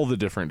all the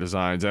different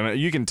designs. And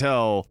you can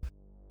tell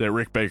that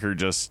Rick Baker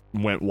just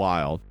went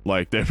wild.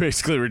 Like, they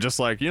basically were just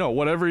like,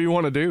 whatever you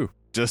want to do.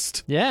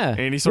 Just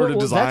any sort of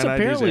design that's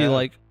apparently ideas.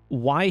 Like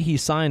why he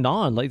signed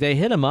on. Like, they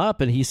hit him up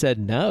and he said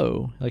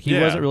no. Like, he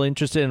wasn't really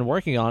interested in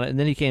working on it. And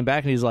then he came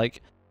back and he's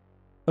like,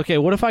 okay,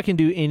 what if I can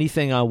do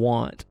anything I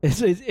want?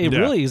 It's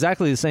really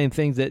exactly the same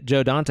thing that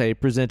Joe Dante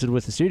presented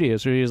with the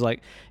studios, where he was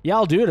like, yeah,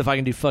 I'll do it if I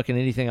can do fucking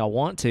anything I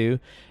want to.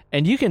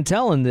 And you can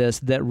tell in this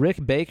that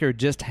Rick Baker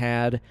just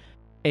had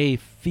a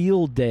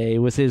field day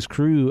with his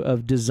crew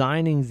of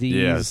designing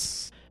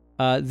these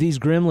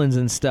gremlins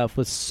and stuff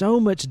with so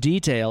much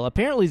detail.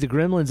 Apparently the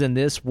gremlins in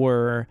this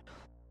were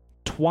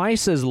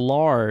twice as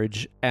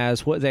large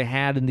as what they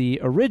had in the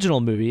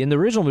original movie. In the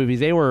original movie,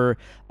 they were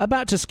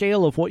about to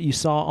scale of what you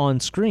saw on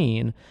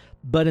screen.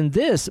 But in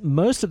this,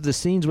 most of the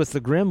scenes with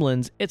the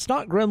gremlins, it's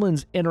not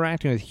gremlins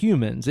interacting with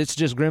humans. It's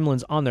just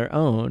gremlins on their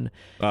own.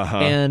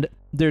 And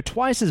they're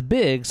twice as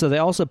big, so they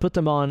also put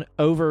them on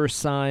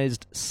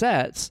oversized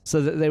sets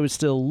so that they would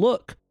still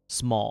look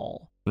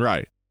small.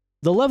 Right.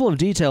 The level of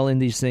detail in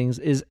these things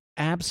is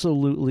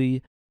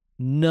absolutely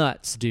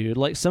nuts, dude.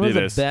 Like, some of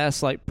the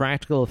best, like,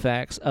 practical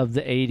effects of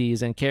the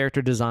 80s and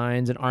character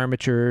designs and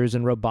armatures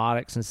and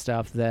robotics and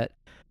stuff that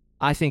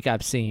I think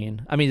I've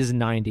seen. I mean, this is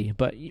 90,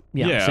 but it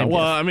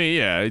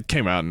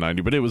came out in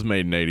 90, but it was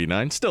made in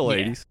 89. Still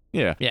 80s.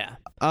 Yeah.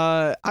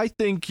 I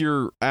think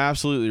you're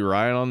absolutely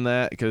right on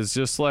that, because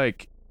just,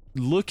 like,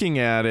 looking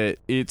at it,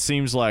 it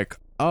seems like,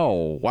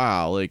 oh,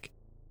 wow, like,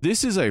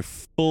 this is a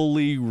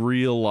fully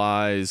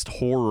realized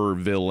horror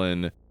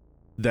villain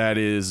that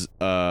is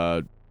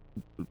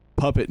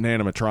puppet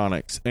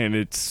animatronics, and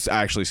it's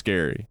actually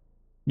scary.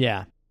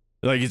 Yeah.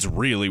 Like, it's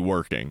really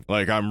working.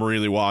 Like, I'm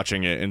really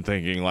watching it and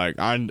thinking, like,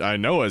 I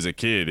know as a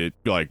kid it,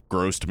 like,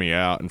 grossed me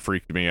out and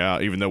freaked me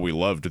out, even though we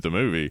loved the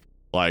movie.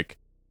 Like,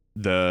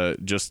 the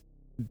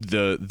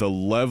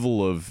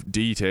level of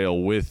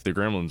detail with the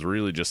Gremlins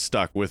really just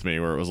stuck with me,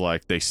 where it was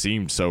like they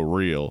seemed so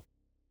real.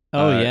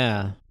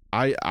 Yeah.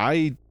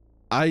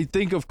 I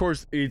think, of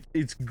course,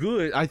 it's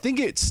good. I think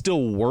it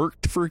still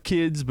worked for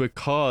kids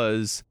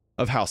because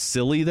of how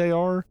silly they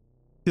are.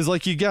 Because,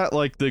 like, you got,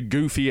 like, the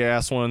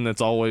goofy-ass one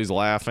that's always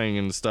laughing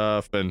and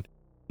stuff, and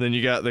then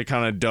you got the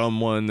kind of dumb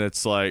one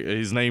that's, like,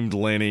 he's named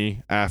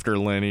Lenny, after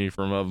Lenny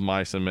from Of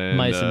Mice and Men.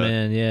 Mice and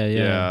Men, yeah.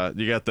 Yeah,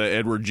 you got the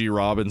Edward G.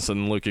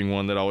 Robinson-looking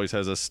one that always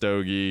has a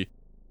stogie.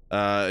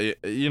 The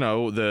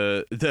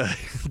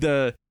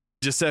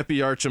Giuseppe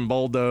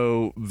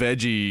Arcimboldo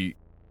veggie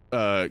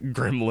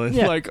gremlin.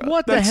 Yeah, like,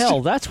 what the hell?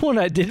 That's one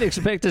I didn't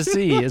expect to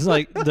see. It's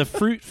like the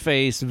fruit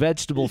face,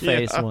 vegetable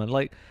face one.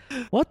 Like,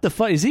 what the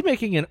fuck? Is he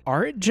making an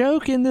art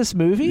joke in this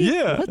movie?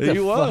 Yeah, what the he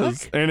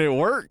was. fuck? And it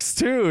works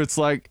too. It's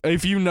like,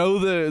 if you know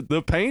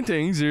the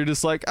paintings, you're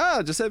just like,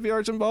 Giuseppe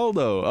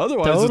Arcimboldo.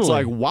 Otherwise, it's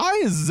like, why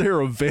is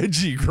there a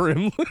veggie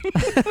gremlin?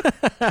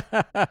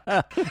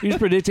 He's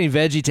predicting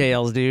Veggie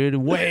Tales, dude,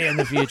 way in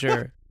the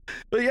future.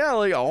 But yeah,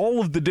 like, all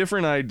of the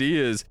different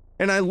ideas.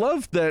 And I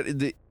love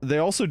that they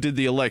also did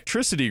the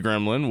electricity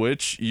gremlin,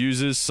 which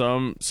uses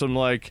some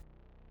like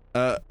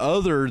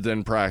other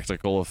than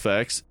practical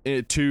effects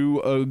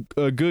to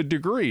a good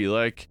degree.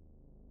 Like,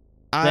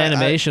 the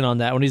animation on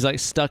that when he's like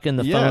stuck in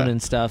the phone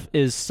and stuff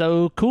is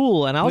so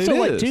cool. And I also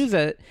like too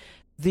that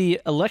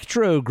the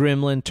Electro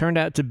Gremlin turned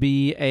out to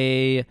be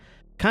a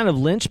kind of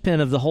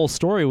linchpin of the whole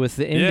story with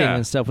the ending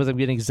and stuff, with him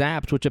getting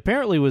zapped, which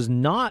apparently was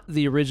not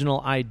the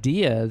original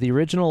idea. The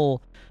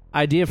original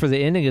idea for the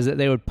ending is that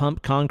they would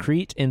pump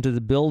concrete into the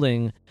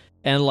building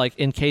and, like,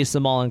 encase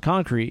them all in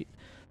concrete,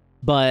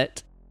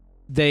 but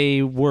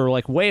they were,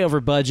 like, way over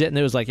budget, and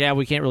it was like,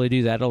 we can't really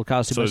do that. It'll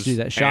cost too much to do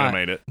that shot.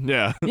 Animate it.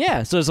 Yeah.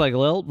 Yeah, so it's like,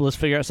 well, let's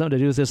figure out something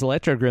to do with this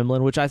Electro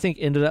Gremlin, which I think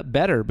ended up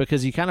better,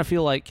 because you kind of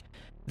feel like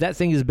that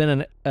thing has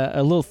been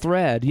a little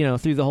thread,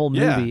 through the whole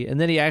movie,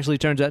 and then he actually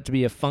turns out to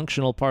be a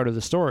functional part of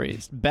the story.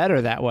 It's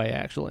better that way,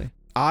 actually.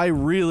 I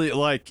really,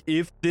 like,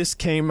 if this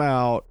came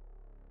out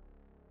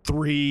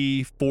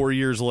 3-4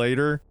 years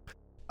later,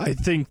 I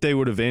think they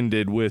would have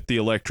ended with the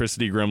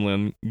electricity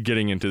gremlin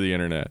getting into the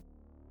internet.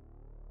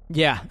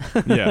 Yeah.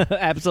 Yeah.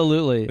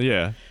 Absolutely.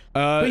 Yeah.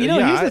 But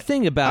here's the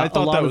thing about a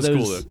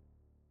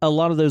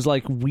lot of those,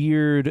 like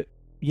weird,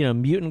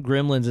 mutant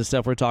gremlins and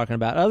stuff we're talking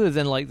about, other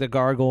than like the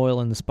gargoyle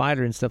and the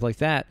spider and stuff like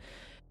that.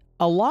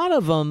 A lot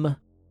of them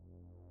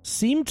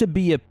seem to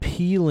be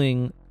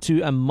appealing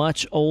to a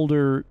much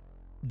older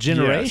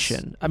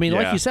generation. Yes. I mean,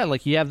 like you said,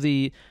 like you have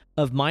the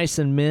Of Mice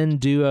and Men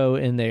duo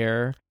in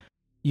there.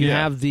 You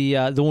have the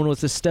one with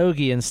the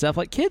stogie and stuff.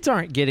 Like, kids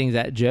aren't getting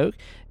that joke.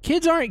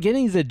 Kids aren't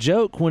getting the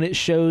joke when it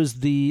shows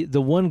the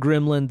one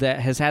gremlin that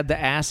has had the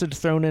acid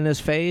thrown in his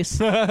face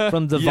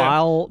from the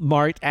vial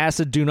marked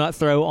 "acid do not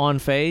throw on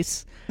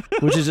face,"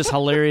 which is just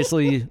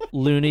hilariously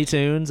Looney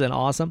Tunes and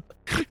awesome.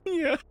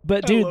 Yeah,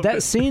 but dude,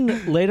 that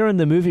scene later in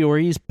the movie where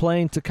he's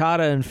playing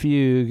toccata and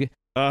fugue.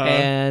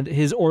 And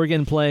his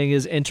organ playing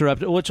is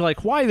interrupted, which,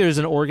 like, why there's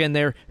an organ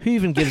there? Who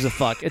even gives a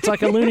fuck? It's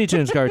like a Looney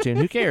Tunes cartoon.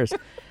 Who cares?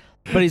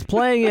 But he's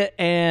playing it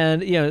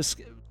and,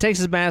 takes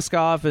his mask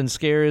off and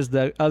scares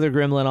the other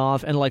gremlin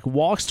off and, like,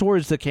 walks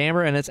towards the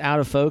camera and it's out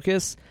of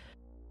focus.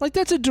 Like,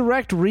 that's a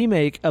direct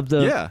remake of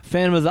the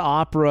Phantom of the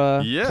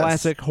Opera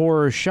classic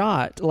horror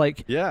shot.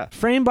 Like,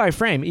 frame by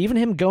frame. Even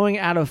him going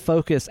out of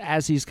focus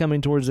as he's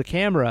coming towards the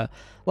camera.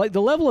 Like,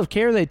 the level of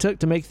care they took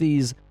to make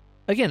these,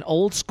 again,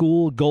 old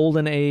school,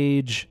 golden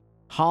age,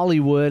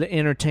 Hollywood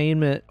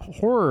entertainment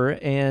horror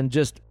and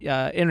just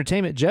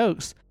entertainment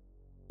jokes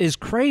is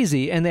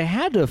crazy. And they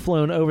had to have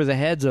flown over the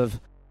heads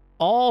of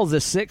all the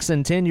 6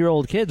 and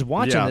 10-year-old kids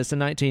watching this in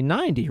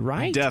 1990,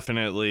 right?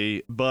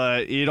 Definitely.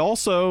 But it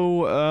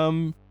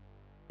also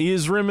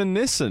is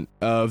reminiscent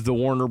of the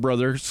Warner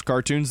Brothers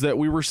cartoons that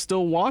we were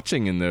still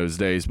watching in those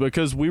days,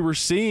 because we were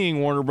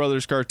seeing Warner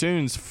Brothers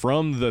cartoons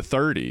from the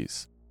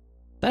 30s.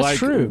 That's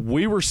true.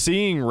 We were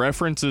seeing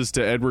references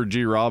to Edward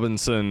G.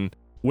 Robinson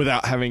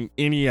without having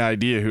any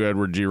idea who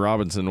Edward G.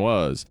 Robinson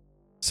was.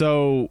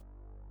 So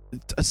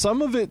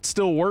some of it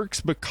still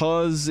works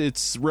because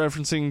it's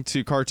referencing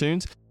to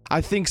cartoons. I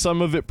think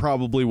some of it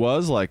probably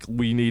was like,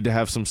 we need to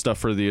have some stuff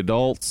for the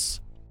adults.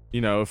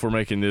 If we're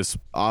making this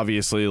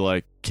obviously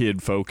like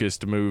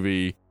kid-focused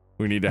movie,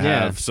 we need to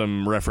have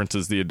some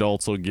references the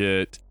adults will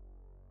get.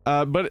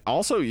 But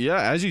also,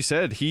 as you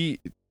said,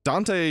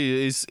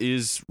 Dante is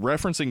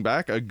referencing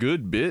back a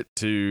good bit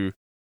to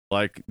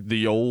like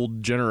the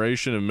old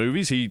generation of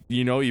movies. He,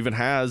 even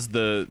has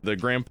the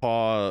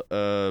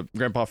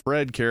Grandpa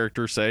Fred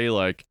character say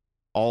like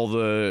all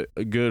the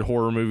good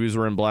horror movies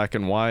were in black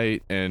and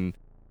white, and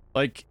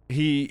like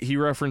he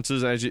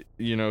references, as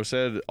you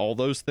said, all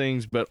those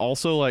things, but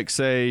also like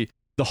say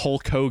the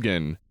Hulk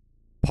Hogan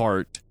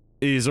part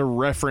is a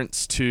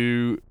reference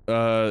to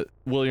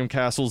William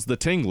Castle's The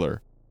Tingler.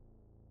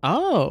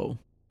 Oh.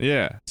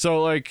 Yeah.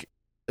 So, like,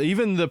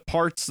 even the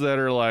parts that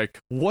are like,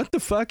 what the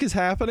fuck is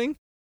happening?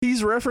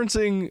 He's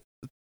referencing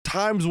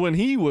times when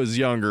he was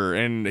younger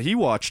and he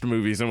watched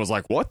movies and was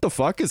like, what the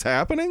fuck is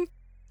happening?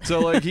 So,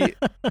 like,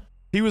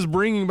 he was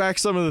bringing back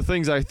some of the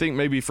things I think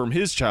maybe from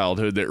his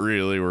childhood that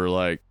really were,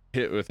 like,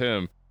 hit with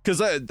him.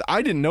 Because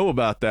I didn't know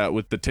about that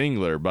with The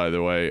Tingler, by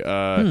the way.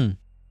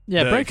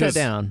 Yeah, break that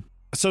down.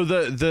 So,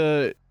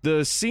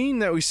 the scene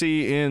that we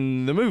see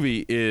in the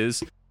movie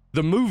is...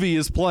 the movie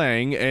is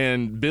playing,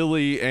 and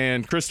Billy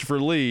and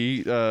Christopher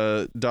Lee,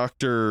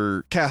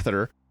 Dr.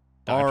 Catheter,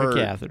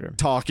 are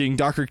talking.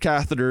 Dr.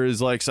 Catheter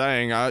is like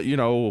saying,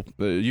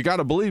 you got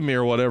to believe me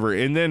or whatever.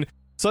 And then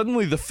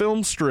suddenly the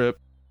film strip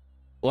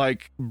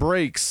like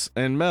breaks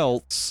and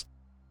melts.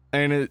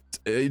 And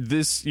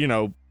this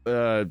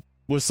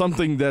was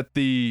something that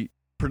the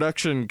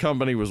production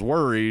company was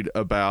worried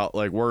about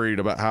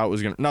how it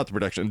was going to, not the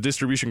production,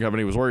 distribution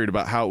company was worried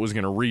about how it was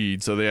going to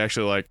read. So they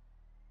actually like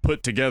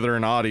put together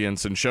an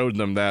audience and showed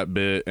them that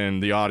bit,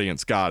 and the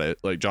audience got it.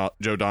 Like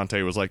Joe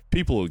Dante was like,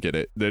 people will get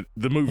it, that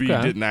the movie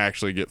didn't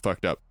actually get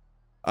fucked up.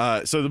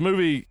 So the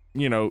movie,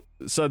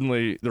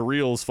 suddenly the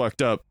reel's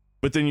fucked up,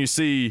 but then you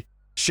see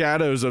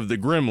shadows of the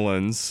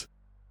gremlins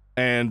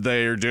and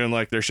they're doing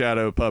like their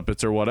shadow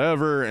puppets or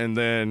whatever. And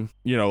then,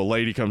 a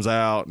lady comes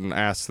out and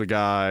asks the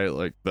guy,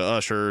 like the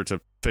usher,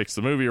 to fix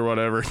the movie or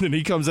whatever. And then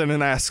he comes in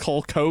and asks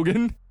Hulk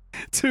Hogan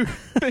to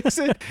fix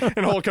it.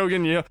 And Hulk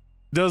Hogan,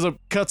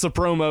 cuts a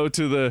promo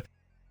to the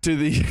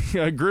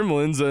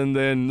gremlins, and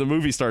then the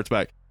movie starts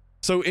back.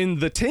 So in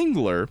The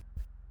Tingler,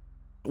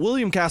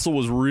 William Castle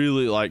was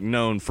really like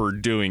known for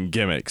doing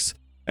gimmicks.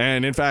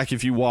 And in fact,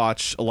 if you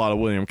watch a lot of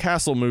William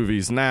Castle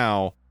movies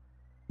now,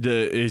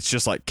 it's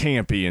just like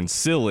campy and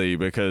silly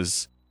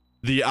because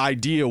the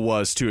idea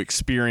was to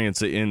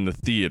experience it in the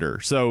theater.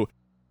 So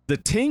The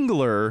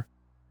Tingler,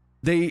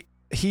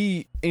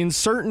 he in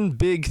certain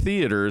big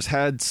theaters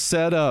had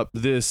set up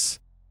this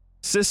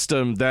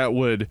system that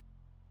would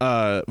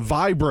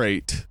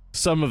vibrate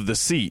some of the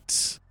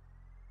seats.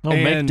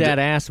 Make that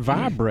ass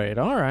vibrate.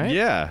 All right.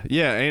 Yeah.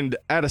 And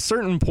at a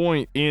certain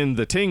point in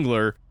The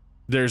Tingler,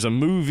 there's a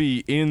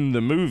movie in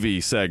the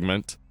movie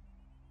segment,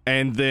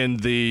 and then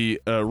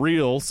the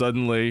reel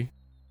suddenly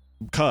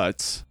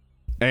cuts,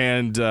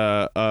 and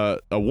a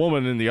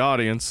woman in the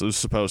audience is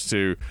supposed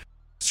to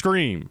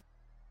scream.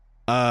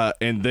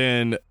 And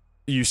then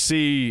you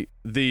see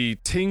the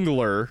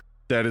Tingler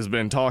that has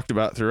been talked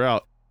about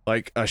throughout,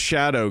 like a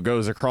shadow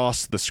goes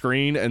across the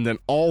screen and then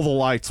all the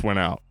lights went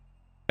out.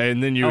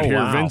 And then you would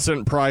hear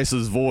Vincent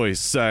Price's voice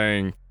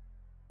saying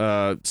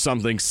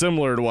something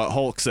similar to what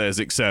Hulk says,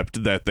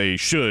 except that they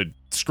should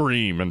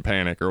scream and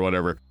panic or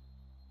whatever.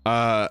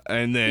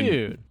 And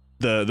then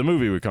the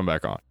movie would come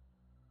back on.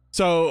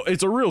 So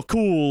it's a real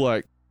cool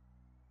like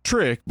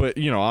trick, but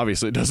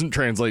obviously it doesn't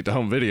translate to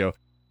home video.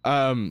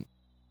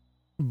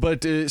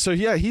 But so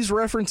yeah, he's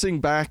referencing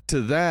back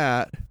to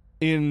that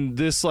in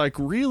this like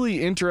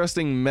really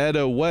interesting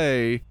meta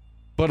way,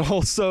 but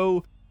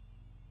also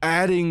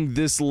adding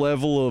this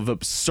level of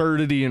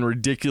absurdity and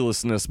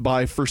ridiculousness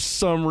by, for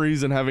some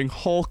reason, having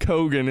Hulk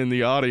Hogan in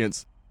the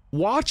audience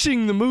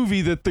watching the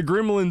movie that the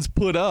Gremlins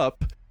put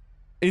up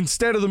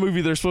instead of the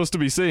movie they're supposed to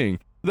be seeing.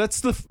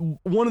 That's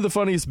one of the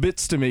funniest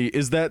bits to me,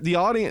 is that the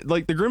audience,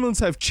 like the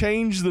Gremlins have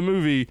changed the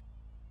movie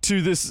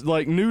to this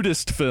like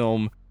nudist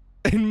film,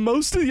 and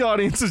most of the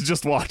audience is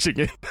just watching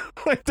it.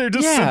 Like they're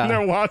just sitting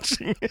there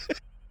watching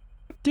it.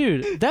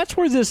 Dude, that's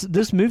where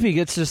this movie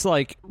gets just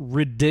like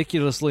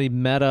ridiculously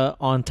meta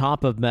on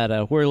top of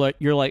meta, where like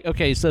you're like,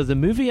 okay, so the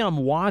movie I'm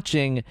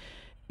watching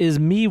is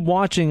me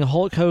watching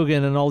Hulk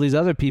Hogan and all these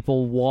other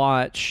people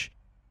watch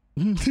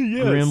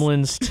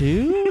Gremlins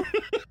 2?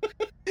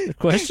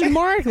 Question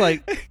mark?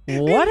 Like,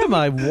 what am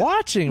I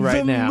watching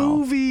right now? The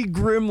movie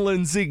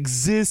Gremlins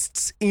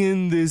exists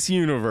in this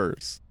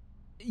universe.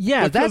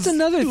 Yeah, that's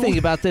another thing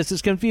about this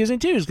that's confusing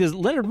too, is because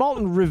Leonard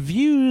Maltin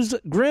reviews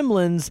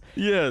Gremlins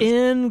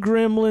in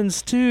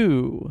Gremlins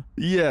 2.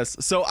 Yes,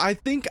 so I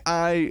think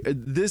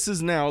this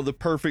is now the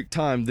perfect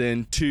time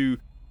then to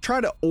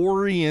try to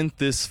orient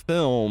this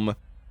film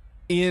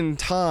in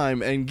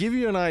time and give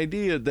you an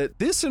idea that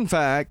this, in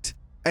fact,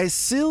 as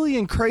silly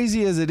and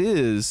crazy as it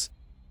is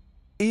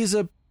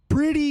a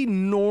pretty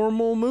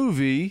normal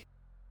movie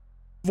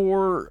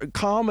for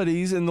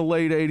comedies in the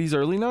late 80s,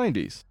 early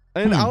 90s.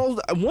 And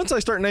once I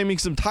start naming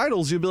some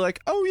titles, you'll be like,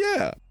 oh,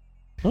 yeah.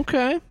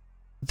 Okay.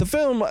 The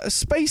film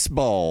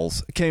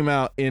Spaceballs came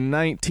out in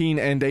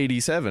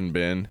 1987,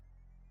 Ben.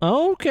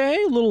 Okay.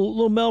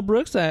 Little Mel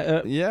Brooks.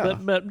 Yeah.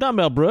 But not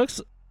Mel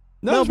Brooks.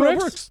 No, Mel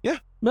Brooks. Yeah.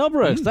 Mel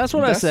Brooks. That's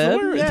what I said.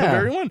 The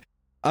very one.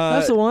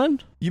 That's the one.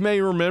 You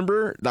may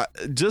remember,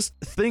 just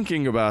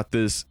thinking about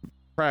this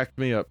cracked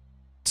me up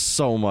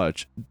so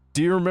much.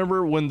 Do you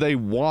remember when they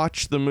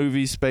watched the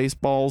movie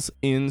Spaceballs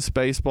in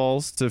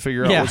Spaceballs to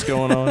figure out what's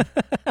going on?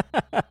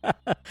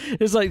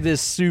 It's like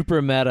this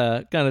super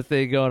meta kind of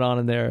thing going on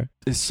in there.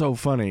 It's so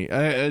funny.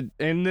 And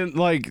then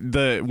like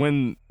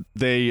when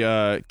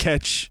they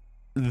catch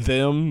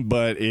them,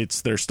 but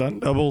it's their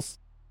stunt doubles.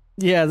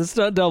 Yeah, the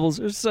stunt doubles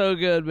are so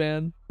good,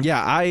 man.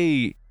 Yeah,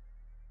 I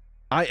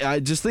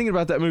just thinking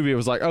about that movie, I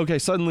was like, okay,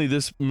 suddenly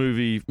this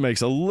movie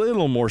makes a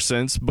little more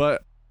sense,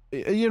 but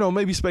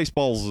maybe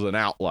Spaceballs is an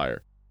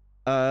outlier.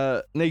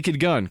 Naked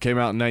Gun came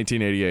out in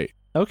 1988.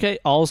 Okay,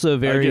 also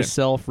very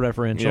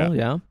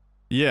self-referential.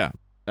 Yeah.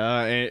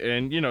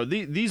 And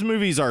these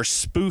movies are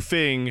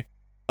spoofing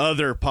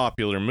other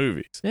popular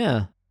movies.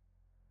 Yeah.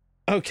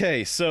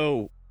 Okay,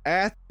 so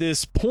at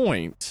this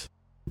point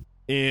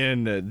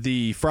in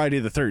the Friday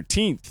the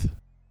 13th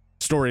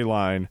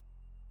storyline,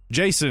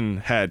 Jason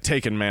had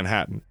taken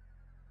Manhattan.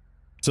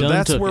 So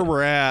that's where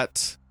we're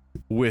at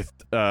with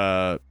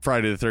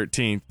Friday the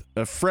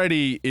 13th.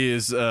 Freddy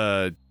is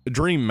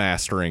dream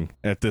mastering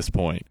at this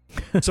point.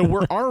 So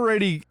we're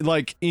already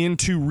like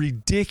into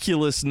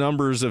ridiculous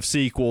numbers of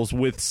sequels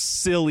with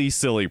silly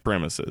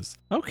premises.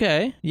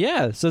 Okay.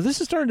 Yeah. So this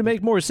is starting to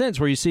make more sense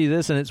where you see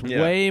this and it's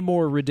way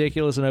more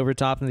ridiculous and over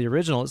top than the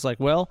original. It's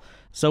like, well,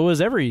 so was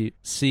every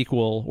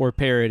sequel or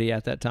parody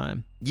at that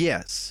time.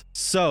 Yes.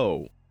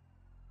 So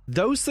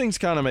those things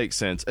kind of make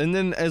sense. And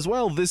then as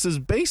well, this is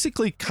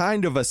basically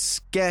kind of a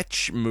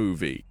sketch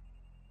movie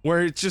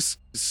where it's just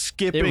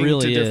skipping to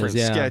different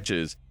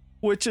sketches,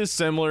 which is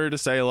similar to,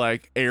 say,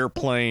 like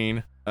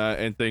Airplane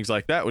and things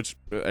like that, which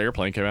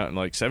Airplane came out in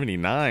like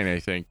 79, I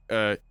think.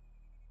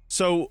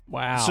 So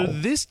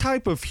this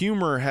type of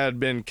humor had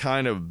been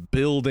kind of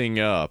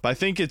building up. I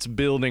think it's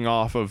building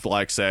off of,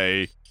 like,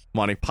 say,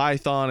 Monty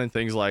Python and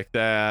things like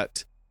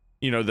that.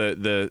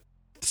 The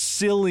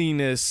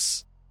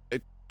silliness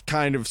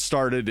kind of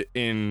started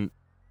in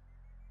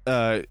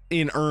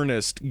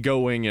earnest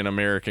going in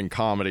American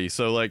comedy.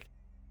 So, like,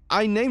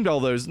 I named all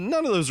those.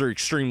 None of those are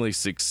extremely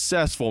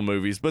successful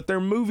movies, but they're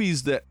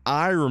movies that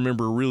I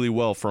remember really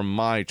well from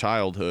my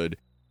childhood,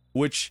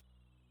 which,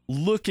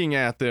 looking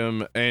at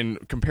them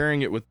and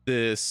comparing it with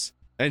this,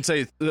 and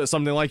say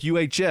something like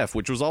UHF,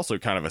 which was also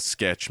kind of a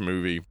sketch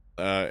movie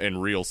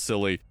and real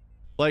silly.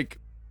 Like,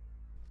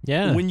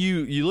 when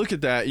you look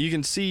at that, you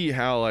can see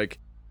how, like,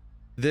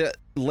 the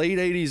late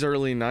 80s,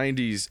 early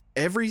 90s,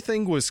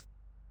 everything was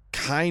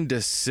kind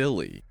of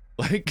silly.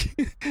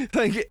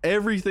 Like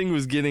everything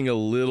was getting a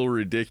little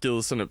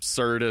ridiculous and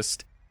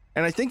absurdist.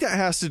 And I think that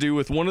has to do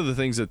with one of the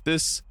things that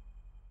this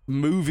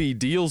movie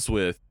deals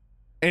with.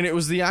 And it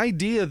was the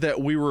idea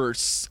that we were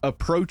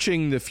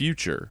approaching the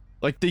future.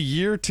 Like the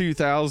year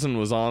 2000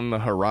 was on the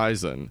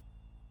horizon.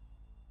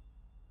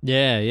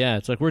 Yeah.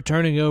 It's like we're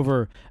turning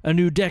over a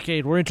new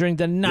decade. We're entering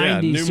the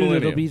 90s. new Soon it'll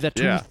millennium. be the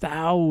Yeah.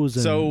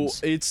 2000s. So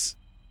it's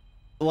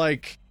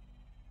like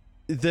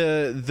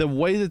the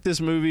way that this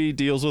movie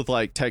deals with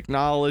like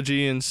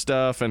technology and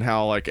stuff, and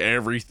how like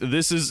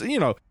this is, you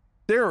know,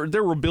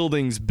 there were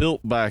buildings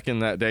built back in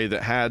that day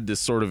that had this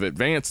sort of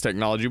advanced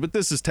technology, but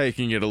this is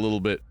taking it a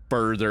little bit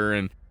further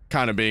and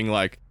kind of being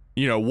like,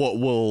 you know, what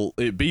will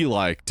it be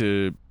like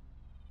to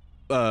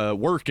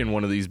work in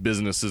one of these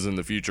businesses in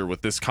the future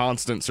with this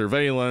constant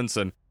surveillance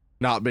and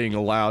not being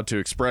allowed to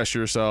express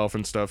yourself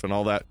and stuff and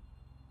all that.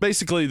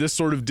 Basically, this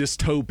sort of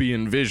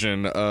dystopian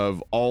vision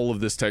of all of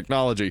this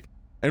technology.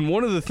 And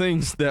one of the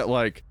things that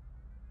like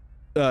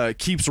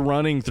keeps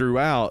running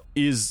throughout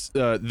is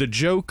the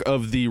joke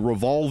of the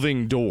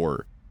revolving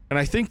door. And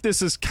I think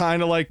this is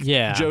kind of like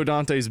Joe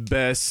Dante's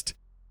best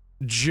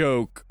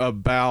joke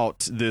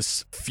about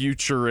this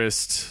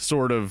futurist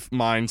sort of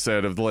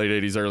mindset of the late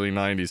 80s, early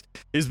 90s,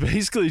 is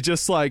basically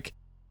just like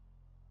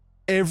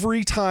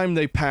every time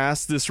they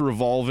pass this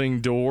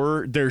revolving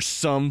door, there's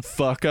some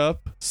fuck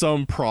up,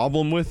 some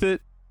problem with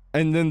it,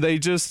 and then they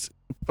just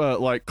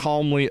like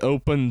calmly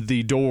open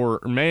the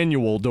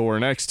manual door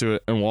next to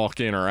it and walk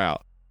in or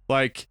out.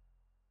 Like,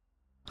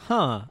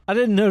 I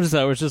didn't notice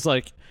that. It's just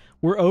like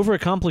we're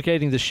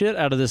overcomplicating the shit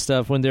out of this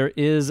stuff when there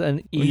is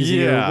an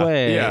easier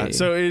way. Yeah.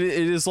 So it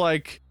is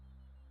like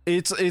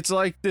it's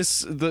like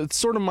this, the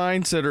sort of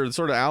mindset or the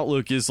sort of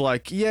outlook is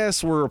like,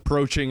 yes, we're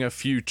approaching a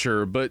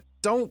future, but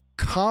don't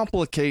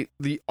complicate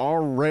the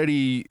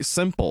already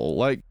simple.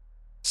 Like,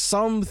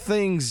 some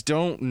things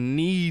don't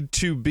need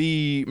to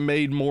be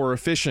made more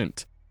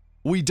efficient.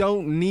 We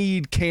don't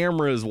need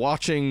cameras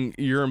watching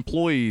your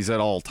employees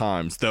at all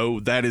times, though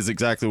that is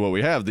exactly what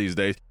we have these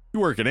days. You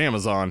work at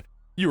Amazon,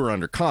 you are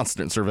under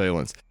constant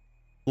surveillance.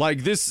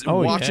 Like this,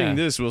 watching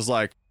this was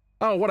like,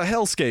 oh, what a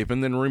hellscape.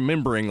 And then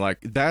remembering like,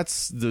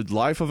 that's the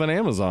life of an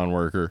Amazon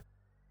worker.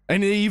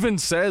 And it even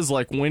says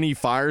like when he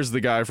fires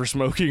the guy for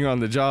smoking on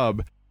the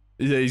job,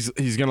 he's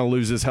going to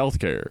lose his health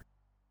care.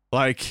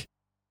 Like,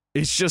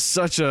 it's just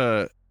such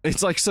a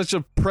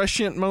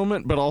prescient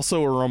moment, but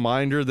also a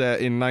reminder that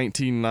in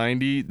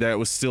 1990, that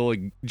was still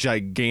a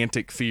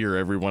gigantic fear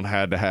everyone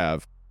had to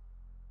have.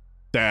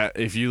 That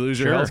if you lose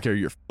your healthcare,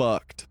 you're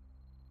fucked.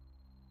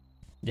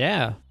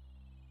 Yeah.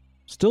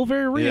 Still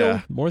very real.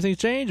 Yeah. More things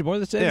change, more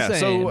things stay the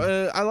same.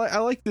 So I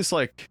like this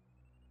like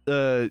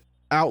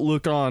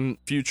outlook on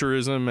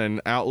futurism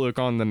and outlook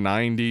on the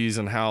 90s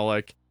and how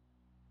like,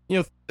 you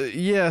know,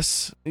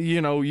 yes,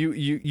 you know,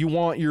 you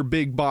want your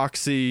big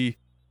boxy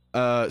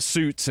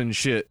suits and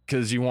shit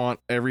because you want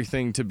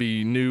everything to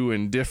be new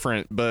and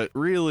different, but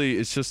really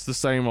it's just the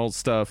same old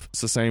stuff.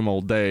 It's the same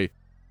old day.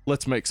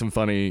 Let's make some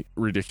funny,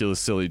 ridiculous,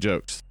 silly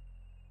jokes.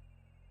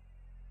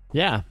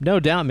 Yeah, no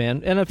doubt,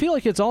 man. And I feel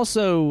like it's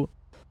also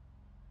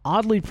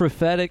oddly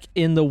prophetic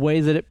in the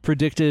way that it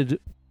predicted,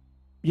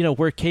 you know,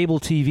 where cable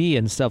TV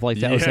and stuff like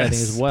that was heading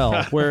as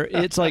well, where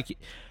it's like,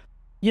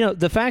 you know,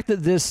 the fact that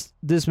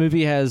this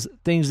movie has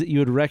things that you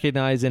would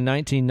recognize in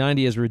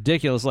 1990 is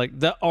ridiculous. Like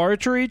the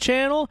archery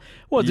channel.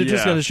 What, they're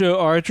just going to show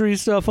archery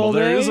stuff all day?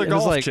 There is a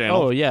golf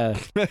channel. Oh yeah,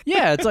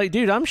 yeah. It's like,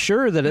 dude, I'm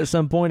sure that at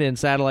some point in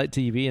satellite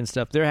TV and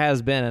stuff, there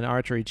has been an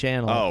archery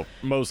channel. Oh,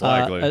 most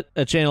likely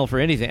a channel for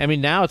anything. I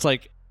mean, now it's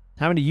like,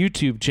 how many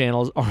YouTube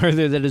channels are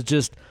there that is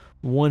just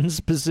one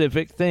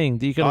specific thing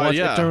that you can watch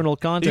eternal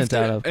content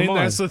out of?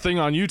 That's the thing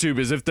on YouTube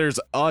is if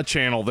there's a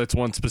channel that's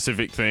one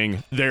specific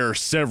thing, there are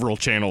several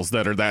channels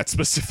that are that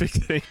specific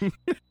thing.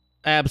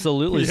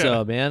 Absolutely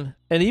so, man.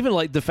 And even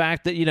like the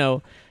fact that, you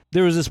know,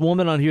 there was this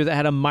woman on here that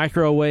had a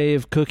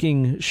microwave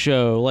cooking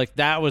show. Like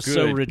that was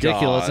so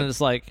ridiculous. And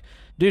it's like,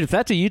 dude, if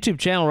that's a YouTube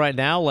channel right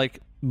now, like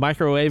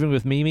microwaving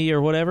with Mimi or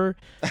whatever,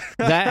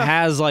 that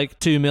has like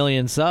 2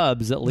 million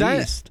subs at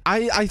least.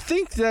 I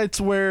think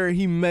that's where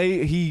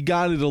he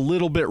got it a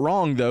little bit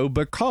wrong though,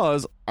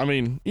 because I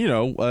mean, you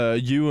know,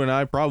 you and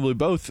I probably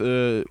both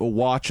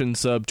watch and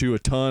sub to a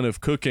ton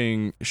of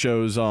cooking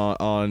shows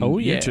on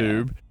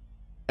YouTube,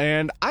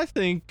 and I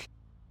think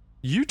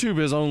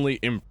YouTube has only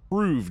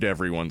improved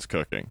everyone's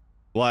cooking.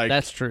 Like,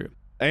 that's true.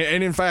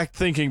 And in fact,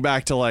 thinking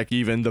back to like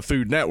even the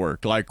Food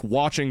Network, like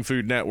watching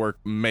Food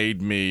Network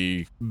made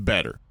me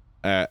better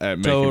at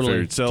making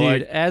food. So,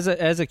 dude, like,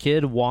 as a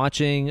kid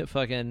watching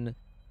fucking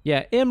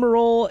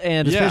Emerald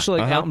and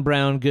especially like Alton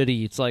Brown Good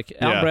Eats, like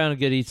Alton Brown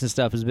Good Eats and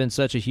stuff has been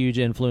such a huge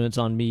influence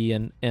on me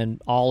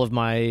and all of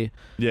my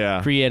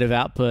creative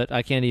output.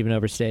 I can't even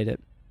overstate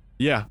it.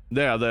 Yeah,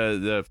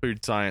 the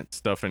food science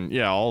stuff and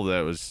all of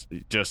that was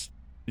just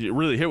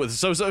really hit with it.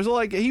 So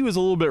like he was a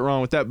little bit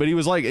wrong with that, but he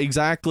was like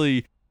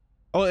exactly.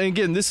 Oh, and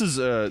again, this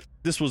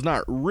was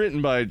not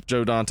written by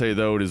Joe Dante,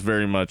 though it is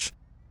very much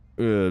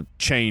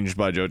changed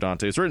by Joe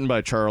Dante. It's written by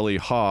Charlie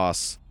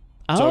Haas.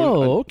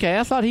 Okay.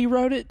 I thought he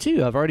wrote it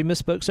too. I've already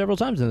misspoke several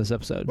times in this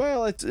episode.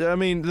 Well, I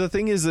mean, the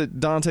thing is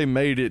that Dante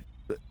made it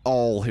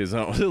all his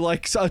own.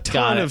 Like a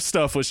ton of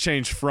stuff was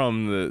changed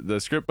from the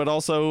script, but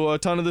also a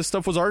ton of this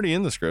stuff was already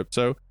in the script.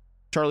 So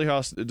Charlie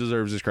Haas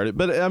deserves his credit.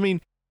 But I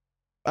mean,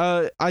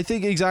 I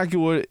think exactly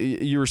what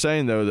you were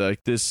saying though,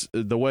 like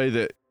the way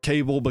that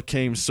cable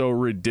became so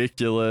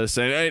ridiculous,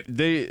 and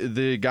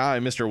the guy,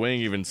 Mr.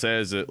 Wing, even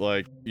says it,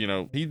 like, you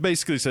know, he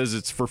basically says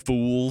it's for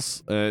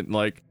fools, and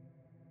like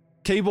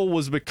cable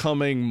was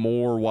becoming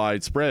more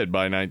widespread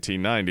by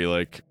 1990.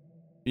 Like,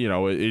 you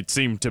know, it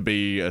seemed to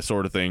be a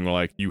sort of thing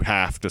like you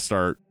have to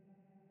start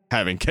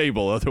having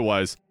cable,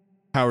 otherwise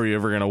how are you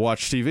ever going to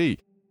watch TV?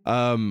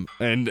 And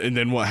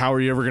then how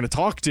are you ever going to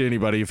talk to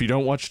anybody if you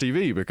don't watch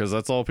TV? Because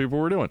that's all people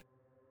were doing.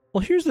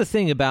 Well, here's the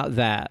thing about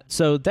that.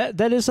 So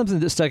that is something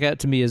that stuck out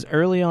to me, is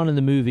early on in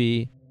the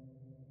movie,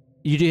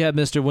 you do have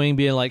Mr. Wing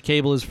being like,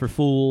 cable is for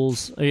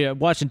fools. Yeah,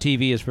 watching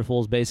TV is for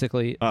fools,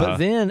 basically. But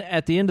then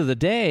at the end of the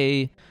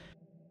day,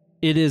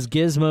 it is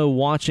Gizmo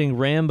watching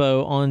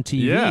Rambo on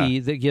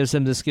TV that gives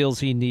him the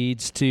skills he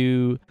needs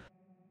to,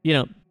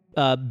 you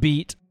know,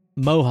 beat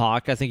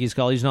Mohawk. I think he's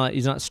called. He's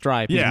not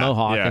Stripe. He's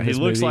Mohawk. Yeah, in he this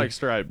looks movie. like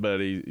Stripe,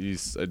 but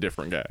he's a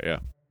different guy. Yeah.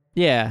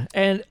 Yeah,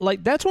 and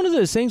like that's one of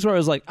those things where I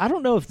was like, I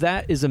don't know if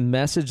that is a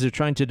message they're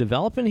trying to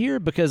develop in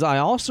here, because I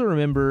also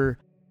remember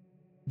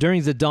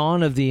during the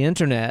dawn of the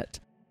internet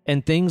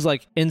and things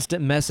like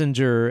instant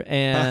messenger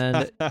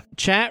and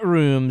chat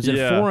rooms and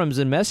forums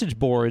and message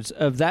boards,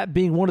 of that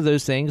being one of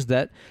those things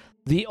that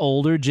the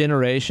older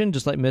generation,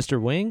 just like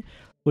Mr. Wing,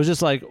 was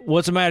just like,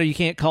 what's the matter? You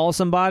can't call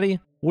somebody?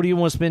 What do you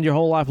want to spend your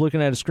whole life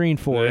looking at a screen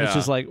for? Yeah. It's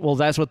just like, well,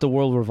 that's what the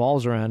world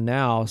revolves around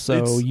now.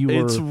 So you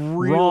were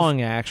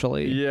wrong,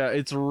 actually. Yeah,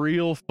 it's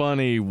real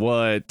funny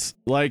what,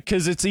 like,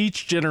 because it's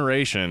each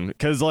generation.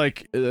 Because,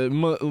 like,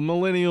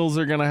 millennials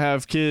are going to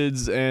have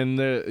kids, and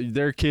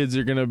their kids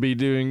are going to be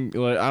doing,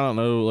 like, I don't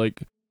know,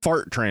 like,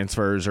 fart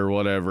transfers or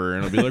whatever.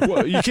 And it'll be like,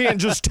 well, you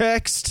can't just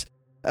text.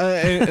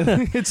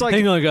 And it's like,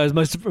 hang on, guys.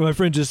 My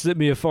friend just sent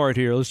me a fart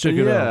here. Let's check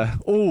it out. Yeah.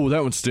 Oh,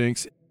 that one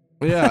stinks.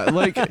 Yeah,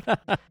 like...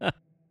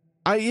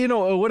 you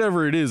know,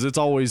 whatever it is, it's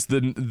always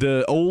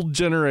the old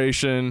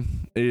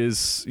generation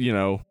is, you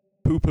know,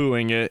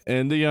 poo-pooing it,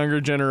 and the younger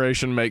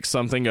generation makes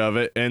something of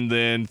it and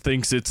then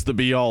thinks it's the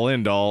be-all,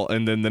 end-all,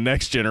 and then the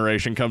next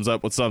generation comes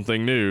up with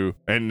something new,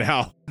 and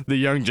now the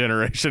young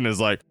generation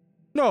is like,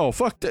 no,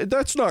 fuck,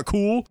 that's not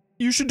cool.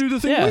 You should do the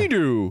thing we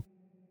do.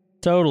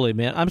 Totally,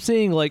 man. I'm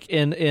seeing, like,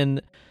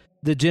 in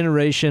the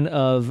generation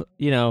of,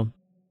 you know,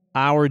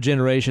 our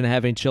generation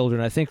having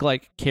children, I think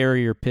like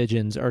carrier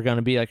pigeons are going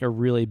to be like a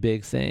really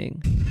big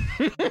thing.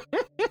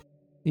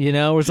 You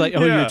know, it's like,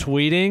 oh, you're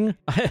tweeting?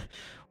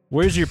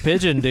 Where's your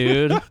pigeon,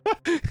 dude?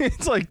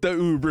 It's like the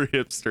Uber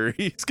hipster.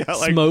 He's got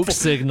like smoke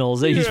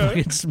signals. They use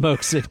fucking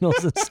smoke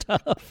signals and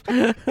stuff.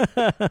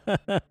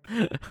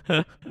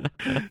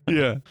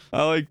 Yeah,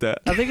 I like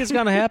that. I think it's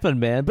going to happen,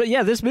 man. But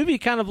yeah, this movie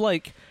kind of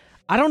like,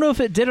 I don't know if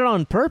it did it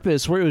on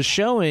purpose, where it was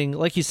showing,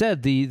 like you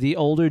said, the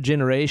older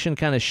generation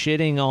kind of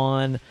shitting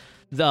on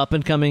the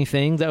up-and-coming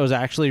thing that was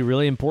actually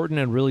really important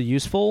and really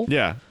useful.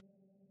 Yeah.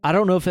 I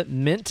don't know if it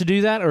meant to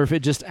do that or if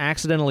it just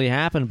accidentally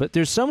happened, but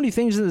there's so many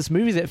things in this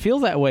movie that feel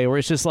that way, where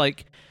it's just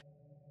like,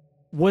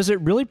 was it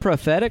really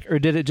prophetic, or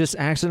did it just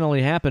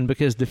accidentally happen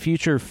because the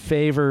future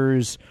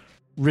favors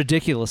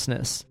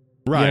ridiculousness?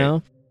 Right. You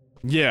know?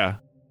 Yeah.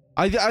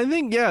 I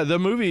think, yeah, the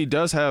movie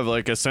does have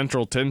like a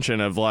central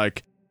tension of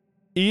like,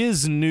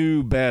 is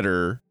new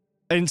better?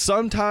 And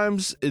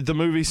sometimes the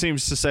movie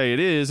seems to say it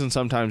is, and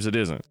sometimes it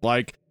isn't.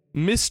 Like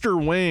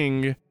Mr.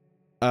 Wing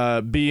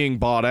being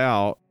bought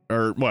out,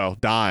 or well,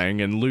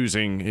 dying and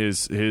losing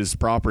his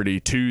property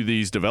to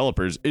these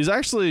developers is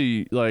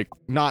actually like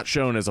not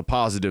shown as a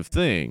positive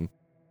thing.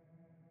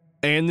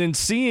 And then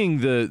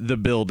seeing the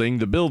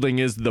building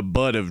is the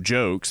butt of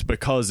jokes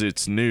because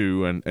it's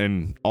new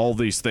and all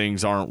these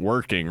things aren't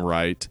working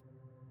right.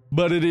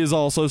 But it is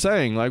also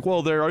saying, like,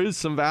 well, there is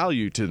some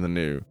value to the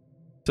new.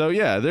 So,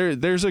 yeah,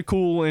 there's a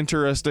cool,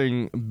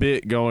 interesting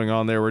bit going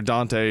on there where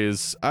Dante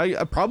is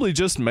probably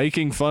just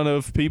making fun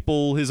of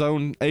people his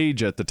own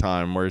age at the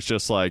time, where it's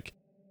just like,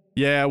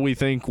 yeah, we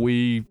think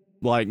we,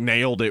 like,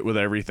 nailed it with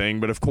everything,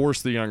 but of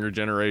course the younger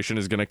generation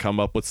is going to come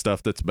up with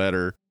stuff that's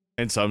better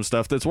and some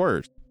stuff that's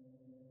worse.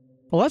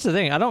 Well, that's the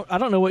thing. I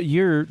don't know what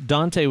year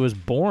Dante was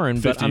born,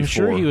 54. but I'm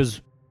sure he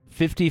was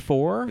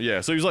 54.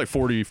 Yeah, so he was like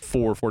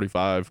 44,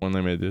 45 when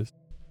they made this.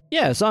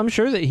 Yeah, so I'm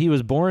sure that he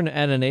was born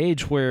at an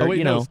age where,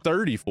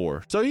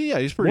 34. So yeah,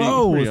 he's pretty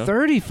Whoa, pretty young.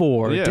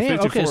 34. Yeah, damn.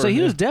 54, Okay, so he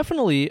was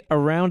definitely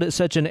around at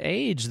such an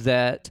age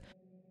that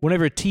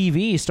whenever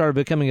TV started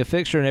becoming a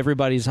fixture in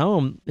everybody's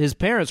home, his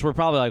parents were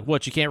probably like,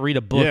 what, you can't read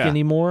a book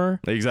anymore?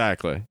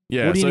 Exactly.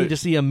 Yeah. What do you need to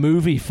see a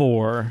movie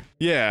for?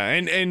 Yeah,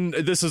 and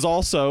this is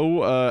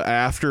also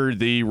after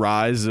the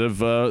rise of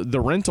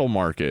the rental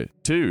market,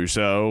 too.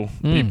 So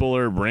people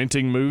are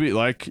renting movies.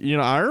 Like,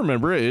 I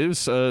remember it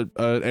was an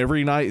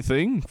every night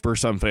thing for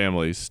some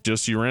families.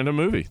 Just you rent a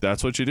movie.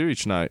 That's what you do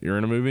each night. You're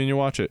in a movie and you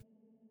watch it.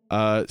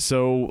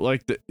 So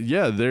like,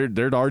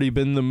 there'd already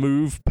been the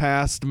move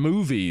past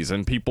movies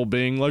and people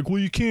being like, well,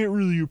 you can't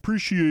really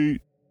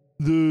appreciate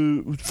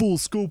the full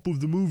scope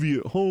of the movie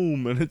at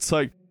home. And it's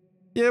like,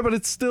 yeah, but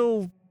it's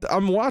still,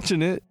 I'm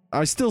watching it.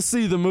 I still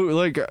see the movie.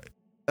 Like,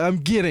 I'm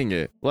getting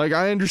it. Like,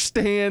 I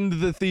understand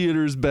the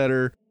theaters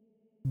better,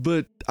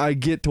 but I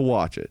get to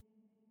watch it.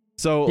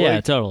 So Yeah,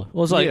 like, totally.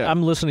 Well, it's like yeah.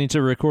 I'm listening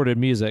to recorded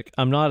music.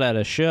 I'm not at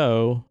a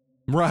show.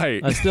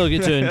 right. I still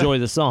get to enjoy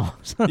the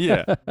songs.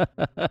 Yeah.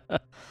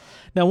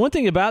 Now, one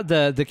thing about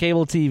the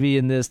cable TV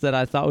in this that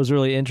I thought was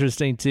really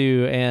interesting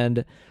too,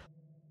 and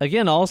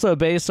again, also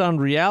based on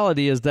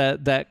reality, is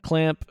that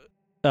Clamp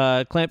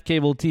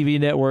Cable TV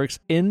Network's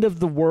End of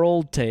the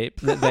World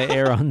tape that they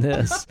air on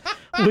this,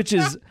 which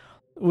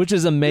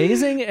is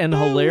amazing and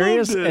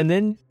hilarious. loved it. And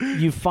then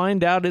you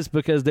find out it's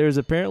because there's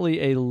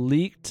apparently a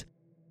leaked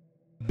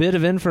bit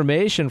of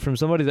information from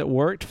somebody that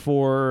worked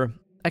for,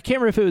 I can't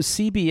remember if it was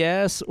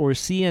CBS or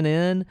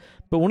CNN,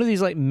 but one of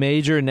these like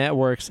major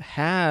networks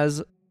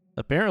has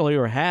apparently,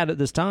 or had at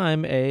this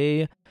time,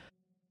 a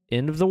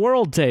End of the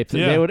World tape that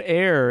they would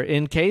air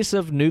in case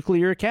of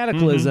nuclear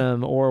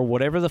cataclysm or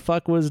whatever the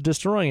fuck was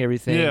destroying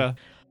everything. Yeah.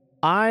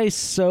 I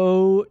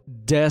so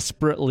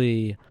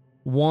desperately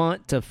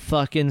want to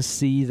fucking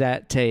see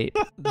that tape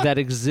that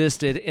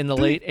existed in the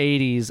late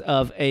 80s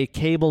of a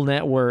cable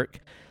network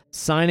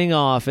signing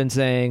off and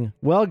saying,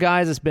 well,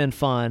 guys, it's been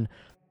fun.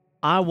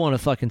 I want to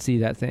fucking see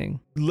that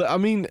thing. I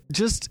mean,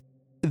 just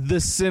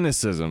the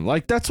cynicism.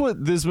 Like, that's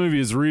what this movie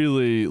is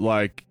really,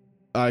 like,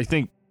 I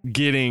think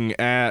getting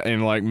at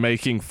and, like,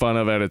 making fun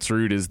of at its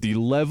root is the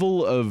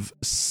level of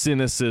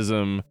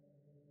cynicism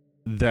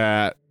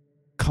that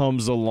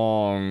comes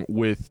along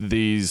with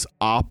these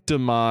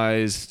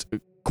optimized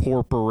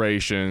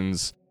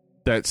corporations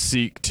that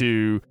seek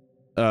to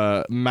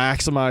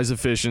maximize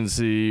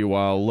efficiency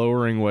while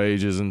lowering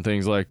wages and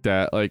things like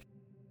that. Like,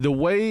 the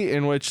way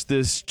in which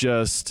this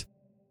just,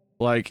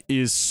 like,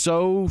 is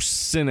so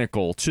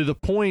cynical to the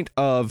point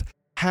of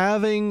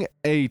having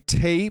a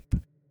tape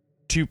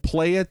to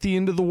play at the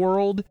end of the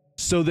world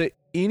so that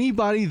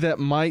anybody that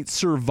might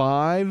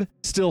survive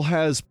still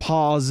has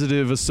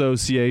positive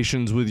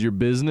associations with your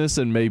business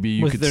and maybe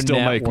you With could their still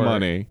make network.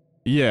 money.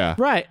 Yeah.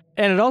 Right.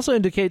 And it also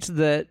indicates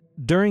that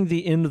during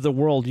the end of the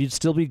world, you'd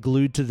still be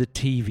glued to the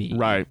TV.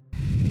 Right.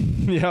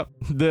 Yep.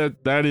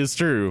 That is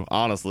true,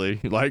 honestly.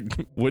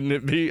 Like, wouldn't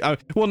it be?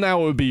 Well,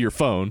 now it would be your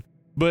phone.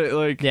 But,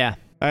 like, Yeah.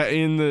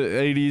 in the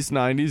 80s,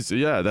 90s,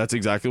 yeah, that's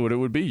exactly what it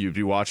would be. You'd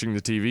be watching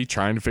the TV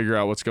trying to figure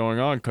out what's going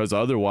on because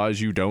otherwise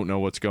you don't know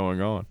what's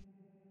going on.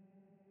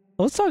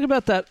 Let's talk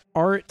about that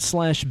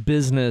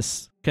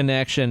art/business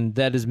connection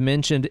that is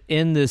mentioned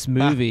in this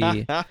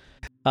movie.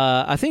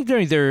 I think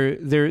during their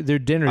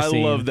dinner I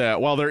scene. love that.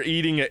 While they're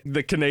eating at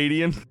the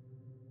Canadian.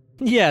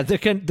 Yeah, the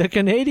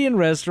Canadian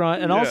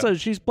restaurant, and Yeah. also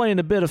she's playing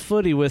a bit of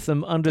footy with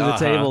them under the Uh-huh.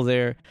 table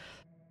there.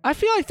 I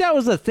feel like that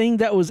was a thing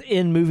that was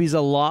in movies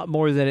a lot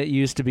more than it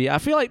used to be. I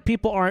feel like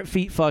people aren't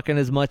feet fucking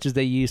as much as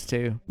they used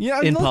to Yeah,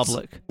 I mean, in let's-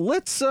 public.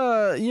 Let's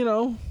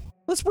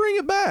let's bring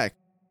it back.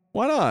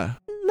 Why not?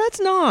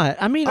 Let's not.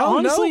 I mean, Oh, no?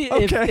 honestly,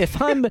 Okay.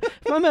 if I'm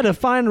at a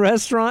fine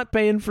restaurant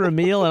paying for a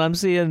meal and I'm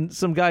seeing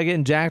some guy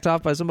getting jacked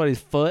off by somebody's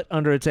foot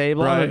under a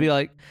table, I'm Right. gonna be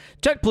like,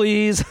 check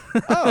please.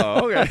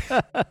 Oh,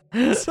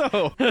 okay.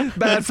 So,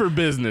 bad for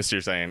business, you're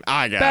saying.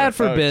 I got it. Bad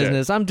for Okay.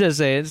 business. I'm just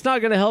saying it's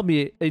not gonna help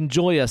me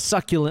enjoy a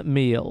succulent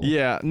meal.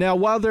 Yeah. Now,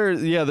 while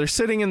they're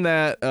sitting in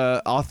that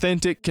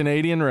authentic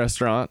Canadian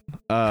restaurant,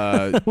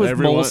 With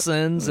everyone,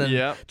 Molson's and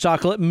Yep.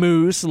 chocolate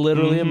mousse,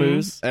 literally a Mhm.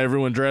 mousse.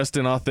 Everyone dressed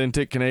in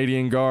authentic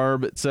Canadian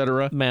garb,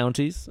 etc.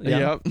 Mounties.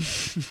 Yeah.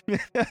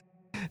 Yep.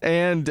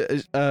 And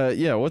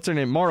what's her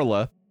name?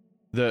 Marla,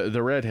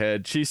 the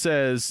redhead. She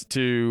says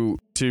to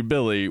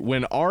Billy,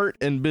 when art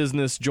and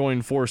business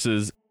join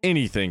forces,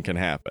 anything can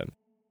happen.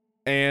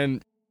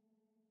 And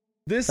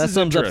this That is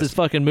sums up interesting. this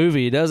fucking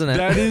movie, doesn't it?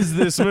 That is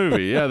this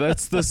movie. Yeah,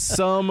 that's the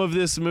sum of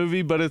this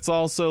movie, but it's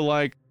also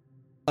like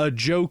a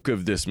joke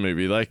of this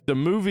movie. Like the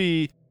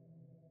movie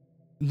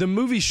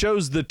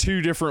shows the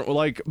two different,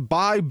 like,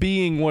 by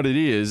being what it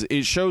is,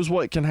 it shows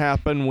what can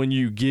happen when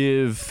you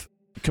give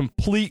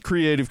complete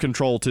creative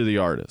control to the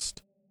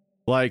artist.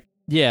 Like,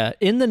 Yeah,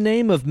 in the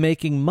name of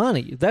making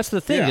money. That's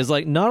the thing, Yeah. is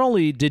like not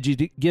only did you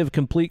give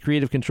complete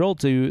creative control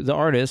to the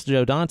artist,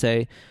 Joe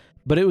Dante,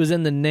 but it was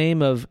in the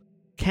name of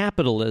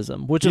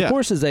capitalism, which of Yeah.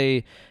 course is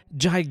a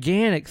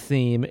gigantic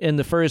theme in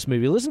the first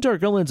movie. Listen to our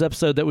Gremlins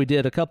episode that we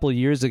did a couple of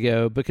years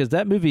ago, because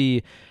that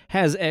movie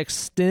has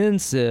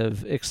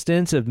extensive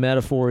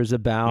metaphors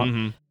about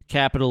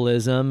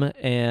capitalism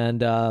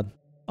and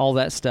all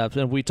that stuff.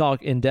 And we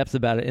talk in depth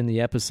about it in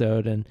the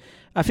episode. And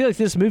I feel like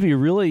this movie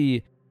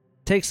really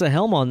takes the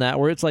helm on that,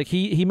 where it's like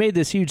he made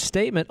this huge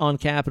statement on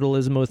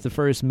capitalism with the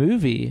first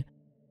movie,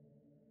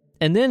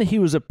 and then he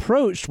was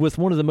approached with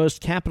one of the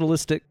most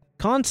capitalistic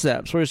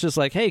concepts, where it's just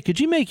like, hey, could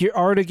you make your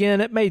art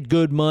again? It made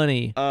good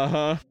money.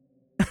 And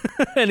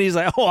he's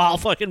like, oh, I'll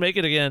fucking make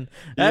it again.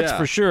 That's Yeah.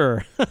 for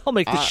sure. I'll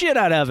make the shit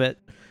out of it.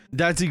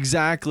 That's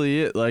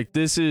exactly it. Like,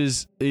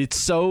 it's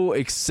so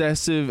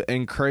excessive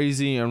and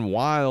crazy and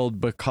wild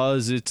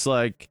because it's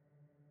like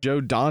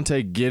Joe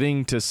Dante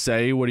getting to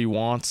say what he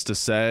wants to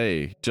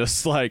say.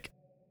 Just like,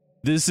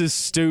 this is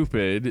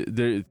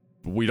stupid.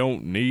 We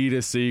don't need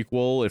a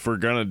sequel. If we're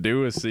going to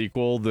do a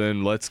sequel,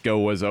 then let's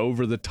go as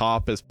over the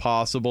top as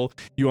possible.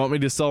 You want me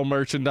to sell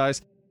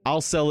merchandise?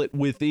 I'll sell it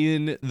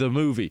within the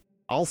movie.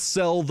 I'll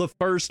sell the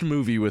first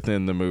movie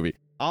within the movie.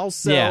 I'll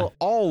sell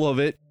all of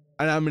it,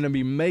 and I'm going to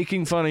be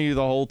making fun of you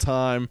the whole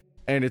time,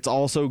 and it's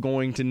also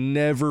going to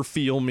never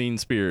feel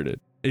mean-spirited.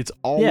 It's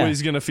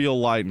always going to feel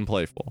light and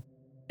playful.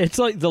 It's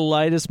like the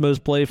lightest,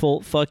 most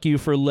playful, fuck you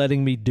for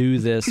letting me do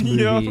this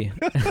movie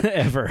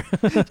ever.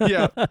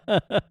 Yeah.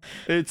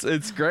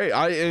 It's great.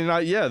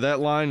 That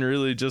line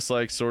really just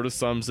like sort of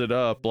sums it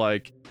up.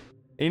 Like,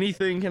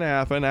 anything can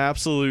happen,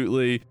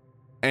 absolutely.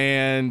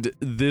 And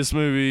this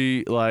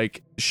movie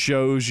like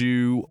shows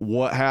you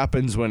what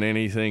happens when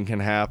anything can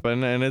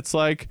happen, and it's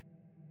like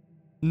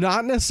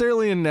not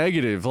necessarily a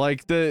negative.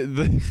 Like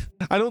the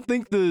I don't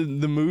think the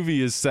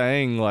movie is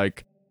saying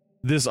like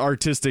this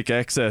artistic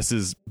excess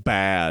is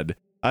bad.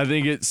 I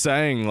think it's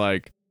saying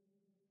like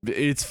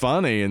it's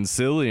funny and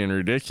silly and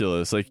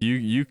ridiculous. Like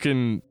you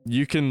can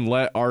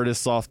let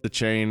artists off the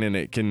chain and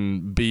it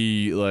can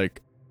be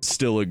like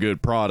still a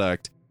good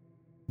product.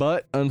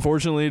 But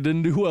unfortunately it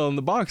didn't do well in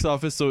the box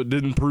office, so it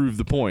didn't prove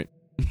the point.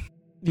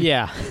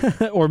 Yeah.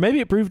 Or maybe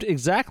it proved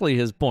exactly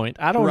his point.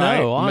 I don't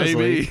know,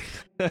 honestly.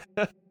 Maybe.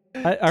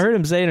 I heard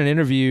him say in an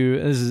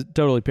interview, this is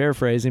totally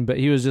paraphrasing, but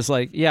he was just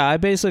like, yeah, I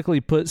basically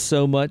put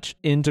so much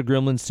into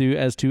Gremlins 2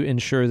 as to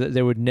ensure that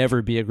there would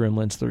never be a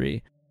Gremlins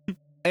 3.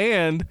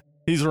 And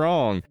he's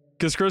wrong,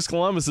 because Chris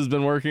Columbus has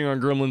been working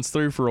on Gremlins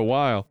 3 for a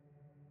while.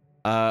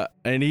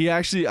 And he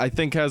actually, I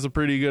think, has a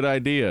pretty good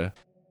idea.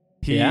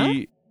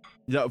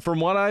 From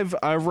what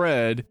I've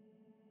read,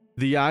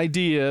 the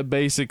idea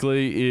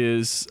basically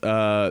is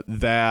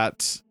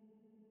that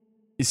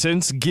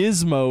since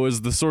Gizmo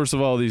is the source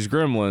of all these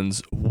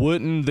gremlins,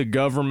 wouldn't the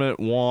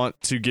government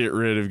want to get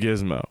rid of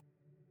Gizmo?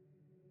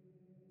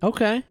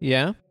 Okay,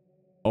 yeah.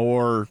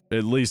 Or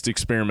at least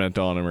experiment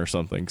on him or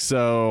something.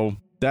 So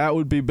that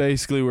would be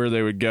basically where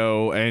they would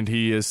go. And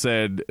he has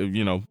said,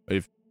 you know,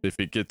 if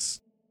it gets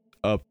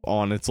up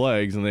on its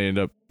legs and they end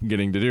up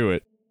getting to do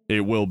it,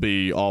 it will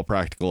be all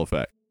practical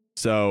effect.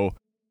 So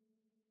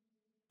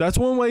that's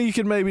one way you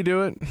could maybe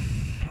do it.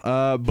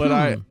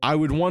 But I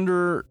would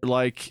wonder,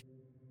 like,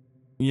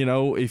 you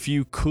know, if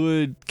you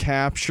could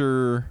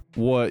capture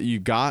what you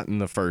got in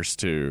the first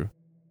two.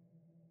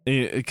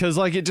 Because,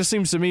 like, it just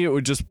seems to me it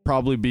would just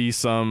probably be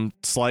some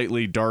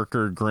slightly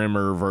darker,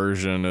 grimmer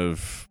version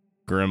of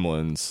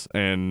Gremlins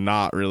and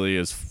not really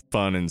as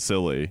fun and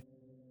silly.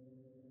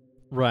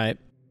 Right.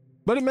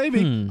 But it may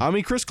be. I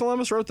mean, Chris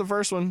Columbus wrote the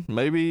first one.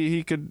 Maybe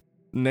he could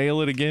nail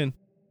it again.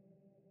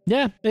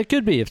 Yeah, it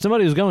could be. If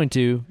somebody was going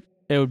to,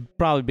 it would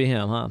probably be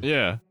him, huh?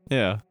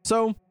 Yeah.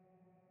 So,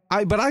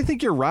 I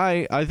think you're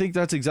right. I think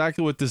that's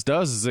exactly what this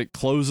does, is it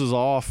closes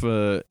off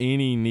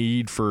any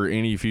need for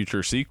any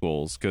future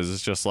sequels, because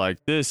it's just like,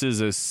 this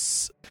is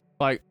as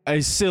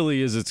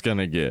silly as it's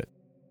gonna get.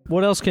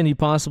 What else can you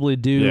possibly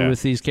do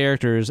with these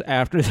characters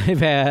after they've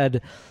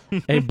had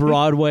a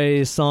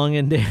Broadway song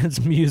and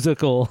dance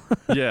musical?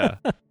 Yeah.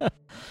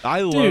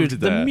 I loved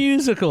that. The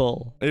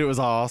musical. It was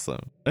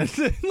awesome. And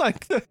then,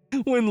 like,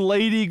 when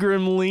Lady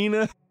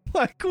Gremlina,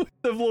 like, with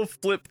the little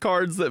flip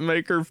cards that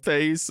make her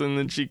face, and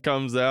then she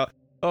comes out.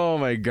 Oh,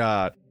 my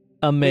God.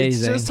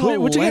 Amazing. It's just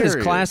Which, again, is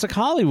classic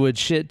Hollywood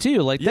shit, too.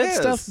 Like, that's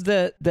stuff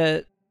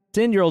that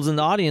 10-year-olds in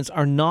the audience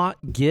are not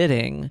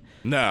getting.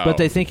 No. But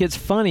they think it's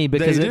funny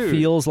because it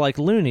feels like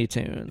Looney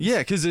Tunes. Yeah,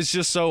 because it's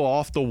just so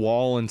off the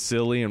wall and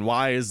silly, and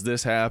why is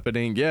this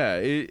happening? Yeah,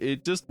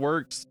 it just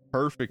works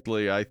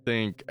perfectly, I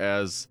think,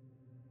 as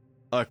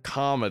a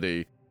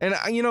comedy. And,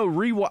 you know,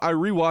 I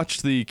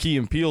rewatched the Key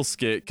and Peele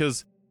skit,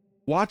 because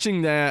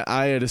watching that,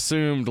 I had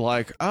assumed,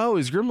 like, oh,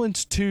 is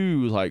Gremlins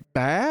 2, like,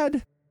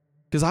 bad?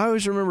 Because I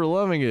always remember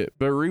loving it,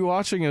 but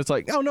rewatching it, it's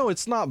like, oh no,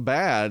 it's not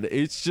bad.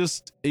 It's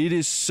just, it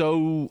is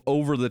so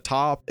over the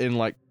top and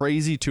like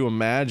crazy to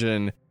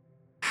imagine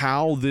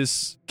how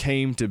this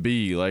came to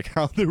be. Like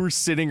how they were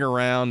sitting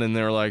around and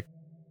they're like,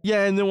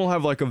 yeah, and then we'll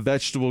have like a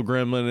vegetable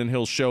gremlin and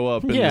he'll show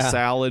up in the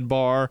salad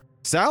bar.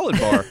 Salad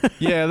bar?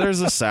 Yeah,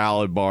 there's a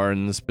salad bar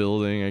in this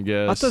building, I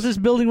guess. I thought this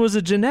building was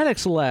a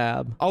genetics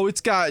lab. Oh,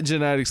 it's got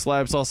genetics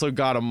labs. Also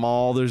got a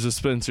mall. There's a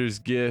Spencer's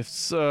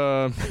Gifts.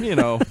 You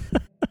know.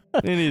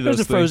 Any of those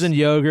There's a frozen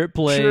yogurt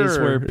place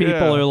where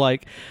people are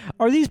like,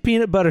 are these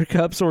peanut butter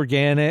cups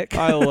organic?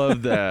 I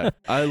love that.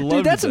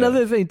 Dude, that's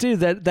another thing, too,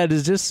 that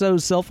is just so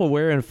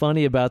self-aware and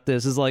funny about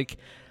this. Is like,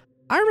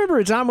 I remember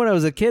a time when I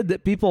was a kid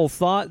that people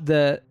thought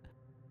that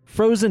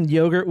frozen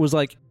yogurt was,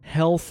 like,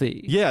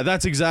 healthy. Yeah,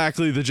 that's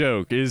exactly the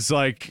joke. Is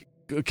like,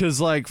 because,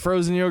 like,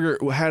 frozen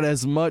yogurt had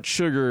as much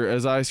sugar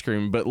as ice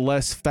cream, but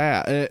less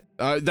fat.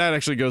 That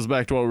actually goes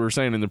back to what we were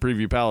saying in the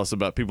Preview Palace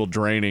about people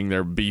draining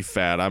their beef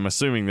fat. I'm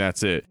assuming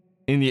that's it.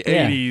 In the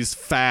 80s,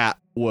 fat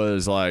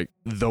was, like,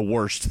 the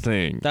worst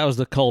thing. That was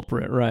the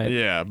culprit, right?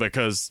 Yeah,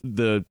 because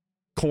the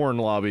corn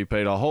lobby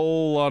paid a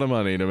whole lot of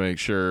money to make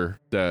sure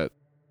that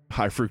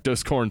high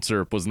fructose corn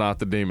syrup was not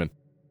the demon.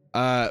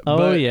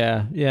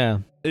 Yeah.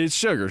 It's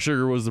sugar.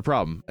 Sugar was the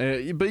problem.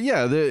 But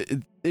yeah,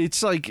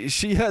 it's like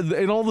she had,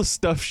 and all the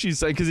stuff she's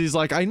saying, because he's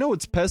like, I know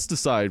it's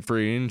pesticide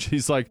free, and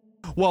she's like,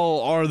 Well,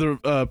 are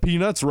the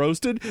peanuts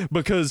roasted?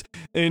 Because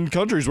in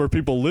countries where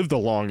people live the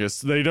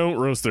longest, they don't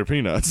roast their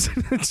peanuts.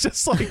 It's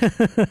just like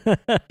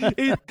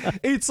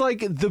it's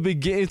like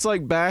it's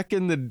like back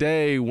in the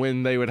day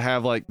when they would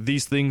have like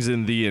these things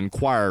in the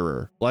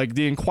Inquirer. Like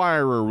the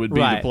Inquirer would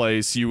be the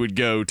place you would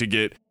go to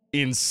get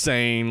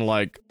insane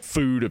like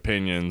food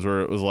opinions,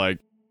 where it was like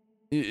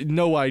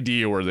no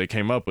idea where they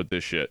came up with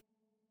this shit.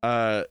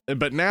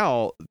 But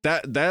now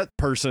that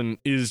person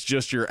is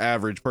just your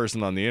average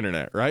person on the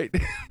internet, right?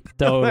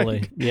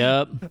 Totally. Like,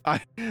 yep.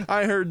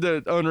 I heard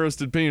that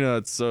unroasted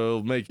peanuts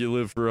will make you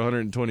live for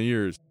 120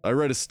 years. I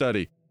read a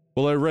study.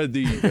 Well, I read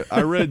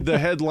the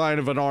headline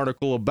of an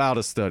article about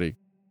a study.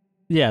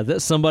 Yeah, that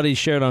somebody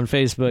shared on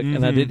Facebook,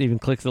 and I didn't even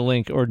click the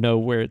link or know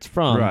where it's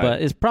from,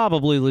 but it's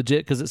probably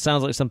legit because it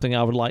sounds like something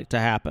I would like to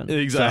happen.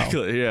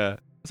 Exactly. Yeah.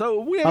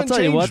 So we haven't I'll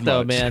tell you what, changed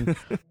though, much. man,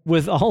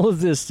 with all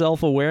of this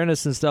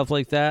self-awareness and stuff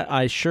like that,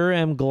 I sure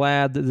am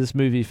glad that this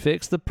movie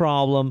fixed the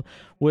problem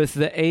with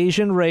the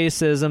Asian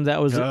racism that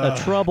was a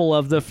trouble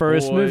of the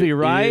first movie,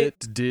 right?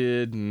 It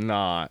did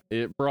not.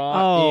 It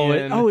brought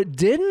in... it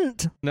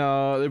didn't?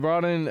 No, they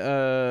brought in,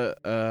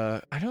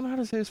 I don't know how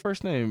to say his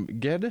first name,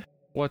 Ged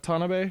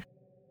Watanabe?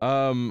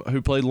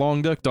 Who played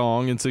Long Duck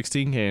Dong in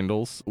 16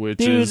 Candles,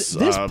 which is...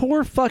 Dude, this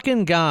poor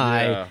fucking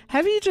guy. Yeah.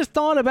 Have you just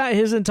thought about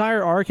his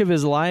entire arc of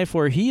his life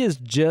where he has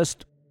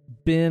just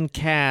been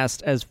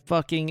cast as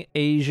fucking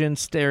Asian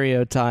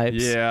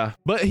stereotypes? Yeah,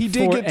 but he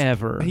did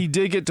forever. He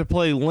did get to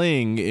play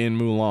Ling in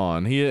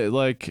Mulan.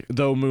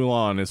 Though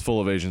Mulan is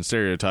full of Asian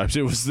stereotypes,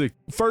 it was the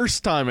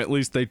first time at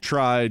least they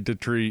tried to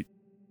treat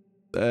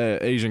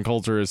Asian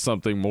culture as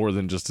something more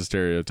than just a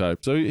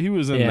stereotype. So he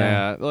was in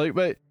that.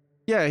 But...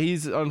 yeah,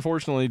 he's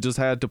unfortunately just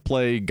had to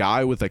play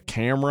guy with a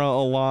camera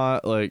a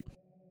lot. Like,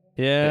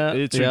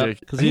 it's ridiculous.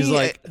 Because he's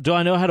like, do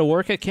I know how to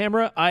work a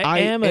camera? I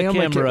am a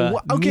camera.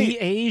 Me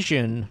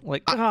Asian.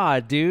 Like,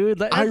 God, dude,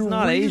 that's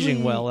not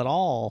aging well at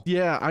all.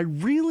 Yeah, I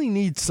really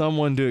need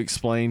someone to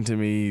explain to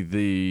me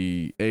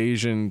the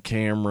Asian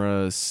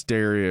camera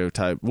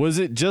stereotype. Was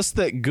it just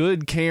that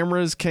good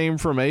cameras came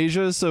from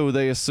Asia, so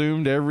they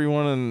assumed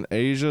everyone in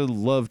Asia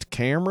loved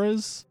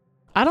cameras?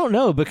 I don't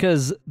know,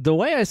 because the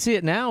way I see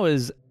it now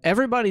is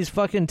everybody's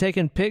fucking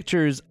taking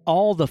pictures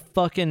all the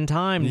fucking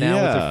time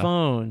now with their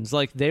phones.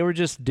 Like, they were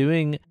just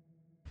doing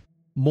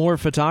more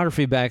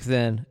photography back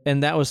then,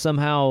 and that was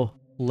somehow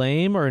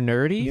lame or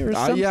nerdy or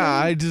something.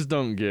 I just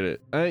don't get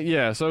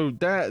it. So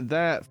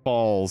that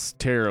falls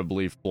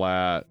terribly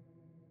flat.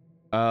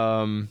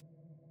 I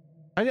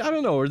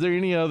don't know. Are there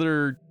any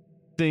other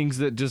things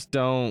that just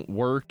don't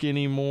work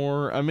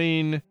anymore? I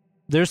mean...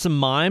 there's some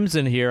mimes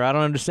in here. I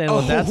don't understand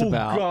what that's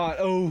about. Oh, God.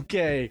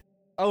 Okay.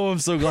 Oh, I'm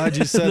so glad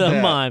you said the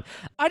that. Mime.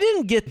 I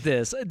didn't get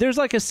this. There's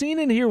like a scene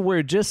in here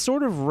where just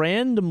sort of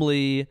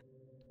randomly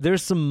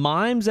there's some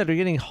mimes that are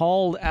getting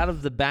hauled out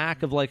of the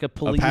back of like a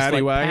police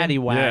paddy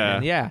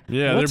wagon. Yeah.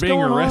 Yeah, they're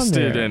being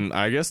arrested and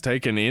I guess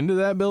taken into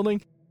that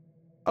building.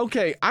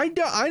 Okay, I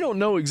don't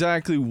know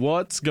exactly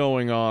what's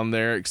going on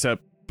there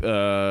except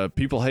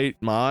people hate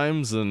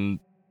mimes and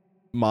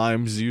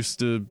mimes used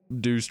to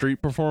do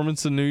street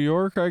performance in New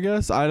York, I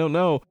guess. I don't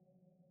know.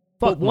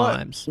 Fuck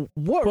mimes.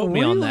 What Quote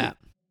me on that.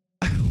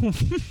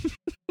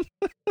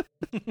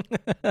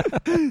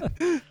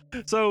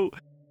 So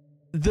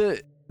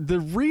the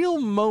real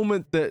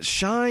moment that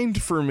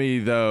shined for me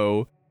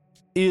though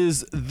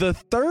is the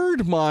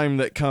third mime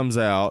that comes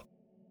out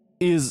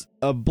is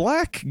a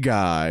black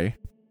guy,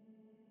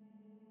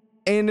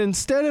 and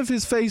instead of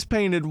his face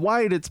painted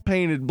white, it's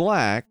painted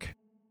black.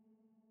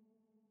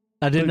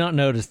 I did not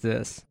notice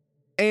this.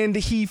 And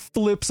he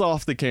flips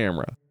off the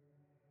camera.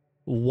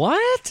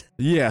 What?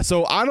 Yeah,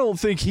 so I don't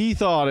think he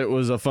thought it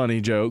was a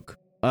funny joke.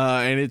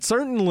 And it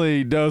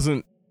certainly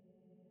doesn't,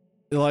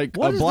 like,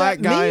 what a black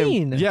does that guy.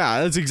 Mean?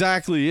 Yeah, that's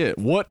exactly it.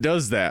 What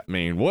does that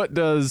mean? What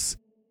does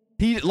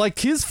he, like,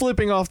 his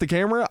flipping off the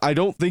camera? I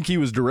don't think he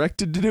was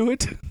directed to do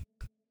it.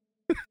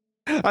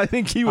 I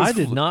think he was. I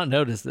did not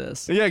notice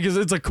this. Yeah, because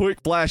it's a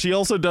quick flash. He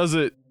also does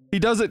it. He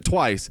does it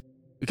twice.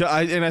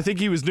 And I think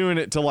he was doing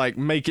it to, like,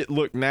 make it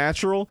look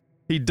natural.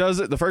 He does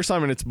it the first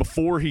time, and it's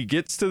before he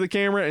gets to the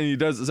camera, and he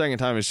does it the second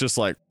time. It's just,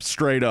 like,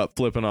 straight up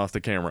flipping off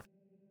the camera.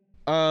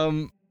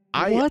 I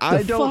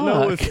don't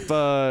know if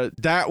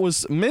that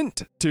was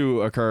meant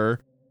to occur,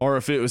 or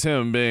if it was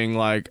him being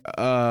like,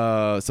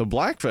 so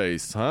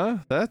blackface, huh?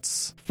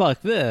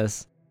 Fuck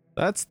this.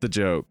 That's the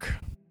joke.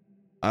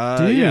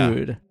 Dude.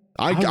 Yeah.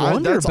 I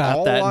wonder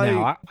about that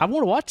now. I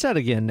want to watch that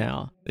again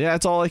now. Yeah,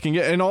 that's all I can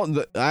get.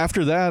 And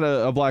after that,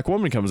 a black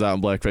woman comes out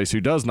in blackface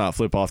who does not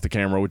flip off the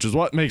camera, which is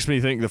what makes me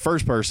think the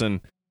first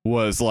person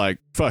was like,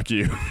 fuck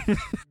you.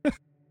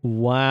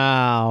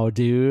 Wow,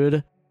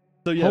 dude.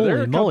 So yeah,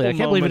 holy moly, I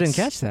can't believe I didn't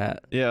catch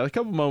that. Yeah, a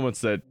couple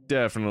moments that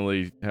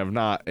definitely have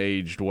not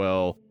aged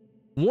well.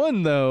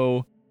 One,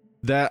 though,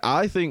 that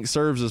I think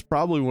serves as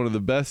probably one of the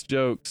best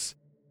jokes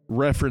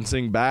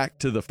referencing back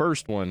to the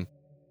first one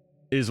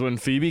is when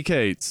Phoebe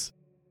Cates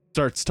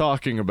starts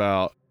talking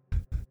about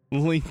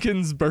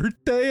Lincoln's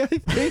birthday, I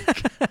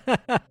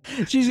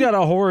think. She's got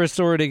a horror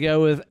story to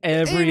go with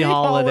every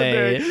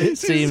holiday, it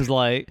seems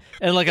like.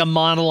 And like a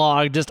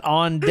monologue just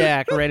on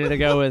deck, ready to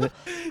go with it.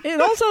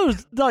 And also,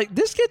 like,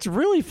 this gets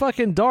really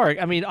fucking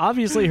dark. I mean,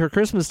 obviously her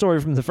Christmas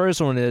story from the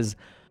first one is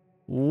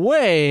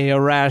way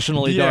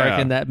irrationally dark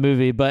in that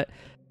movie. But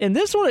in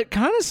this one, it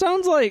kind of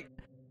sounds like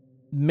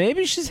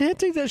maybe she's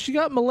hinting that she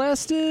got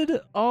molested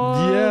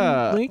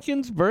on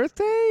Lincoln's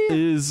birthday?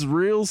 Is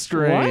real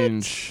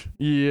strange.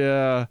 What?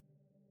 Yeah.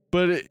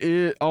 But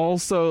it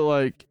also,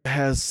 like,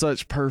 has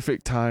such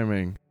perfect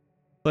timing.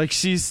 Like,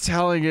 she's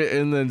telling it,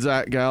 and then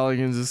Zach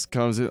Galligan just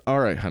comes in. All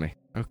right, honey.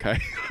 Okay.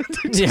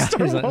 He's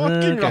like,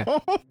 walking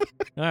off. All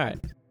right.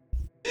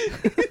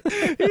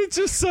 It's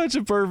just such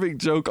a perfect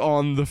joke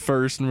on the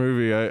first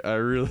movie. I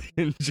really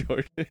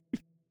enjoyed it.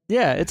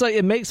 Yeah, it's like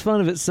it makes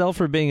fun of itself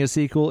for being a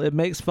sequel. It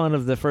makes fun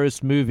of the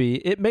first movie.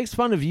 It makes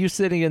fun of you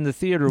sitting in the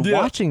theater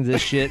watching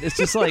this shit. It's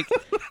just like,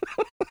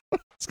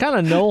 it's kind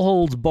of no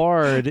holds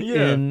barred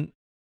in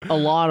a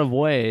lot of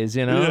ways,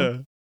 you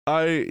know?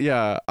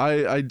 Yeah.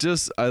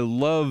 I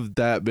love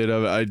that bit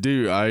of it. I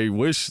do. I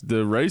wish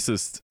the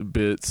racist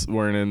bits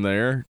weren't in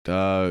there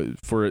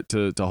for it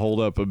to hold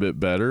up a bit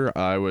better.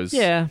 I was,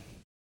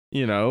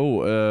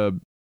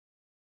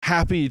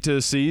 happy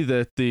to see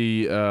that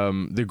the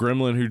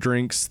gremlin who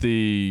drinks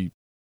the,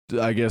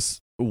 I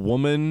guess,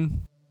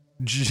 woman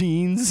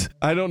genes,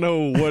 I don't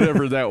know,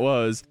 whatever that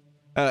was,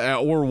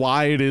 or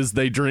why it is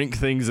they drink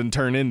things and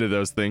turn into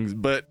those things,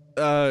 but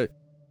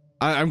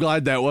I'm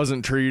glad that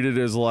wasn't treated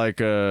as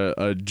like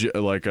a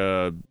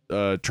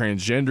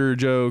transgender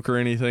joke or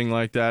anything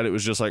like that. It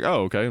was just like,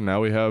 oh, okay,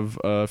 now we have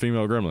a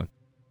female gremlin.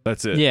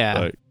 That's it. Yeah.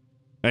 Like,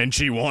 and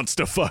she wants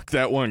to fuck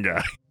that one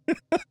guy.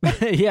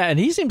 Yeah, and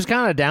he seems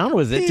kind of down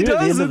with it, too, at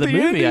the end of the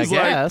movie, I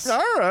guess. Like,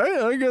 all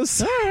right, I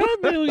guess. All right,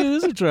 maybe we'll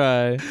give this a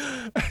try.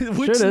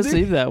 Which sure does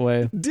seem that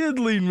way. Did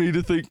lead me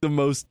to think the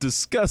most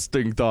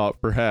disgusting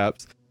thought,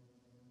 perhaps.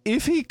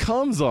 If he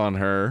comes on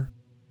her...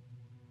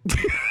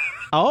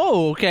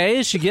 Oh, okay,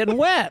 is she getting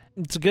wet?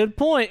 It's a good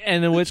point,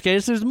 and in which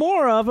case there's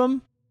more of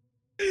them.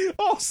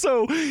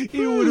 Also, it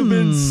would have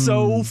been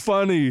so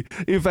funny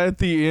if at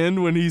the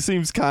end, when he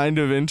seems kind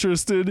of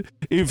interested,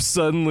 if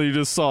suddenly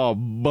just saw a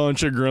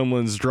bunch of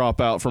gremlins drop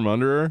out from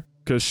under her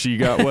because she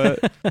got wet.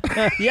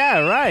 Yeah,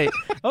 right.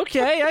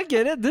 Okay, I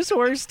get it. This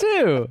works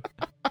too.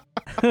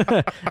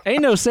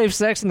 Ain't no safe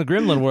sex in the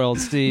gremlin world,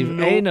 Steve.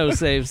 Nope. Ain't no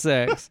safe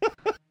sex.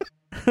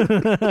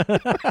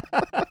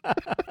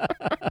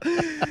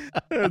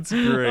 That's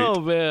great. Oh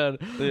man,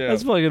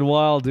 that's fucking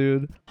wild,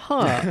 dude.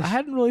 I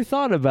hadn't really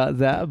thought about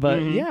that,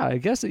 but yeah, I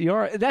guess you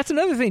are. That's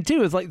another thing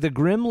too. Is like the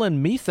gremlin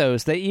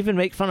mythos. They even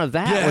make fun of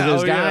that. Where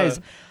those guys,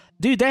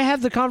 dude, they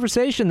have the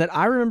conversation that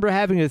I remember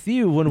having with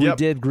you when we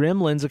did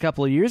Gremlins a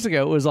couple of years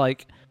ago. It was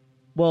like,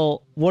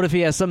 well, what if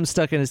he has something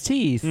stuck in his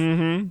teeth?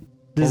 Mm-hmm.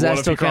 Does that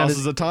still count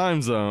as a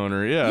time zone?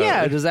 Or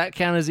does that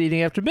count as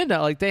eating after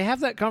midnight? Like they have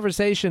that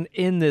conversation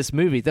in this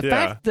movie. The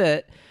fact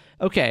that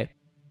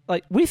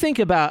like we think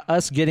about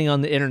us getting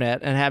on the internet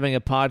and having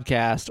a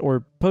podcast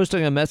or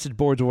posting on message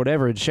boards or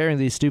whatever and sharing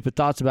these stupid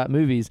thoughts about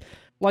movies,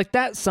 like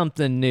that's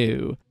something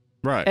new.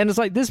 Right. And it's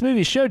like this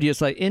movie showed you,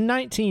 it's like in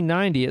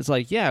 1990, it's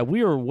like, yeah,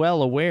 we were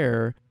well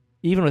aware,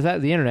 even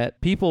without the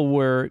internet, people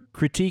were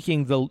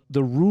critiquing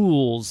the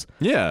rules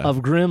of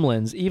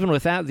Gremlins, even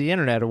without the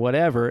internet or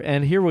whatever,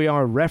 and here we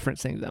are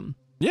referencing them.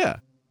 Yeah.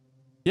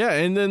 Yeah,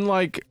 and then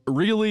like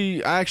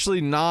really actually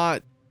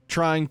not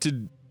trying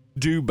to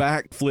do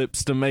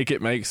backflips to make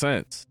it make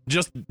sense.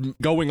 Just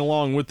going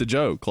along with the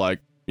joke. Like,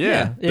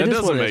 that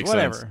doesn't make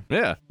sense.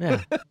 Yeah.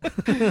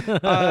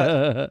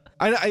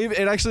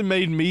 It actually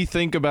made me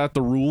think about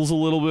the rules a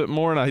little bit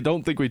more, and I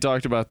don't think we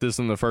talked about this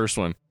in the first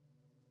one.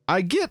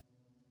 I get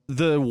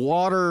the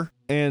water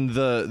and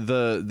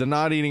the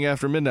not eating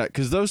after midnight,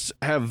 because those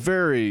have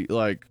very,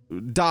 like,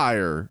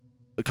 dire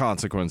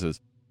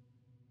consequences.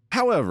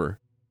 However,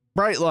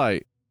 bright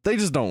light, they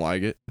just don't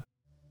like it.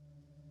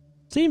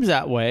 Seems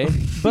that way,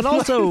 but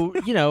also,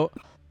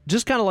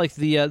 just kind of like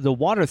the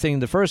water thing.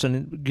 The first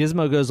one,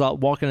 Gizmo goes out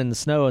walking in the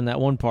snow in that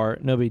one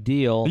part, no big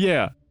deal.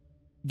 Yeah,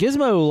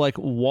 Gizmo like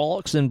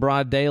walks in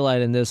broad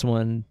daylight in this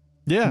one.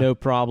 Yeah, no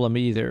problem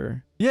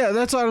either. Yeah,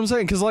 that's what I'm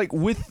saying. Because like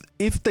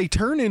if they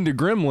turn into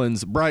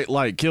gremlins, bright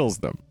light kills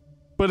them.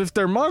 But if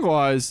they're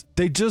Mogwais,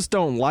 they just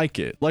don't like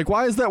it. Like,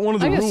 why is that one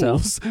of the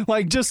rules? So.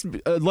 Like, just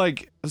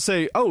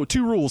say, 2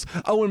 rules.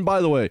 Oh, and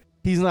by the way,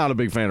 he's not a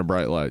big fan of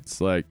bright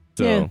lights. Like,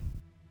 so.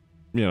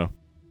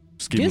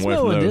 Just keep him away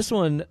from Gizmo in those. this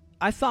one,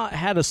 I thought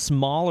had a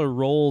smaller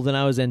role than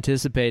I was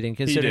anticipating,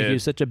 considering he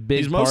was such a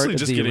big part of the original. He's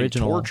mostly just getting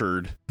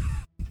tortured.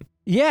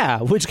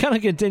 Yeah, which kind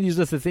of continues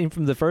with the theme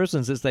from the first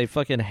one, since they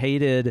fucking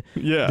hated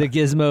the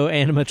Gizmo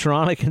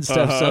animatronic and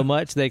stuff so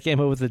much, they came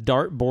up with the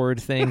dartboard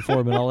thing for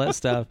him and all that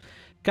stuff.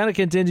 Kind of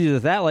continues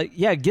with that. Like,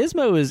 yeah,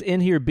 Gizmo is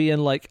in here being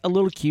like a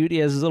little cute. He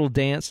has his little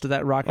dance to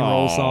that rock and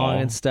roll song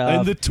and stuff.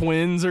 And the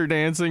twins are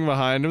dancing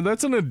behind him.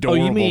 That's an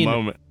adorable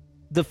moment.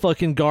 The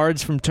fucking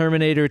guards from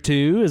Terminator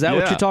 2? Is that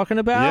what you're talking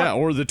about? Yeah,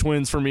 or the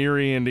twins from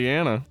Erie,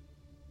 Indiana.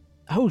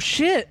 Oh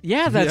shit!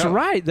 Yeah, that's Yeah.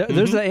 right.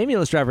 Those are the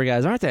ambulance driver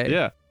guys, aren't they?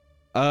 Yeah.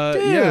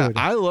 Dude. Yeah,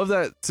 I love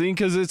that scene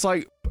because it's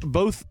like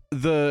both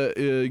the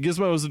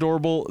Gizmo is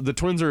adorable, the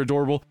twins are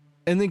adorable,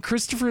 and then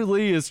Christopher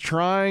Lee is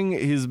trying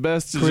his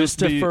best to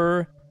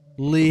Christopher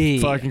Lee.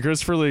 fucking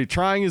Christopher Lee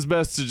trying his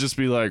best to just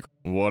be like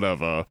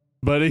whatever,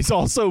 but he's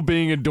also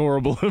being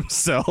adorable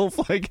himself.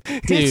 Like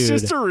it's Dude.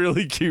 just a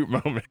really cute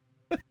moment.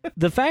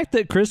 The fact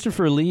that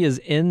Christopher Lee is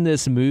in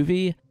this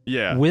movie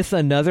Yeah. with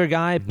another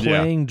guy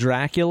playing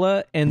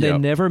Dracula and they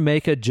Yep. never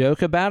make a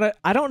joke about it,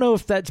 I don't know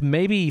if that's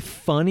maybe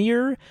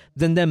funnier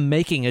than them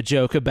making a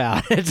joke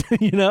about it,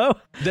 you know?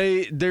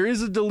 There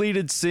is a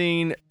deleted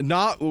scene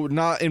not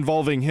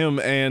involving him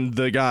and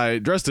the guy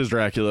dressed as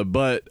Dracula,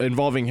 but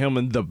involving him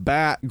and the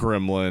Bat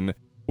Gremlin,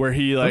 where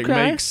he like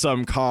Okay. makes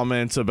some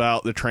comments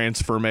about the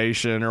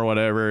transformation or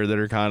whatever that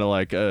are kind of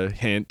like a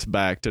hint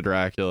back to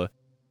Dracula.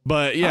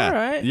 But yeah, All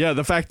right. yeah,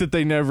 the fact that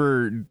they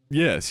never,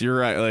 yes, you're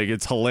right, like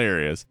it's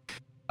hilarious.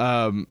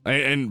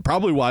 And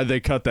probably why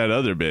they cut that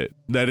other bit,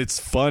 that it's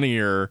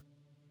funnier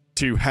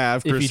to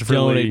have If you Christopher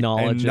don't Lee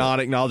acknowledge and it. not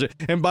acknowledge it.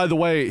 And by the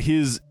way,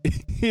 his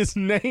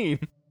name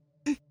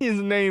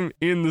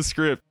in the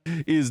script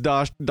is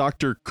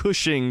Dr.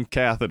 Cushing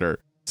Catheter.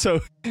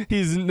 So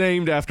he's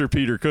named after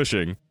Peter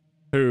Cushing,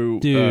 who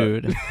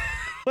Dude.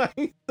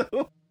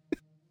 so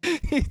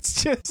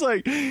it's just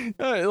like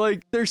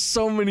there's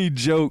so many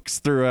jokes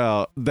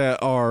throughout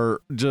that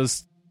are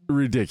just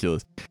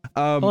ridiculous.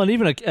 Well, and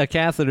even a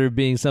catheter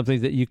being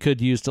something that you could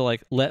use to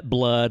like let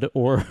blood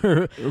or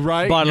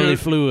Right, bodily good-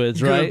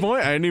 fluids, right? Good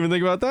point. I didn't even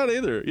think about that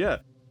either. Yeah.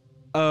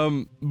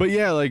 But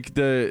yeah, like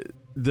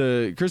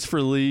the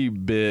Christopher Lee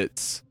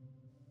bits,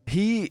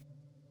 he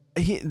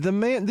the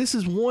man, this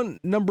is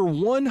number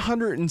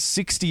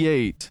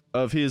 168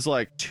 of his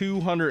like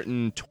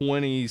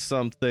 220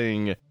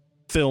 something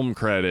film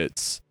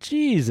credits.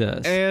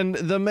 Jesus. And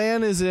the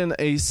man is in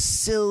a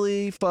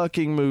silly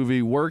fucking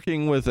movie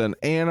working with an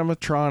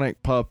animatronic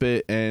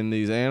puppet and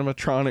these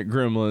animatronic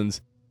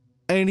gremlins,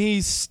 and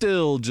he's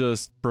still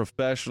just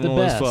professional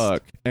The as best.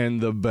 fuck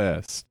and the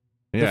best.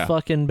 The Yeah.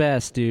 fucking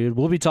best, dude.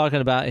 We'll be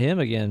talking about him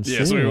again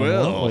Yes, soon, we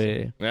will. won't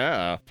we?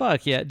 Yeah.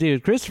 Fuck yeah,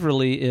 dude. Christopher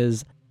Lee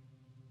is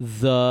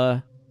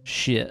the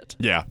shit.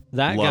 Yeah.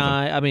 That Love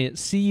guy, I mean,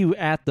 see you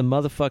at the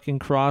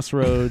motherfucking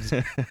crossroads.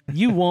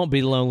 You won't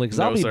be lonely because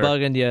I'll No, be sir.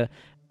 bugging you,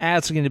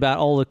 asking you about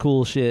all the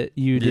cool shit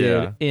you did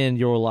Yeah. in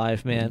your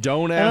life, man.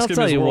 Don't And I'll ask him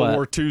tell his you World what.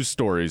 War II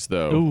stories,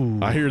 though. Ooh.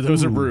 I hear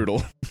those are Ooh.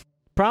 brutal.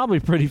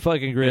 Probably pretty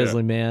fucking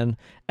grisly, man.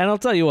 And I'll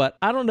tell you what,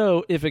 I don't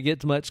know if it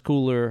gets much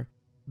cooler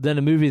than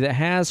a movie that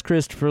has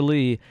Christopher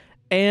Lee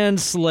and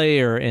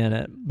Slayer in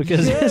it,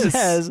 because Yes. it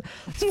has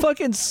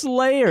fucking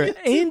Slayer,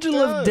 Angel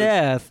of does.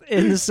 Death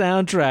in the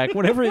soundtrack.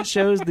 Whenever it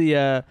shows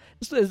the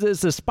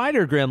it's a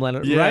spider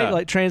gremlin, Yeah. right?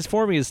 Like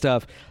transforming and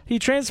stuff. He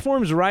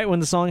transforms right when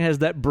the song has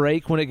that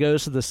break when it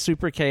goes to the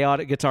super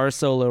chaotic guitar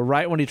solo,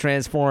 right when he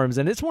transforms,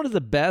 and it's one of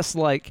the best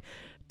like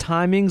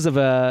timings of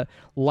a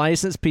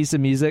licensed piece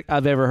of music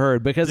I've ever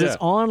heard, because it's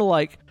Yeah. on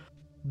like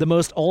the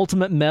most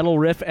ultimate metal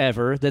riff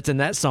ever that's in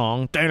that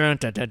song.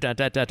 It's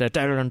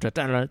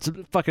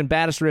the fucking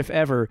baddest riff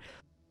ever.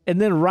 And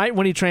then right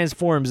when he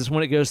transforms is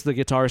when it goes to the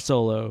guitar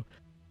solo.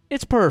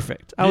 It's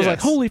perfect. I was like,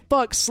 Yes. holy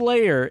fuck,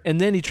 Slayer. And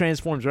then he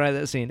transforms right at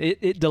that scene.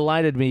 It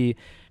delighted me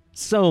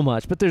so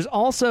much. But there's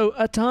also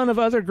a ton of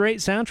other great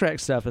soundtrack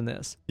stuff in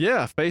this.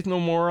 Yeah, Faith No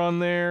More on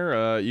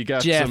there. You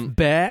got Jeff some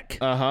Beck.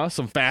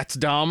 some Fats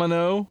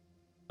Domino.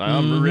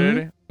 I'm Mhm.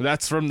 ready.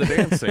 That's from the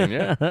dance scene,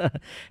 yeah.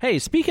 Hey,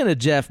 speaking of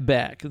Jeff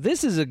Beck,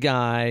 this is a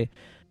guy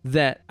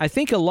that I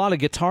think a lot of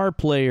guitar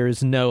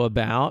players know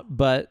about,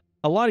 but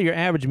a lot of your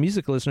average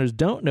music listeners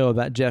don't know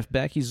about Jeff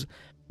Beck. He's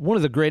one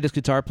of the greatest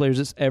guitar players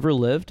that's ever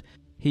lived.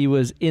 He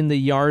was in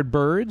the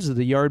Yardbirds.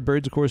 The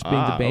Yardbirds, of course, being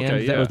the band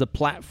okay, that yeah. was the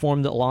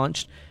platform that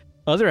launched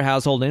other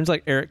household names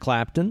like Eric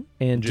Clapton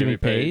and Jimmy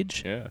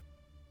Page. Yeah.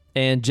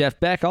 And Jeff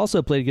Beck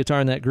also played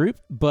guitar in that group,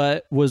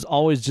 but was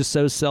always just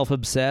so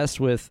self-obsessed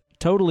with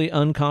totally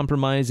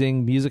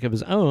uncompromising music of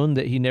his own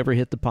that he never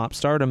hit the pop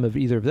stardom of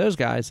either of those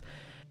guys.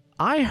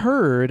 I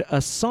heard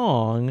a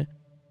song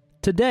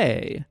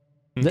today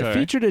that Okay.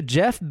 featured a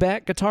Jeff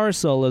Beck guitar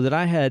solo that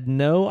I had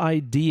no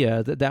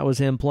idea that was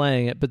him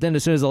playing it. But then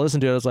as soon as I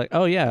listened to it, I was like,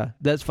 oh yeah,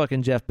 that's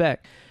fucking Jeff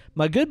Beck.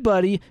 My good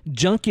buddy,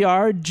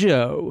 Junkyard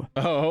Joe,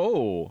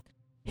 Oh.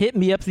 hit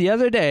me up the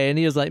other day and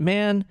he was like,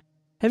 man,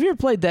 have you ever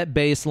played that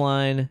bass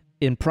line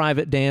in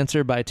Private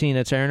Dancer by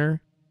Tina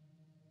Turner?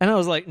 And I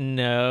was like,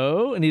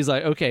 no. And he's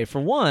like, okay, for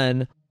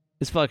one,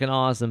 it's fucking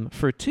awesome.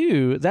 For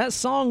two, that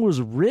song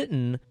was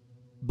written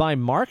by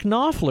Mark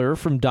Knopfler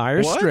from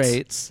Dire What?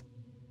 Straits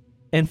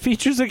and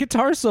features a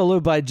guitar solo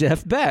by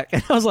Jeff Beck.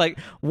 And I was like,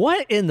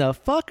 what in the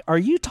fuck are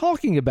you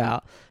talking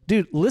about?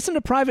 Dude, listen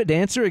to Private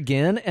Dancer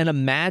again and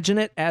imagine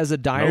it as a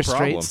Dire No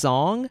problem. Straits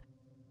song,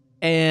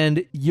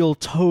 and you'll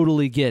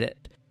totally get it.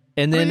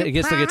 And then it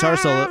gets the guitar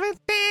solo.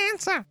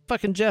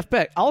 Fucking Jeff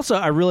Beck. Also,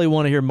 I really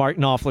want to hear Mark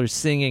Knopfler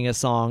singing a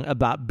song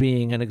about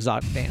being an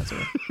exotic dancer.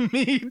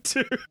 Me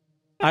too.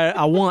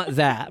 I want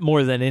that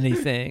more than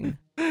anything.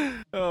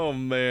 Oh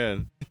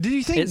man, did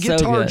you think It's so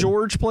Guitar good.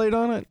 George played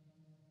on it?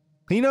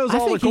 He knows all I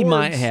think the chords. he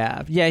might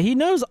have. Yeah, he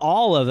knows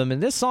all of them.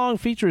 And this song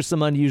features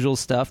some unusual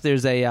stuff.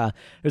 There's a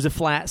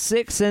flat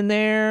 6 in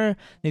there.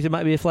 I think there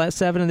might be a flat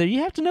 7 in there.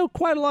 You have to know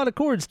quite a lot of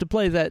chords to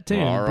play that tune.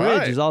 All Bridge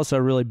right. is also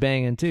really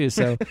banging too.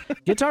 So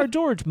Guitar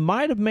George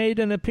might have made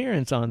an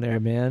appearance on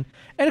there, man.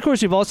 And of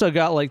course, you've also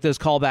got like those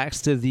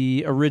callbacks to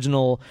the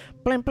original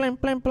blam blam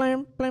blam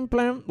blam blam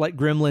blam like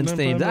Gremlins Blam,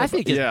 theme. blam, That I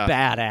think is yeah.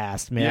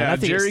 badass, man. Yeah, I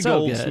think Jerry it's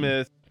so good.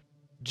 Goldsmith.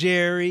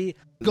 Jerry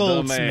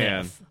Goldsmith. The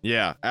man.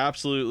 Yeah,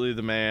 absolutely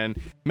the man.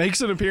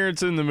 Makes an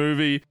appearance in the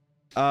movie.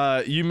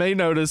 You may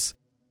notice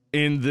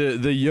in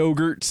the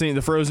yogurt scene,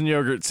 the frozen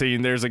yogurt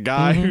scene, there's a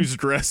guy who's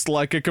dressed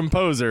like a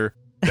composer.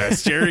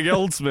 That's Jerry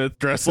Goldsmith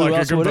dressed Who like a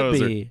else would it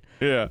composer. be?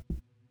 Yeah.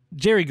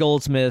 Jerry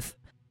Goldsmith,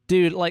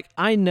 dude, like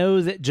I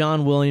know that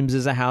John Williams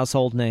is a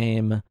household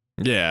name.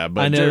 Yeah,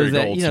 but I know Jerry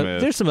that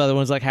Goldsmith. there's some other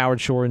ones like Howard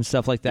Shore and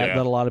stuff like that Yeah.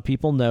 that a lot of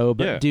people know.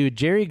 But Yeah. dude,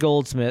 Jerry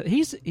Goldsmith,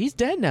 he's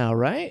dead now,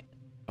 right?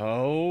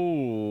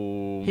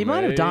 Oh, He might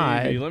have maybe.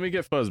 died. Let me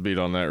get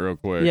Fuzzbeat on that real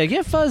quick. Yeah,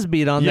 get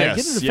Fuzzbeat on that.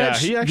 Get him Yes, to yeah,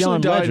 fetch he actually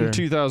John died Ledger. in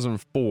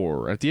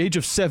 2004 at the age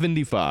of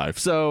 75.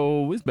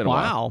 So it's been a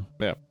while. Wow,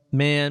 Yeah.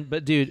 man,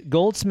 but dude,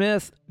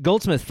 Goldsmith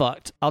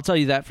fucked. I'll tell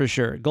you that for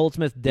sure.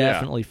 Goldsmith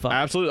definitely fucked.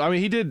 Absolutely. I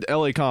mean, he did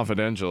L.A.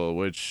 Confidential,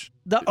 which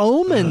The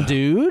Omen,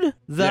 dude.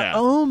 The Yeah.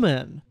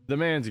 Omen. the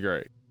man's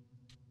great.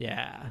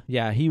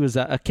 Yeah, he was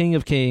a king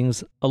of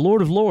kings, a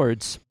lord of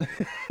lords.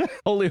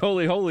 Holy,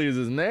 holy, holy is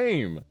his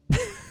name.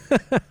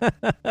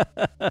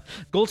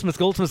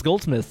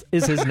 Goldsmith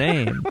is his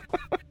name.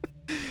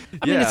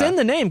 I mean, Yeah. it's in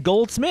the name,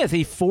 Goldsmith.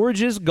 He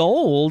forges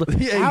gold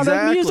Yeah, out of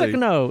exactly. music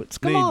notes.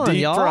 Come And on, he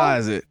deep y'all.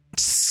 fries it.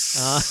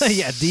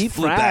 Yeah, deep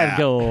Flip fried out.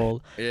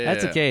 gold.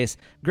 That's the Yeah. case.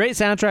 Great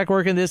soundtrack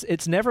work in this.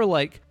 It's never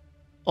like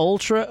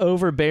ultra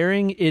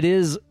overbearing. It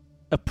is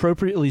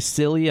appropriately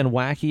silly and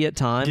wacky at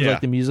times, Yeah.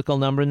 like the musical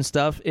number and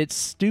stuff. It's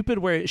stupid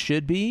where it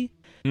should be,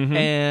 Mhm.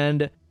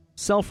 and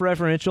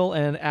self-referential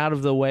and out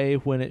of the way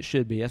when it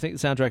should be. I think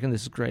the soundtrack in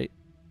this is great.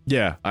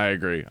 Yeah, I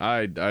agree.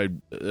 I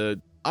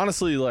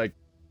honestly like.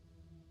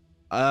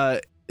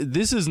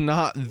 This is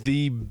not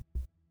the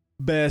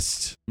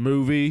best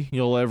movie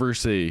you'll ever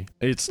see.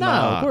 It's No,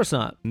 not. of course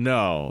not.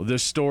 No, the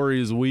story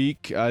is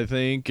weak, I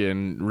think,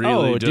 and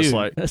really just dude.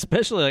 like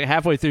Especially like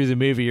halfway through the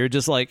movie, you're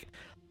just like,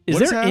 is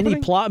What's there any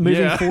happening? plot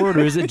moving Yeah. forward,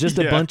 or is it just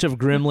a Yeah. bunch of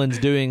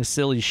gremlins doing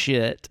silly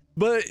shit?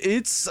 But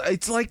it's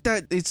like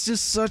that. It's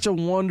just such a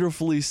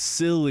wonderfully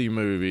silly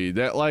movie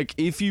that, like,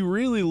 if you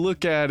really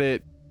look at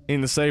it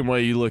in the same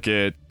way you look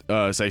at,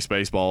 say,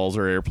 Spaceballs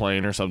or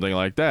Airplane or something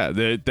like that,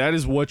 that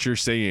is what you're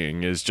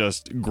seeing is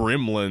just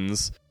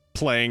gremlins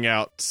playing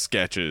out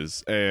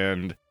sketches.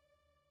 And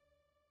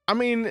I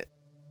mean,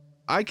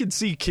 I could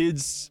see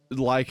kids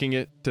liking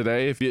it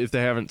today if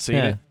they haven't seen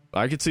Yeah. it.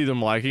 I could see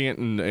them liking it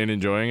and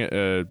enjoying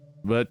it.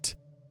 But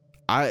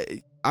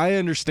I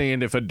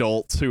understand if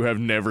adults who have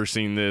never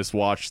seen this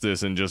watch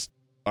this and just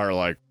are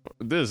like,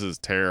 this is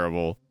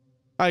terrible.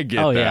 I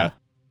get that. Yeah.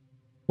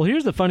 Well,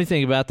 here's the funny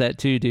thing about that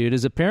too, dude,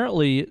 is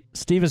apparently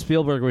Steven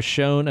Spielberg was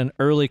shown an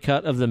early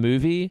cut of the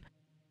movie,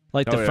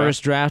 like the Oh, yeah?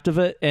 first draft of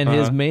it, and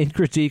his Uh-huh. main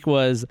critique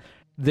was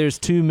there's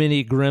too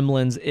many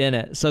gremlins in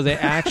it. So they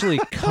actually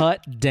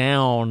cut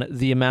down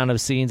the amount of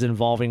scenes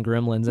involving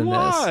gremlins in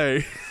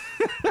Why? this.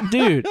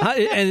 Dude,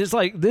 and it's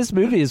like this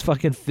movie is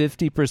fucking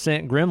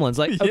 50% gremlins.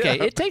 Like, okay,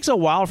 Yeah. it takes a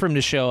while for him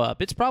to show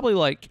up. It's probably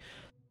like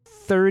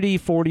 30,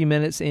 40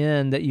 minutes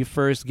in that you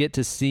first get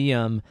to see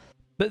him.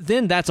 But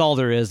then that's all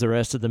there is the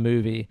rest of the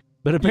movie.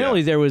 But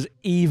apparently there was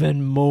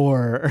even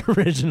more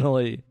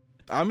originally.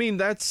 I mean,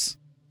 that's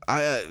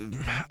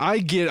I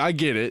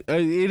get it.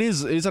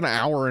 It's an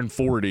hour and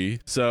 40,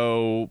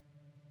 so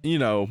you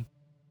know,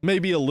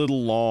 maybe a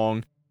little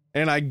long.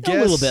 And I guess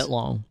A little bit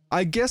long.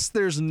 I guess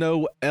there's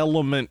no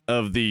element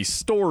of the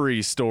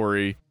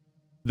story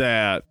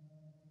that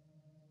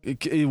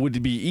it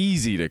would be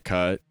easy to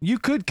cut. You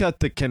could cut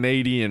the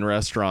Canadian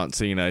restaurant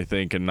scene, I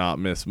think, and not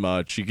miss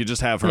much. You could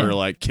just have her Yeah.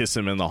 like kiss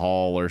him in the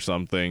hall or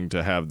something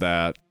to have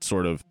that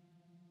sort of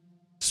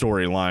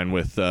storyline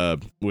with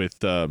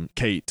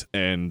Kate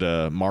and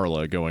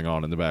Marla going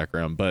on in the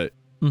background. But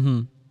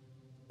Mm-hmm.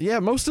 yeah,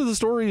 most of the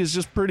story is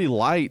just pretty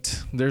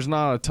light. There's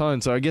not a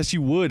ton, so I guess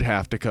you would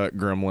have to cut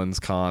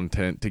Gremlins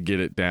content to get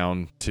it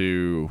down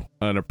to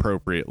an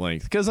appropriate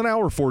length. Because an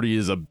hour 40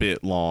 is a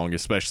bit long,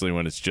 especially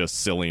when it's just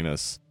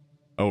silliness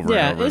over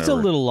Yeah, and over. it's and a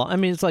over. little long. I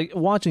mean, it's like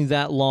watching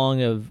that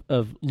long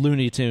of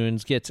Looney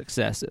Tunes gets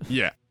excessive.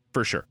 Yeah,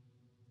 for sure.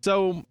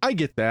 So I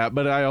get that,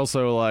 but I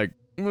also like.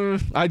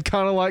 I'd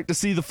kind of like to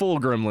see the full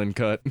Gremlin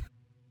cut.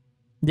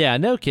 Yeah,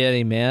 no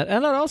kidding, man.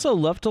 And I'd also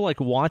love to like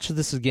watch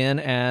this again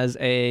as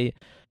a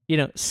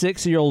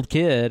 6-year-old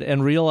kid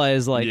and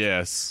realize like,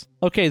 Yes.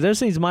 okay, those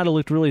things might have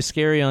looked really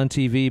scary on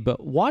TV,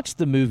 but watch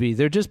the movie.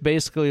 They're just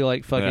basically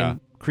like fucking Yeah.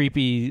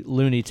 creepy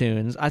Looney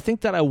Tunes. I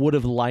think that I would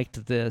have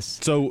liked this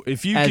So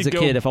if you as could a go,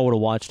 kid if I would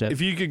have watched it.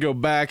 if you could go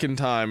back in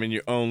time and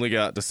you only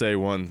got to say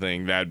one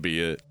thing, that'd be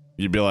it.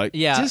 You'd be like,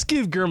 Yeah. just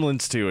give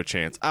Gremlins 2 a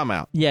chance. I'm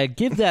out. Yeah,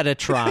 give that a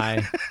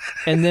try.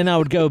 and then I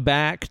would go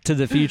back to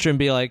the future and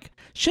be like,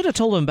 should have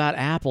told him about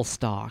Apple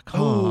stock. Huh?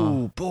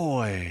 Oh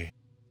boy.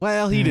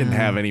 Well, he didn't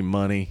have any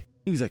money.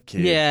 He was a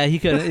kid. Yeah, he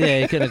could.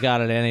 Yeah, he could have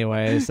got it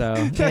anyway. So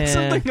that's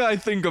something I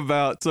think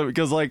about. So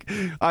because like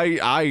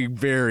I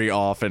very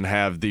often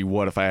have the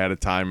what if I had a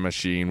time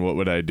machine, what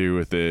would I do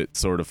with it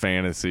sort of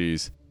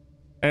fantasies,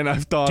 and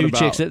I've thought two about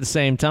chicks at the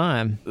same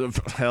time.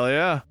 Hell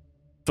yeah,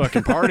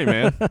 fucking party,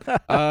 man.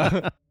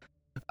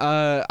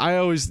 I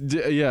always,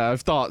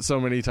 I've thought so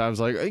many times,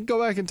 like, I can go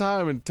back in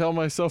time and tell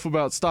myself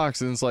about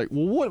stocks, and it's like,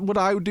 well, what would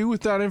I do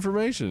with that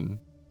information?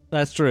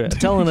 That's true.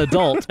 Tell an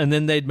adult, and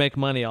then they'd make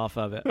money off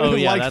of it. Oh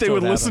yeah, like that's they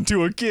would what listen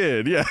to a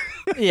kid. Yeah,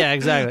 yeah,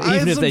 exactly. I Even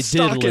have if some they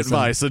stock did listen.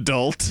 advice,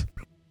 adult.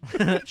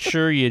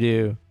 Sure you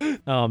do.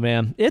 Oh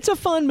man, it's a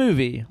fun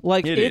movie.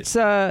 Like it's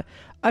I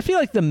feel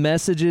like the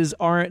messages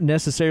aren't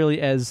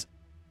necessarily as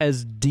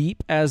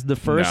deep as the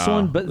first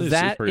one, but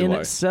that in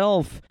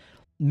itself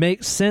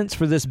makes sense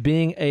for this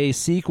being a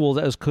sequel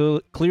that was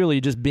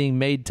clearly just being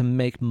made to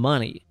make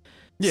money.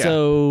 Yeah.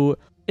 So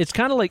it's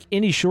kind of like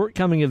any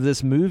shortcoming of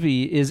this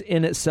movie is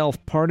in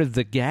itself part of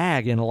the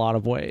gag in a lot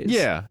of ways.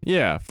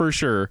 Yeah, for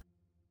sure.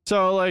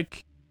 So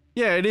like,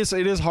 yeah, it is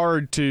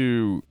hard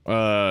to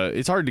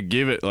it's hard to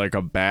give it like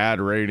a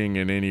bad rating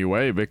in any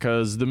way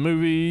because the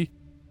movie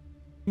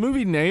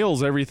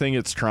nails everything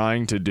it's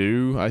trying to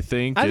do, I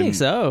think. I think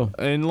so.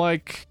 And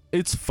like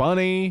it's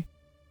funny.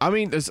 I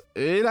mean,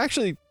 it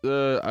actually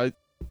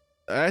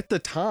at the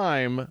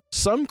time,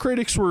 some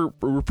critics were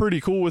pretty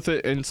cool with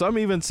it, and some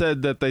even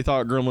said that they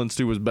thought Gremlins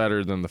 2 was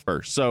better than the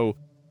first. So,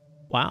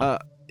 wow,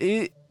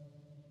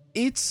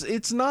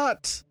 it's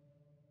not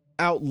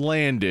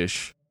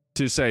outlandish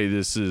to say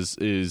this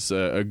is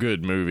a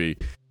good movie,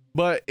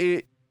 but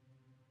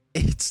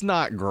it's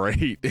not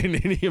great in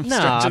any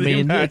stretch of the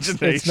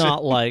imagination. It's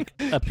not like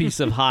a piece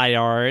of high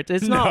art.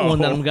 It's not one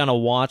that I'm gonna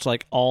watch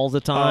like all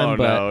the time.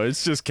 But no,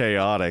 it's just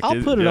chaotic.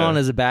 I'll put it on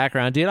as a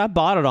background, dude. I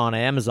bought it on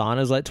Amazon.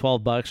 It was like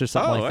 $12 or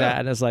something like that,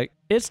 and it's like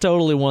it's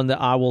totally one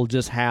that I will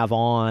just have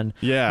on.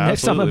 Yeah,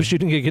 next time I'm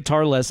shooting a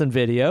guitar lesson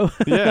video.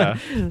 Yeah,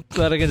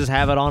 so that I can just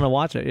have it on and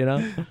watch it. You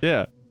know?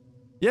 Yeah.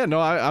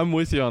 No, I'm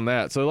with you on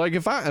that. So like,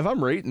 if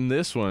I'm rating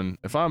this one,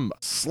 if I'm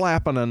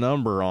slapping a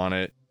number on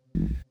it.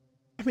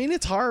 I mean,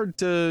 it's hard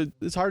to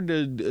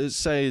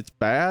say it's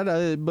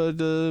bad, but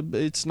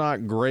it's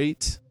not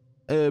great.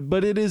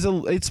 But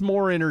it's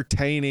more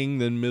entertaining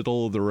than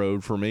middle of the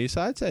road for me.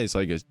 So I'd say it's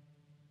like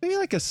maybe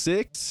like a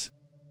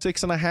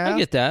 6.5. I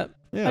get that.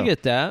 Yeah. I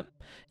get that.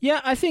 Yeah,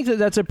 I think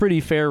that's a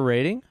pretty fair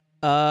rating.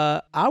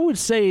 I would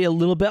say a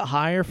little bit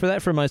higher for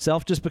that for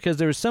myself, just because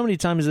there were so many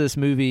times in this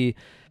movie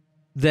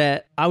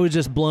that I was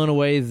just blown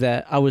away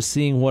that I was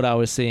seeing what I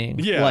was seeing.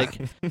 Yeah. Like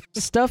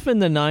stuff in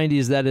the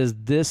 90s that is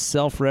this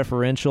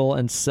self-referential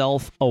and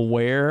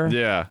self-aware.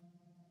 Yeah.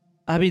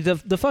 I mean,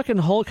 the fucking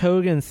Hulk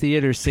Hogan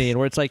theater scene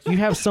where it's like you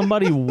have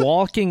somebody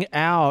walking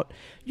out.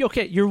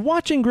 Okay, you're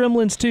watching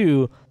Gremlins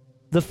 2.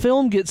 The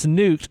film gets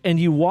nuked, and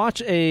you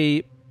watch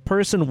a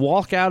person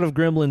walk out of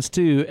Gremlins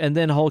 2, and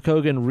then Hulk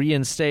Hogan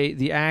reinstate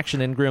the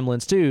action in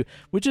Gremlins 2,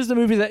 which is the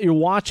movie that you're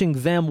watching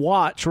them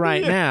watch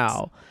right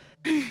now.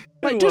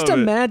 Like, just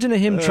imagine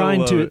him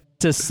trying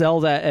to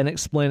sell that and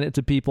explain it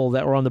to people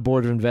that were on the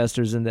board of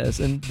investors in this,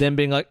 and them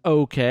being like,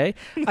 okay.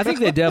 I think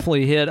they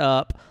definitely hit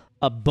up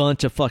a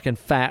bunch of fucking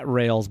fat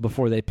rails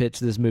before they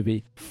pitched this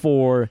movie,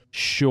 for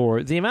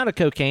sure. The amount of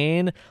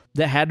cocaine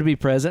that had to be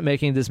present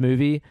making this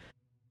movie,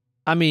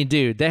 I mean,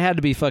 dude, they had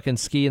to be fucking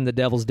skiing the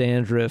devil's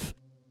dandruff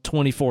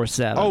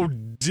 24/7. Oh,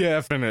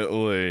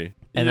 definitely.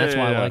 And that's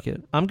why I like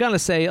it. I'm gonna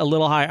say a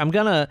little higher. I'm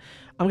gonna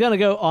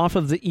go off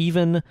of the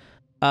even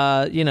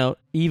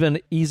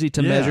easy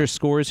to measure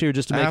scores here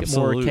just to make it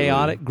more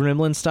chaotic,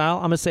 Gremlin style.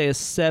 I'm gonna say a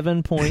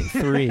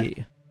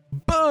 7.3.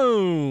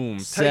 Boom!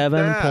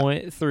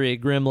 7.3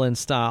 Gremlin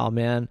style,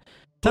 man.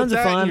 Tons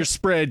of fun. In your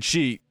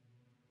spreadsheet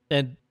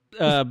and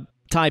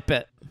type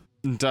it.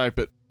 Type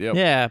it. Yep.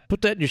 Yeah,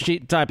 put that in your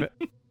sheet and type it.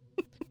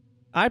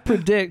 I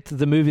predict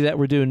the movie that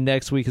we're doing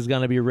next week is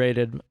going to be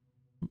rated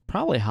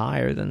probably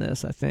higher than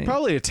this, I think.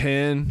 Probably a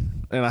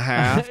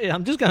 10.5.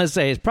 I'm just going to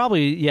say it's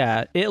probably,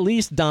 at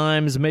least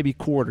dimes, maybe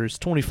quarters,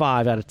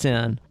 25 out of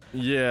 10.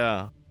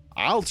 Yeah.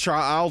 I'll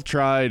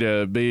try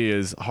to be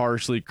as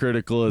harshly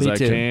critical as I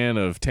can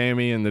of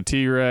Tammy and the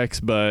T-Rex,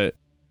 but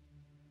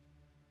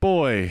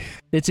boy,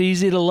 it's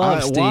easy to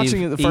love, Steve.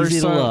 Watching it the first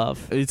easy time,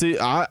 to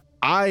love.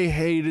 I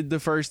hated the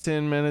first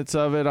 10 minutes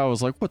of it. I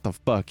was like, what the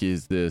fuck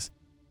is this?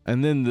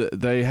 And then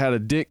they had a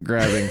dick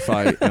grabbing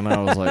fight, and I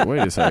was like,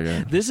 wait a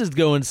second. This is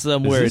going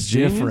somewhere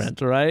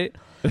different, right?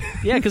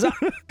 Yeah, because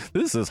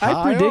this is high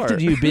I predicted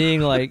art. you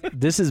being like,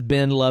 this is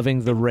Ben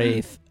loving the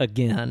Wraith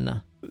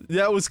again.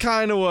 That was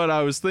kind of what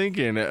I was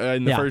thinking.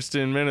 In the first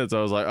 10 minutes,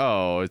 I was like,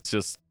 oh, it's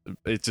just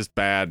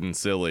bad and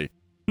silly.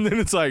 And then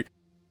it's like,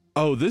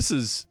 oh, this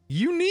is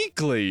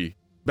uniquely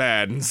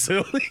bad and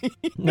silly.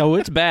 No,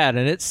 it's bad,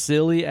 and it's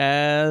silly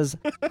as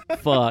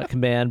fuck,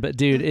 man. But,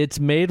 dude, it's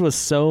made with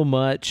so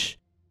much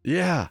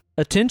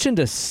attention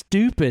to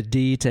stupid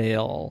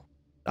detail.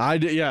 I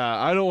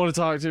don't want to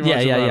talk too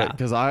much about it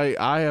because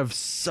I have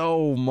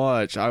so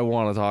much I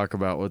want to talk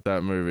about with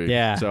that movie.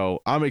 Yeah.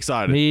 So I'm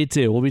excited. Me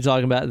too. We'll be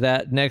talking about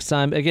that next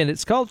time. Again,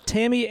 it's called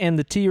Tammy and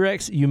the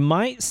T-Rex. You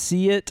might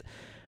see it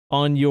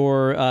on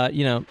your,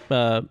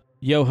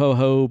 Yo Ho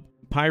Ho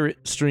pirate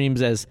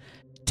streams as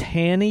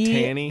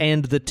Tanny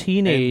and the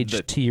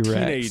Teenage T-Rex.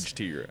 Teenage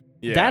T-Rex.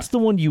 Yeah. That's the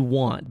one you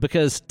want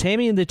because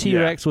Tammy and the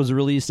T-Rex was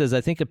released as,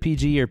 I think, a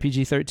PG or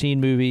PG-13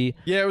 movie.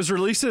 Yeah, it was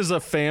released as a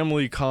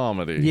family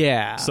comedy.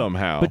 Yeah.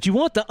 Somehow. But you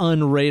want the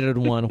unrated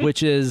one,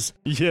 which is...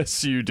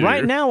 Yes, you do.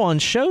 Right now on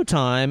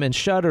Showtime and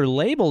Shudder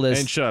labeled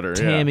as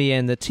Tammy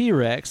and the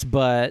T-Rex,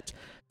 but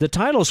the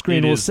title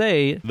screen will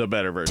say... the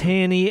better version.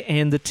 Tanny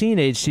and the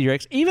Teenage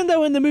T-Rex. Even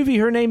though in the movie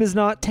her name is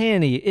not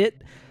Tanny,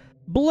 it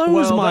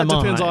blows my mind.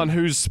 Well, that depends on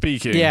who's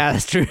speaking. Yeah,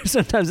 that's true.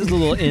 Sometimes it's a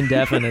little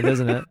indefinite,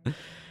 isn't it?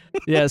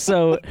 Yeah,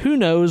 so who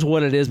knows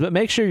what it is, but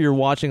make sure you're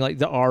watching like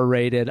the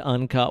R-rated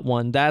uncut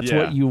one. That's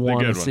what you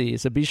want to see.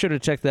 So be sure to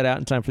check that out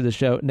in time for the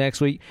show next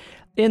week.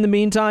 In the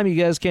meantime, you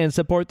guys can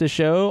support the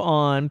show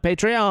on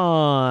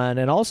Patreon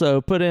and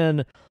also put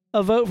in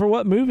a vote for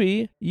what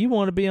movie you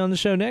want to be on the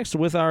show next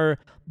with our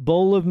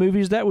bowl of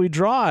movies that we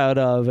draw out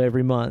of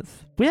every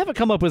month. We haven't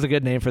come up with a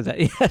good name for that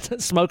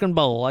yet. Smoking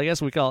Bowl. I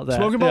guess we call it that.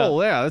 Smoking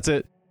Bowl. Yeah, that's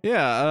it.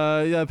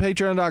 Yeah,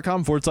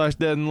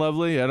 patreon.com/Dead and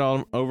Lovely. Head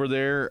on over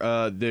there.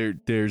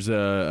 There's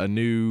a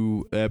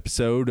new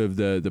episode of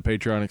the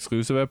Patreon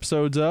exclusive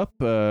episodes up.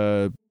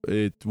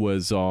 It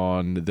was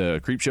on the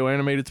Creepshow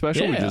animated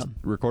special. We just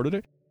recorded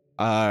it.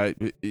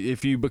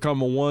 If you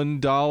become a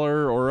 $1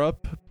 or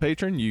up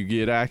patron, you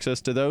get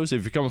access to those. If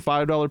you become a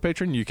 $5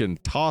 patron, you can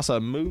toss a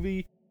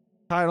movie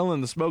title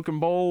in the Smoking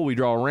Bowl. We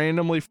draw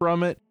randomly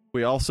from it.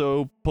 We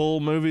also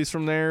pull movies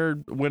from there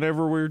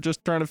whenever we're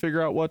just trying to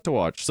figure out what to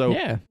watch. So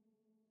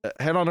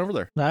head on over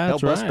there.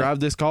 Help us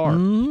drive this car.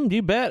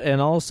 You bet. And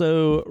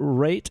also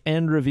rate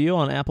and review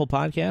on Apple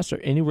Podcasts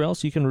or anywhere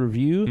else you can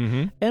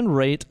review and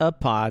rate a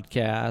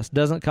podcast.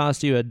 Doesn't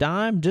cost you a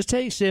dime. Just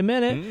takes you a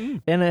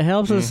minute, and it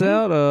helps us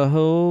out a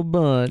whole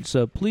bunch.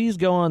 So please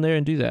go on there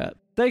and do that.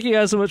 Thank you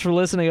guys so much for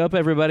listening. I hope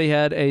everybody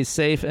had a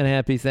safe and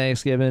happy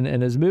Thanksgiving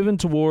and is moving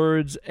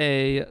towards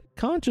a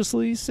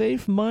consciously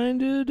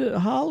safe-minded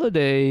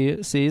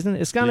holiday season.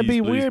 It's going to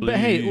be weird, but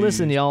hey,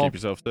 listen, y'all. Keep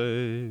yourself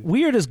safe.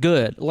 Weird is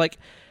good. Like,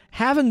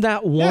 having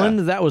that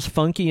one that was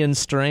funky and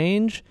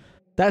strange,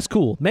 that's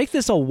cool. Make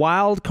this a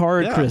wild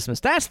card Christmas.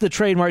 That's the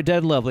trademark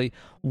Dead Lovely.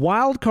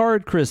 Wild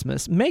card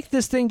Christmas. Make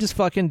this thing just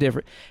fucking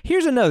different.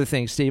 Here's another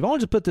thing, Steve. I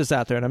want to put this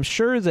out there, and I'm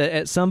sure that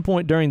at some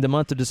point during the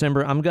month of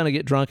December, I'm going to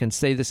get drunk and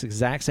say this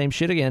exact same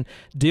shit again.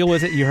 Deal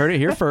with it. You heard it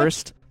here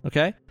first,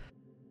 okay?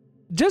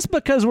 Just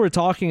because we're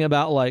talking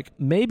about, like,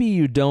 maybe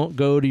you don't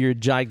go to your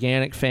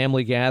gigantic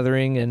family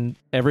gathering and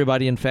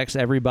everybody infects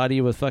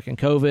everybody with fucking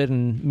COVID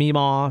and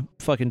Meemaw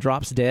fucking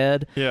drops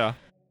dead. Yeah.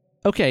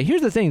 Okay,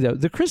 here's the thing, though.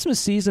 The Christmas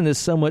season is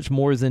so much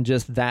more than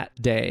just that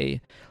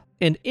day.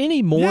 And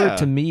anymore,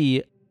 to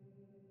me,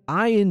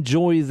 I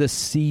enjoy the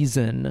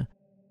season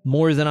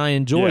more than I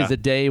enjoy the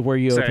day where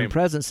you open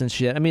presents and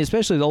shit. I mean,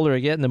 especially the older I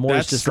get and the more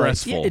it's just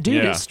stressful. Like,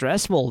 dude, it's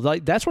stressful.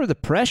 Like, that's where the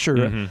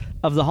pressure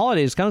of the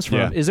holidays comes from.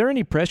 Yeah. Is there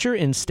any pressure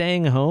in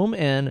staying home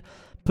and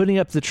putting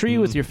up the tree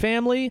with your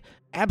family?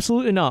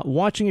 Absolutely not.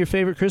 Watching your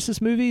favorite Christmas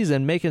movies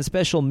and making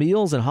special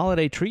meals and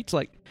holiday treats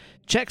like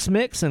Chex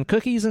Mix and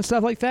cookies and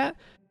stuff like that?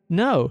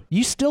 No,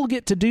 you still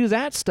get to do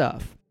that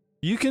stuff.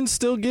 You can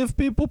still give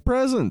people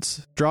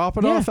presents. Drop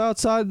it off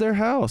outside their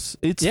house.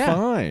 It's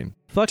fine.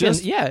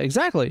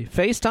 Exactly.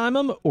 FaceTime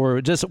them or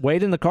just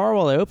wait in the car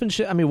while they open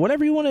shit. I mean,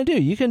 whatever you want to do,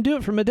 you can do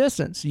it from a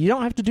distance. You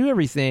don't have to do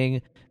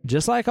everything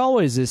just like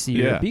always this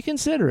year. Yeah. Be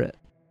considerate.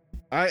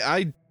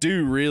 I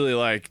do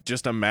really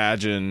just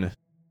imagine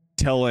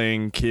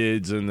telling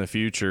kids in the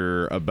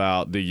future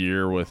about the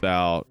year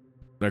without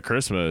a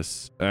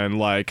Christmas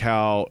and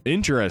how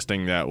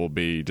interesting that will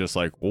be. Just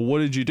well, what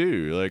did you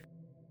do?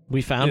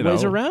 We found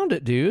ways around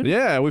it, dude.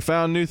 Yeah, we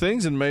found new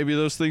things, and maybe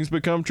those things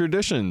become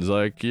traditions.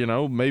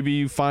 Maybe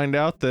you find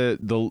out that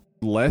the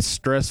less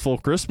stressful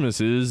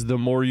Christmas is, the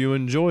more you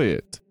enjoy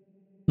it.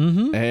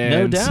 Mm-hmm. And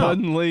no doubt.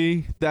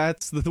 Suddenly,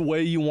 that's the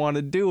way you want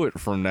to do it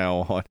from now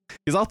on.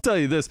 Because I'll tell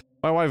you this,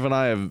 my wife and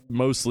I have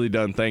mostly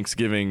done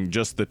Thanksgiving,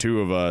 just the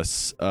two of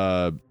us,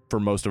 for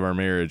most of our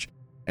marriage.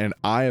 And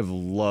I have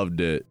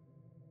loved it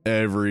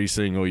every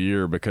single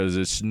year because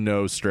it's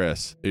no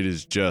stress. It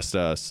is just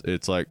us.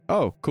 It's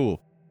oh,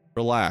 cool.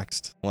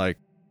 Relaxed.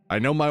 I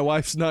know my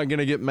wife's not going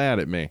to get mad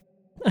at me.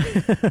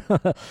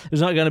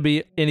 There's not going to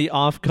be any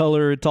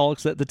off-color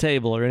talks at the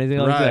table or anything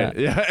like that.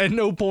 Yeah, at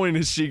no point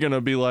is she going to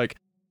be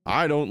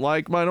I don't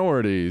like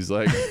minorities.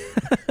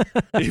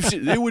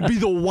 It would be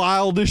the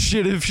wildest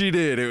shit if she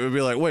did. It would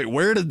be wait,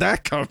 where did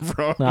that come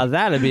from? Now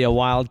that'd be a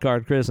wild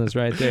card Christmas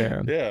right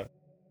there. Yeah.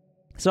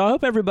 So I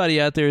hope everybody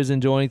out there is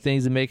enjoying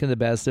things and making the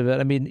best of it.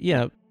 I mean,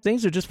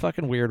 things are just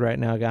fucking weird right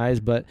now, guys.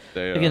 But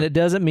They again, are. it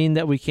doesn't mean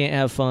that we can't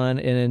have fun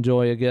and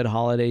enjoy a good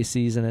holiday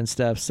season and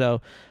stuff.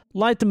 So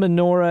light the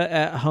menorah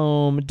at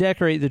home,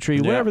 decorate the tree,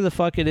 Yeah. whatever the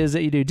fuck it is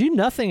that you do. Do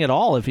nothing at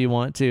all if you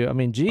want to. I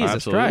mean, Jesus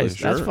Absolutely, Christ,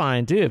 that's sure.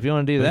 fine too if you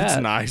want to do that.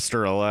 It's nice to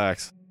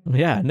relax.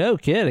 Yeah, no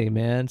kidding,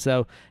 man.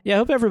 So, yeah, I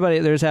hope everybody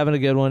out there is having a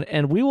good one,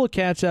 and we will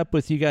catch up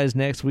with you guys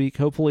next week.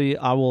 Hopefully,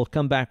 I will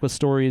come back with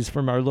stories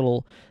from our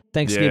little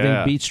Thanksgiving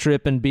Yeah. beach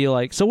trip and be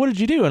like, so what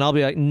did you do? And I'll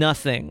be like,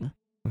 nothing.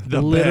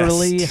 The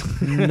Literally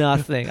best.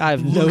 nothing. I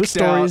have no Looked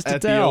stories out to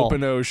at the tell.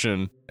 open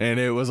ocean, and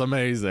it was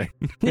amazing.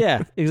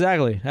 Yeah,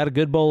 exactly. Had a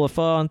good bowl of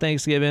pho on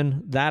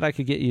Thanksgiving. That I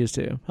could get used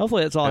to.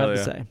 Hopefully, that's all I Hell have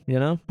yeah. to say, you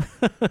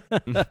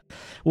know?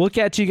 We'll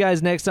catch you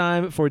guys next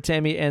time for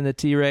Tammy and the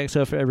T-Rex.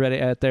 Hope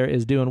everybody out there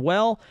is doing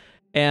well.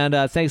 And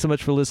thanks so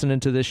much for listening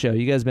to this show.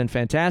 You guys have been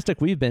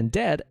fantastic. We've been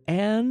dead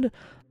and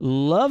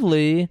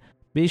lovely.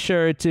 Be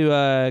sure to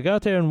go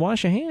out there and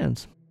wash your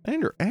hands.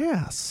 And your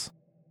ass.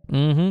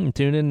 Mm-hmm.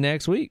 Tune in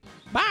next week.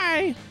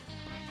 Bye.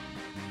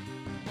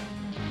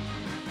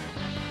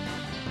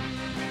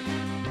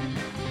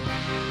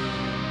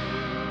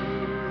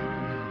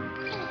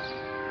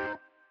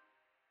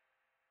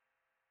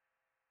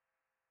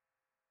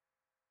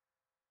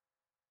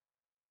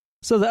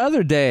 So the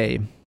other day,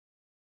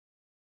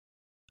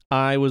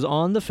 I was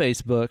on the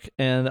Facebook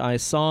and I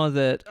saw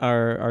that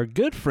our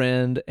good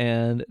friend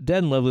and dead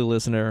and lovely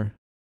listener,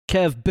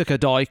 Kev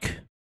Bickerdike,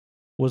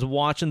 was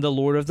watching The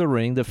Lord of the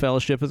Ring, The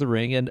Fellowship of the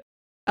Ring, and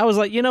I was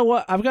like, you know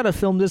what? I've got to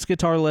film this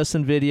guitar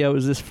lesson video. It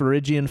was this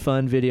Phrygian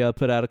fun video I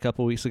put out a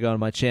couple weeks ago on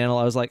my channel.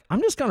 I was like,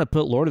 I'm just going to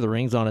put Lord of the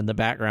Rings on in the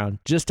background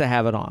just to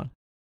have it on.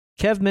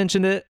 Kev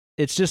mentioned it.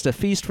 It's just a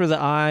feast for the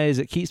eyes.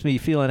 It keeps me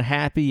feeling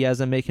happy as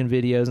I'm making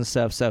videos and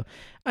stuff. So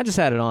I just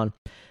had it on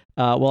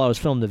while I was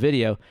filming the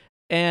video.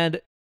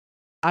 And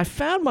I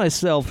found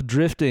myself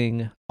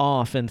drifting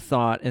off in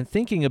thought and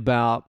thinking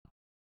about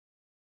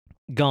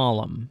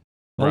Gollum,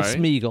 old Right.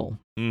 Smeagol.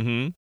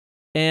 Mm-hmm.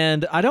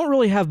 And I don't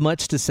really have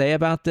much to say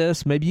about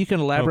this. Maybe you can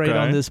elaborate Okay.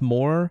 on this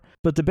more.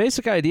 But the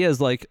basic idea is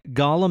like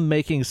Gollum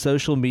making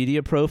social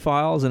media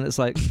profiles, and it's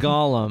like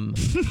Gollum,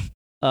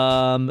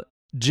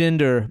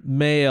 gender,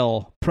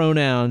 male,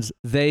 pronouns,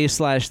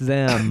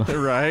 they/them,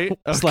 Right?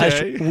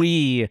 slash Okay.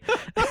 we.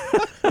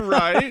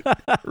 Right.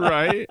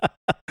 Right.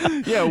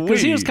 Yeah,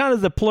 Because he was we. kind of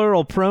the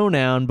plural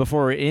pronoun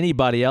before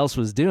anybody else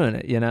was doing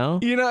it, you know?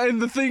 You know,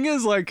 and the thing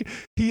is, like,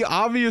 he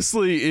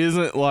obviously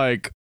isn't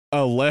like a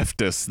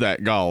leftist,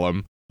 that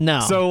Gollum. No.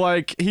 So,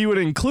 like, he would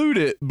include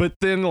it, but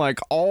then, like,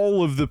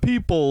 all of the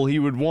people he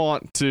would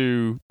want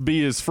to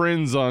be his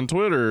friends on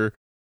Twitter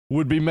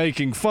would be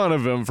making fun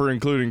of him for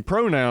including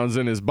pronouns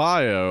in his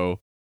bio.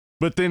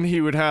 But then he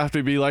would have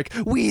to be like,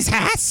 "We's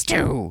has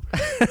to."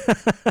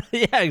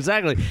 Yeah,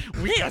 exactly.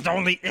 We are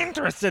only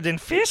interested in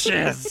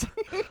fishes.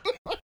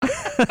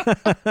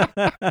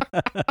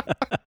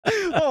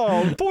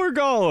 Oh, poor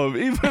Gollum.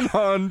 Even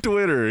on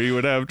Twitter, he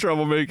would have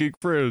trouble making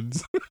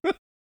friends.